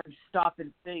sometimes stop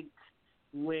and think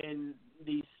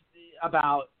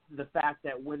about the fact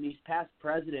that when these past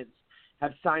presidents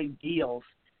have signed deals,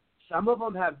 some of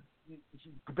them have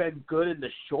been good in the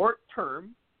short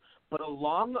term, but a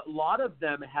lot of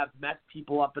them have messed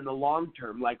people up in the long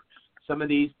term. Like some of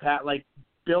these, like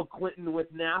Bill Clinton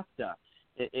with NAFTA.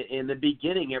 In the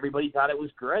beginning, everybody thought it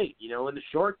was great, in the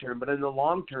short term, but in the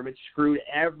long term, it screwed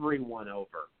everyone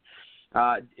over.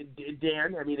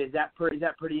 Dan, I mean, is that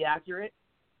pretty accurate?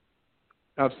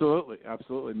 Absolutely.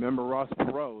 Remember Ross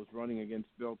Perot was running against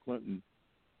Bill Clinton,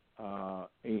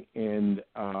 and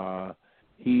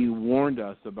he warned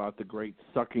us about the great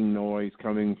sucking noise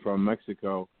coming from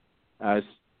Mexico as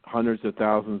hundreds of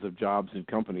thousands of jobs and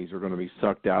companies are going to be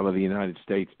sucked out of the United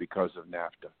States because of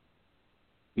NAFTA.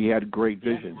 He had great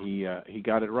vision. He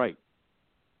got it right.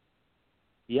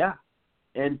 Yeah,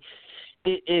 and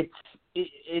it's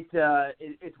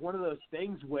one of those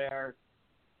things where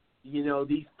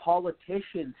these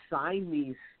politicians sign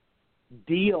these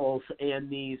deals and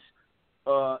these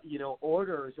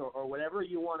orders or whatever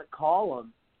you want to call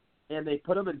them, and they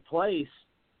put them in place.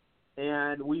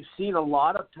 And we've seen a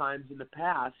lot of times in the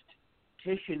past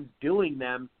politicians doing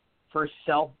them for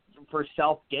self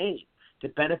gain, to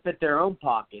benefit their own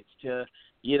pockets, to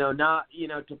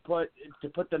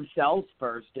put themselves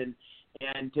first,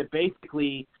 and to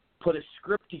basically put a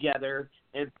script together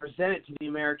and present it to the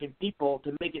American people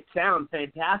to make it sound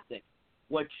fantastic,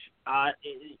 which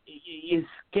is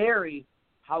scary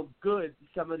how good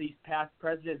some of these past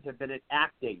presidents have been at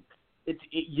acting.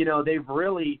 They've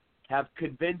really have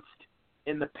convinced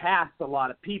in the past a lot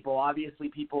of people. Obviously,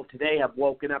 people today have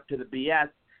woken up to the BS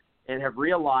and have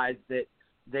realized that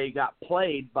they got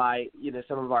played by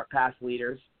some of our past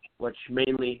leaders, which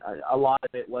mainly a lot of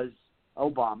it was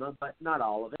Obama, but not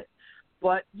all of it.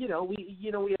 But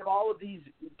we have all of these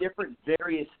different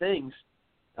various things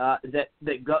that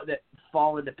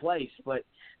fall into place. But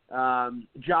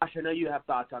Josh, I know you have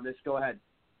thoughts on this. Go ahead.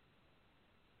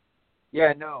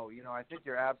 Yeah, no, I think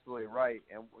you're absolutely right.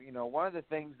 And one of the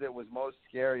things that was most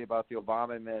scary about the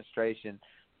Obama administration,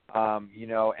 and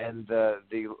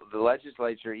the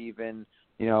legislature even,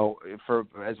 for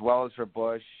as well as for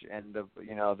Bush and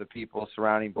the people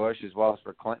surrounding Bush as well as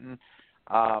for Clinton,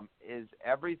 is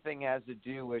everything has to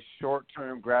do with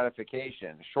short-term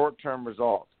gratification, short-term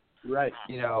results. Right.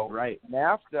 Right.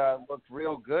 NAFTA looked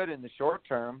real good in the short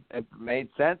term. It made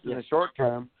sense in the short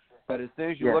term, but as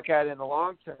soon as you look at it in the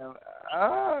long term,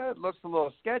 it looks a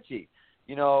little sketchy.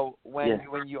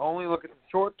 When you only look at the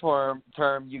short term,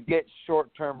 you get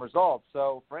short-term results.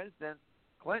 So, for instance,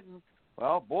 Clinton,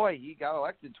 well, boy, he got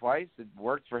elected twice. It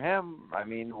worked for him. I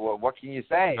mean, what can you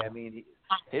say? I mean,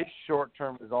 his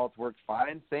short-term results worked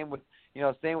fine. Same with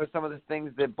some of the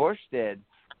things that Bush did.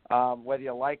 Whether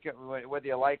you like him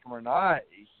or not,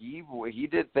 he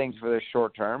did things for the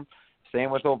short term. Same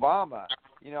with Obama.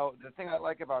 The thing I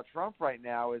like about Trump right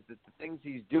now is that the things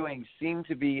he's doing seem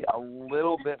to be a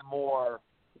little bit more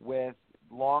with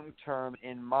long term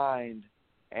in mind.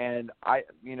 And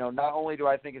not only do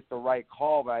I think it's the right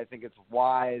call, but I think it's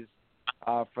wise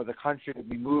for the country to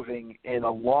be moving in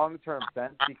a long-term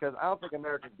sense, because I don't think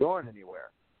America's going anywhere.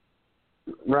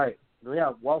 Right.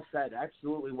 Yeah, well said.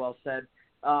 Absolutely well said.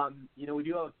 We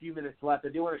do have a few minutes left. I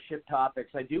do want to shift topics.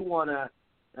 I do want to,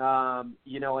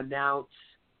 announce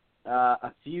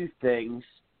a few things.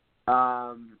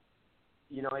 I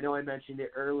know I mentioned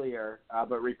it earlier,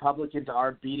 but Republicans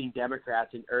are beating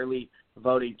Democrats in early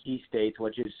voting key states,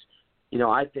 which is,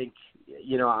 I think,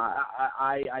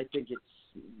 I think it's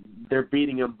they're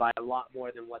beating them by a lot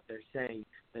more than what they're saying,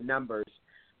 the numbers.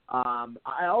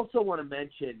 I also want to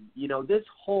mention, this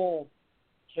whole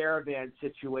caravan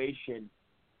situation,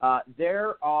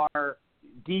 there are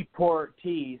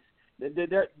deportees.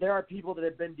 There are people that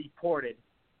have been deported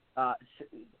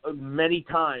many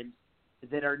times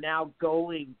that are now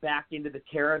going back into the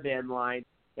caravan line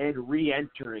and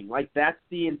re-entering. Like, that's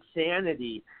the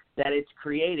insanity that it's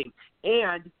creating.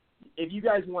 And if you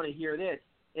guys want to hear this,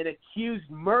 an accused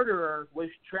murderer was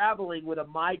traveling with a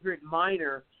migrant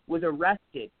minor, was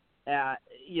arrested,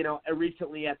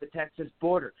 recently at the Texas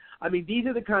border. I mean, these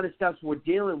are the kind of stuff we're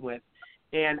dealing with.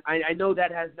 And I know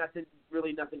that has nothing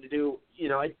to do,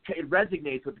 it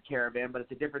resonates with the caravan, but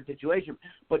it's a different situation.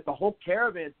 But the whole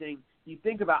caravan thing, you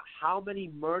think about how many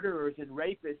murderers and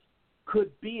rapists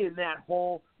could be in that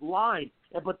whole line.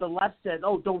 But the left says,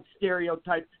 oh, don't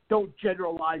stereotype, don't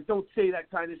generalize, don't say that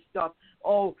kind of stuff.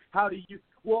 Oh, how do you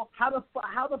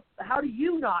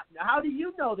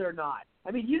know they're not?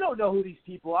 I mean, you don't know who these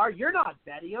people are. You're not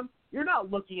vetting them. You're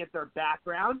not looking at their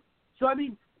background. So, I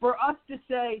mean, for us to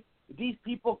say these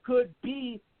people could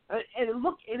be, and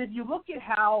if you look at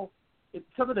how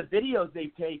some of the videos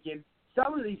they've taken,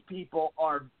 some of these people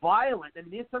are violent. I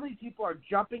mean, some of these people are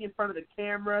jumping in front of the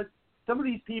cameras. Some of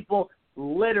these people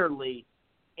literally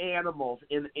animals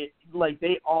like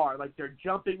they are. Like, they're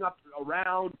jumping up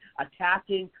around,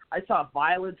 attacking. I saw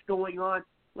violence going on.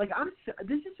 Like,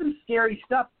 this is some scary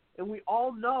stuff. And we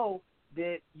all know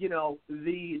that,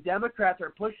 the Democrats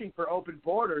are pushing for open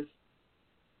borders.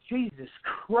 Jesus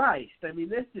Christ. I mean,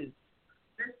 this is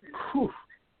whew.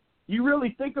 You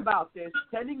really think about this,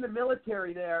 sending the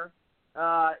military there,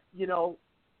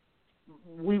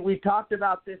 we talked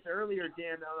about this earlier,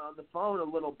 Dan, on the phone a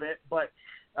little bit, but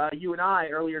you and I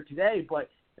earlier today, but,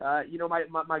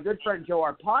 my good friend Joe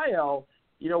Arpaio,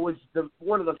 was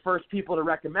one of the first people to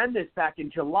recommend this back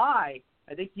in July.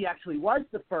 I think he actually was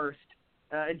the first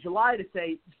in July to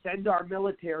say, send our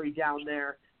military down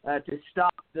there to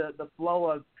stop the flow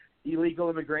of illegal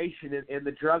immigration and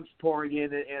the drugs pouring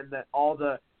in and all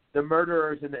the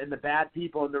murderers and the bad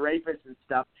people and the rapists and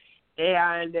stuff.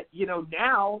 And,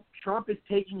 now Trump is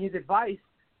taking his advice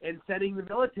and sending the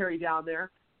military down there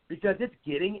because it's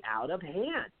getting out of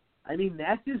hand. I mean,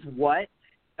 this is what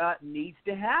needs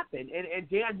to happen. And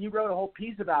Dan, you wrote a whole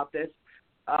piece about this,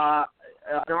 an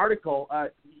article.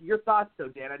 Your thoughts, though,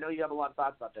 Dan? I know you have a lot of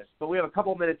thoughts about this, but we have a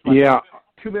couple minutes left. Yeah.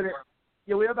 2 minutes.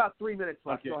 Yeah, we have about 3 minutes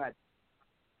left. Okay. Go ahead.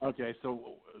 Okay,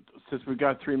 so since we've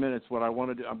got 3 minutes, what I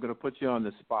want to do, I'm going to put you on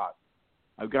the spot.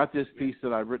 I've got this piece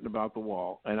that I've written about the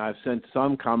wall, and I've sent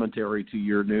some commentary to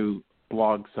your new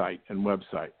blog site and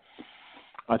website.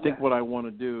 I think what I want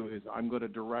to do is I'm going to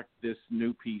direct this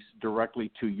new piece directly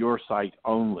to your site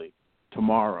only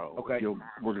tomorrow. Okay.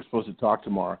 We're supposed to talk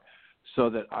tomorrow,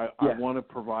 so that I want to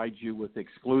provide you with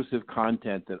exclusive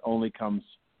content that only comes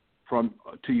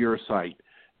to your site.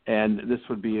 And this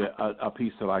would be a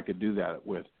piece that I could do that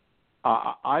with.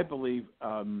 I believe,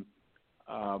 I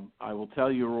will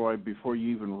tell you, Roy, before you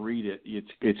even read it,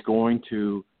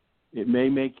 it may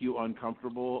make you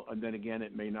uncomfortable, and then again,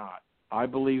 it may not. I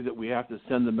believe that we have to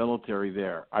send the military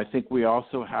there. I think we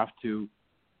also have to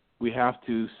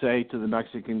say to the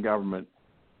Mexican government,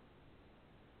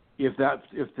 if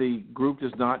the group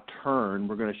does not turn,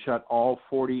 we're going to shut all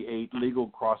 48 legal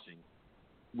crossings,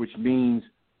 which means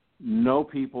no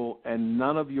people and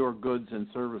none of your goods and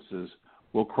services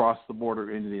will cross the border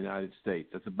into the United States.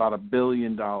 That's about $1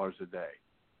 billion a day.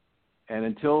 And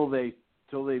until they've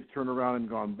turned around and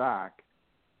gone back,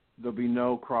 there'll be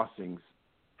no crossings,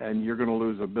 and you're going to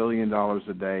lose $1 billion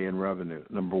a day in revenue,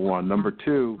 number one. Number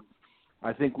two,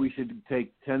 I think we should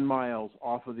take 10 miles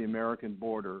off of the American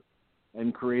border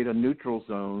and create a neutral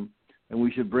zone, and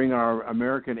we should bring our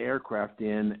American aircraft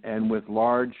in and with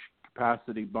large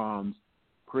capacity bombs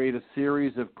create a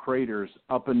series of craters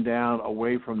up and down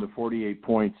away from the 48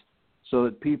 points so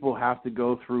that people have to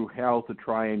go through hell to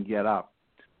try and get up.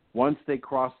 Once they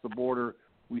cross the border,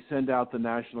 we send out the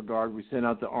National Guard, we send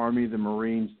out the Army, the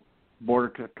Marines,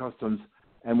 Border Customs,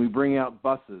 and we bring out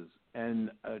buses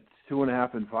and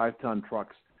 2.5 and 5 ton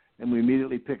trucks, and we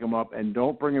immediately pick them up and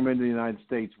don't bring them into the United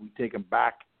States. We take them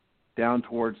back down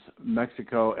towards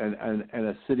Mexico and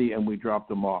a city, and we drop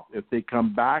them off. If they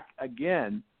come back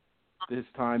again, this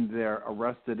time they're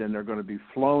arrested and they're going to be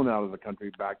flown out of the country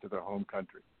back to their home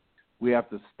country. We have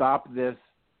to stop this.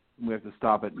 We have to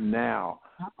stop it now.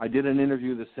 I did an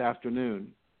interview this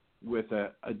afternoon with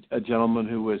a gentleman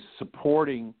who was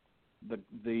supporting the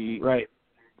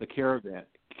caravan,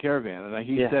 and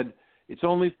he said it's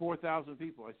only 4,000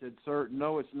 people. I said, sir,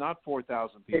 no, it's not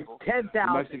 4,000 people. It's 10,000.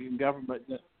 The Mexican government.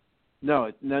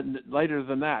 No, later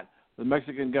than that. The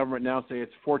Mexican government now say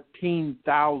it's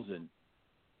 14,000.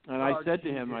 And I said to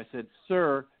Jesus. him, I said,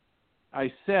 sir,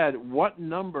 I said, what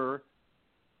number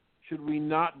should we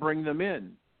not bring them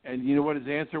in? And you know what his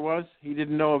answer was? He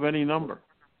didn't know of any number.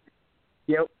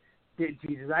 Yep.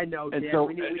 Jesus, I know, Dan. So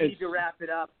we need to wrap it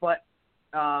up. But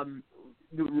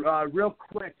real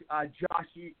quick, Josh,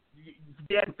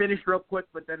 Dan, finish real quick,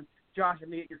 but then, Josh, I'm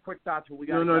going to get your quick thoughts. We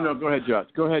got No. Go ahead, Josh.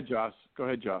 Go ahead,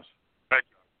 Josh.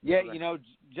 Yeah,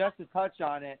 just to touch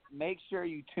on it, make sure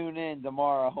you tune in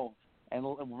tomorrow and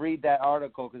read that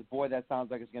article because, boy, that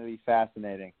sounds like it's going to be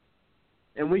fascinating.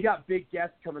 And we got big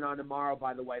guests coming on tomorrow,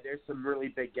 by the way. There's some really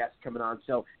big guests coming on,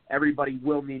 so everybody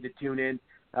will need to tune in.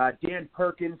 Dan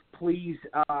Perkins, please,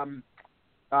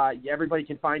 everybody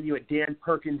can find you at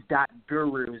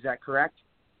danperkins.guru. Is that correct?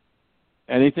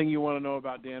 Anything you want to know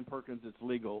about Dan Perkins that's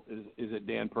legal is at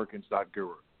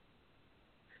danperkins.guru.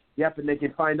 Yep, and they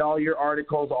can find all your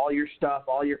articles, all your stuff,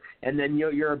 and then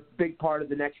you're a big part of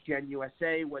the Next Gen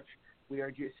USA, which we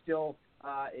are just still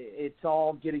it's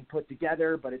all getting put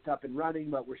together, but it's up and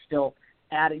running, but we're still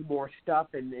adding more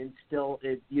stuff, and still,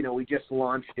 we just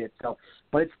launched it. So,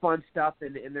 but it's fun stuff,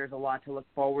 and there's a lot to look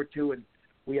forward to, and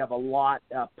we have a lot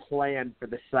planned for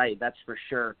the site, that's for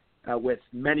sure, with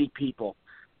many people.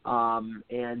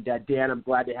 And Dan, I'm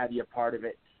glad to have you a part of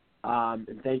it,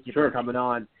 and thank you for coming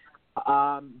on.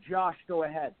 Josh, go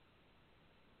ahead.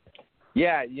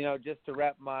 Yeah, just to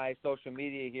wrap my social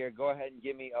media here, go ahead and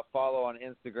give me a follow on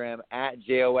Instagram at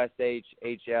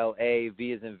JOSHHLA,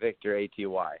 V as in Victor,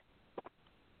 ATY.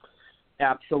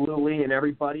 Absolutely, and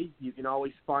everybody, you can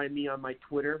always find me on my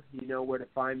Twitter. You know where to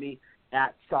find me,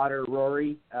 at Sauter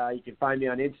Rory. You can find me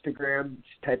on Instagram.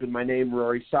 Just type in my name,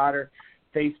 Rory Sauter.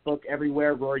 Facebook,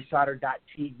 everywhere,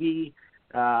 RorySauter.tv.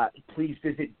 Please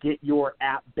visit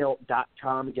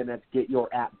GetYourAppBuilt.com. Again, that's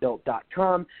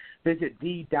GetYourAppBuilt.com. Visit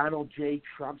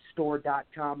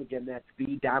TheDonaldJTrumpStore.com. Again, that's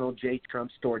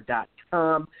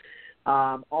TheDonaldJTrumpStore.com.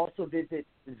 Also visit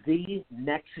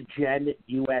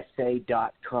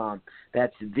TheNextGenUSA.com.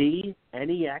 That's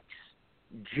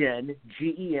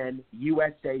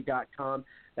TheNextGenUSA.com.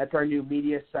 That's our new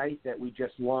media site that we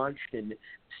just launched and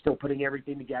still putting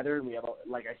everything together. And we have,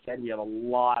 like I said, we have a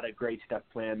lot of great stuff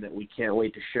planned that we can't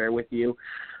wait to share with you.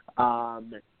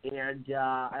 And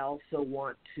I also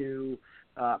want to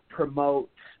promote.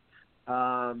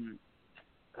 I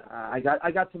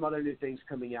got some other new things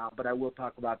coming out, but I will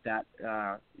talk about that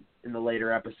in the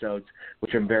later episodes,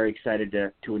 which I'm very excited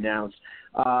to announce.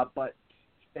 But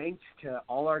thanks to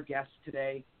all our guests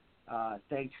today.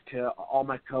 Thanks to all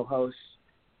my co-hosts.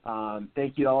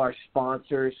 Thank you to all our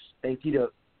sponsors. Thank you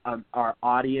to our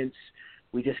audience.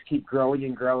 We just keep growing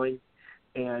and growing,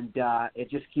 and it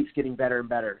just keeps getting better and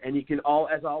better. And you can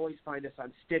as always, find us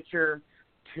on Stitcher,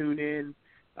 TuneIn,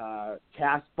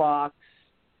 CastBox,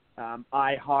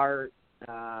 iHeart.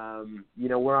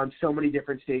 We're on so many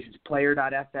different stations,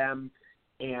 Player.fm,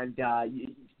 and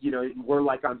we're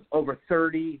like on over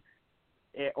 30.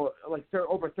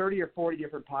 Over 30 or 40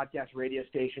 different podcast radio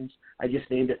stations. I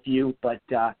just named a few, but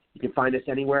you can find us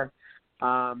anywhere.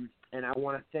 And I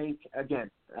want to thank, again,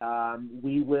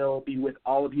 we will be with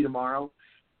all of you tomorrow.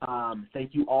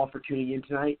 Thank you all for tuning in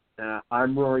tonight.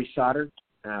 I'm Rory Sauter.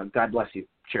 God bless you.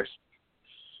 Cheers.